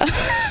that?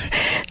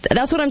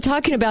 That's what I'm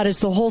talking about, is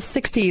the whole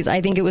 60s.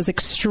 I think it was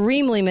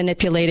extremely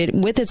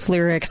manipulated with its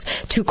lyrics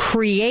to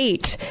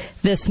create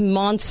this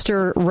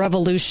monster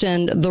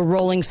revolution, the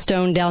Rolling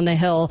Stone down the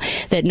hill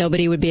that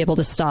nobody would be able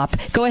to stop.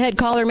 Go ahead,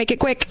 caller, make it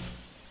quick.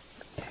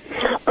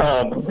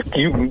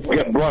 You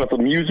brought up the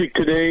music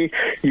today.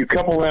 You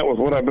couple that with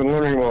what I've been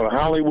learning about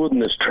Hollywood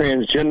and this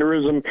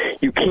transgenderism.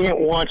 You can't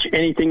watch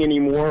anything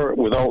anymore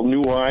without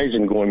new eyes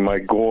and going, my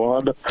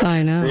God.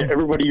 I know.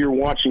 Everybody you're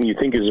watching you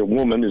think is a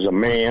woman, is a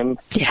man.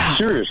 Yeah.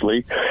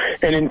 Seriously.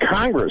 And in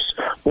Congress,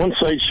 one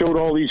site showed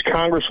all these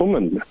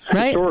congresswomen,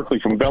 historically,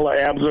 from Bella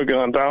Abzug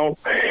on down.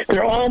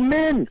 They're all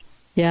men.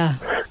 Yeah.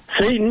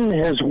 Satan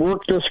has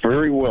worked us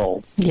very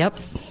well. Yep.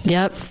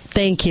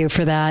 Thank you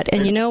for that.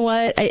 And you know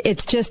what?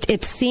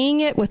 It's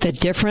seeing it with a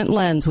different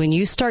lens. When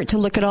you start to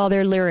look at all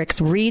their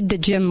lyrics, read the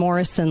Jim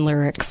Morrison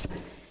lyrics.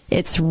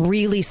 It's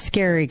really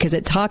scary because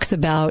it talks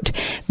about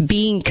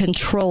being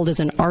controlled as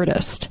an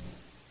artist.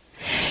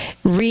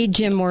 Read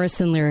Jim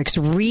Morrison lyrics.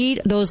 Read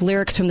those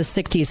lyrics from the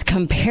 60s.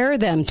 Compare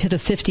them to the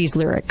 50s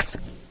lyrics.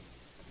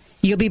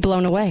 You'll be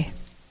blown away.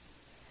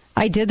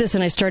 I did this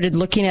and I started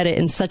looking at it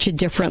in such a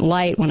different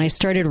light when I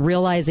started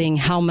realizing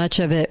how much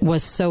of it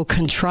was so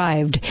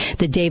contrived.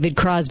 The David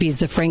Crosbys,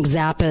 the Frank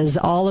Zappas,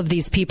 all of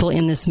these people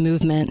in this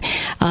movement.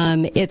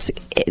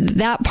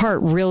 That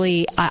part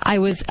really, I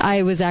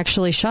was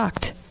actually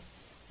shocked.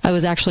 I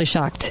was actually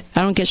shocked.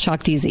 I don't get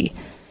shocked easy.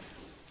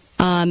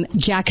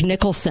 Jack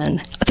Nicholson.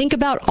 Think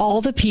about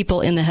all the people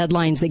in the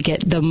headlines that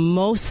get the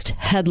most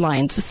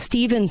headlines.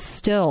 Stephen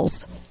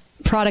Stills,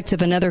 product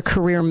of another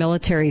career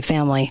military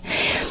family.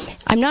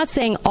 I'm not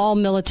saying all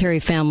military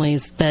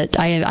families that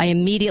I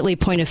immediately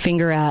point a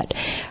finger at,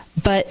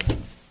 but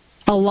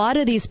a lot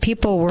of these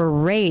people were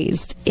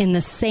raised in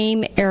the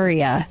same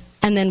area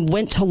and then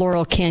went to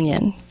Laurel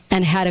Canyon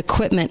and had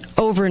equipment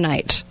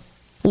overnight.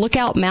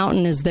 Lookout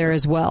Mountain is there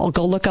as well.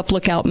 Go look up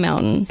Lookout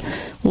Mountain.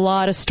 A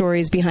lot of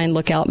stories behind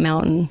Lookout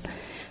Mountain.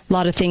 A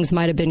lot of things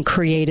might have been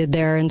created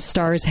there, and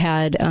stars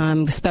had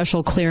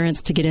special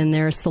clearance to get in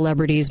there,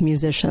 celebrities,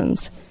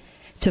 musicians.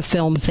 to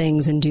film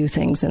things and do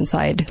things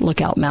inside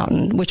Lookout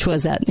Mountain, which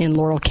was in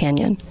Laurel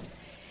Canyon.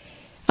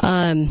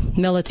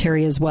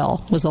 Military as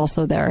well was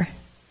also there.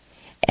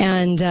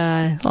 And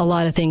a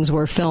lot of things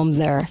were filmed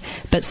there.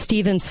 But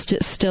Stephen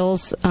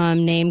Still's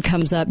name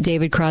comes up,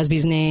 David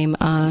Crosby's name,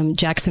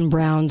 Jackson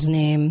Brown's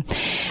name,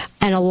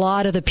 and a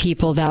lot of the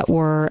people that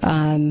were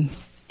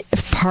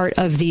part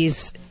of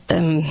these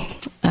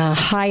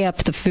high up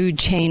the food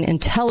chain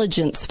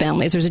intelligence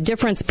families. There's a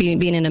difference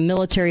being in a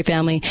military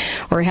family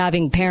or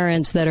having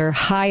parents that are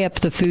high up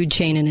the food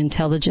chain in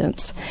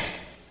intelligence.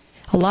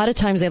 A lot of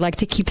times they like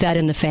to keep that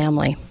in the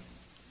family.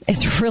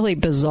 It's really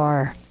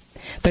bizarre.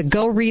 But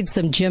go read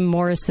some Jim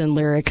Morrison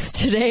lyrics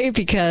today,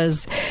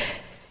 because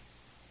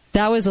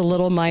that was a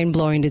little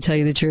mind-blowing, to tell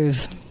you the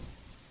truth.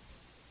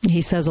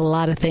 He says a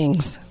lot of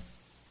things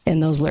in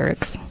those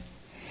lyrics.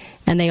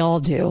 And they all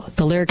do.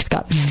 The lyrics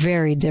got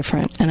very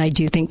different, and I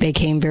do think they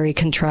came very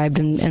contrived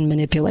and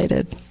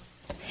manipulated.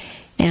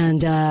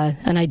 And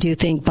I do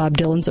think Bob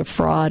Dylan's a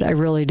fraud. I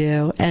really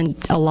do. And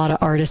a lot of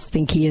artists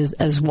think he is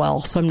as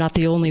well. So I'm not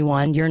the only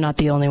one. You're not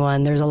the only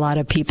one. There's a lot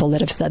of people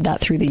that have said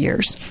that through the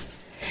years.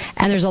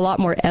 And there's a lot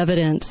more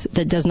evidence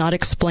that does not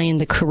explain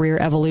the career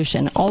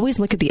evolution. Always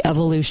look at the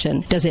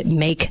evolution. Does it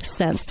make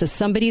sense? Does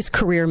somebody's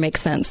career make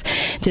sense?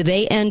 Do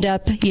they end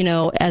up,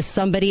 as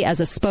somebody, as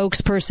a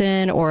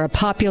spokesperson or a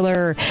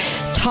popular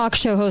talk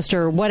show host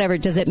or whatever?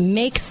 Does it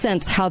make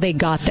sense how they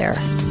got there?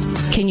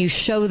 Can you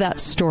show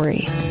that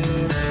story?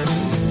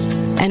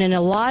 And in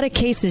a lot of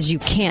cases, you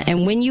can't.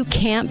 And when you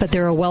can't, but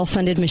they're a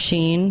well-funded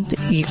machine,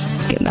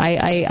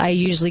 I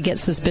usually get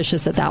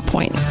suspicious at that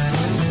point.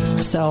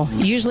 So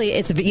usually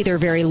it's either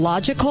very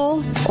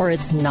logical or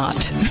it's not,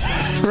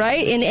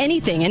 right? In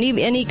anything,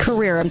 any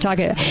career, I'm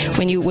talking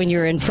when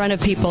you're in front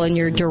of people and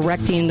you're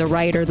directing the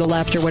right or the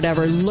left or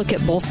whatever, look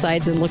at both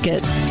sides and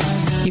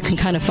you can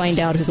kind of find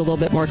out who's a little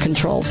bit more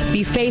controlled.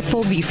 Be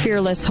faithful, be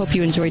fearless. Hope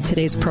you enjoyed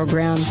today's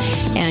program,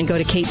 and go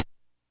to Kate.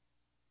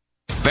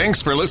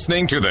 Thanks for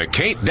listening to The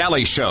Kate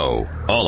Daly Show. All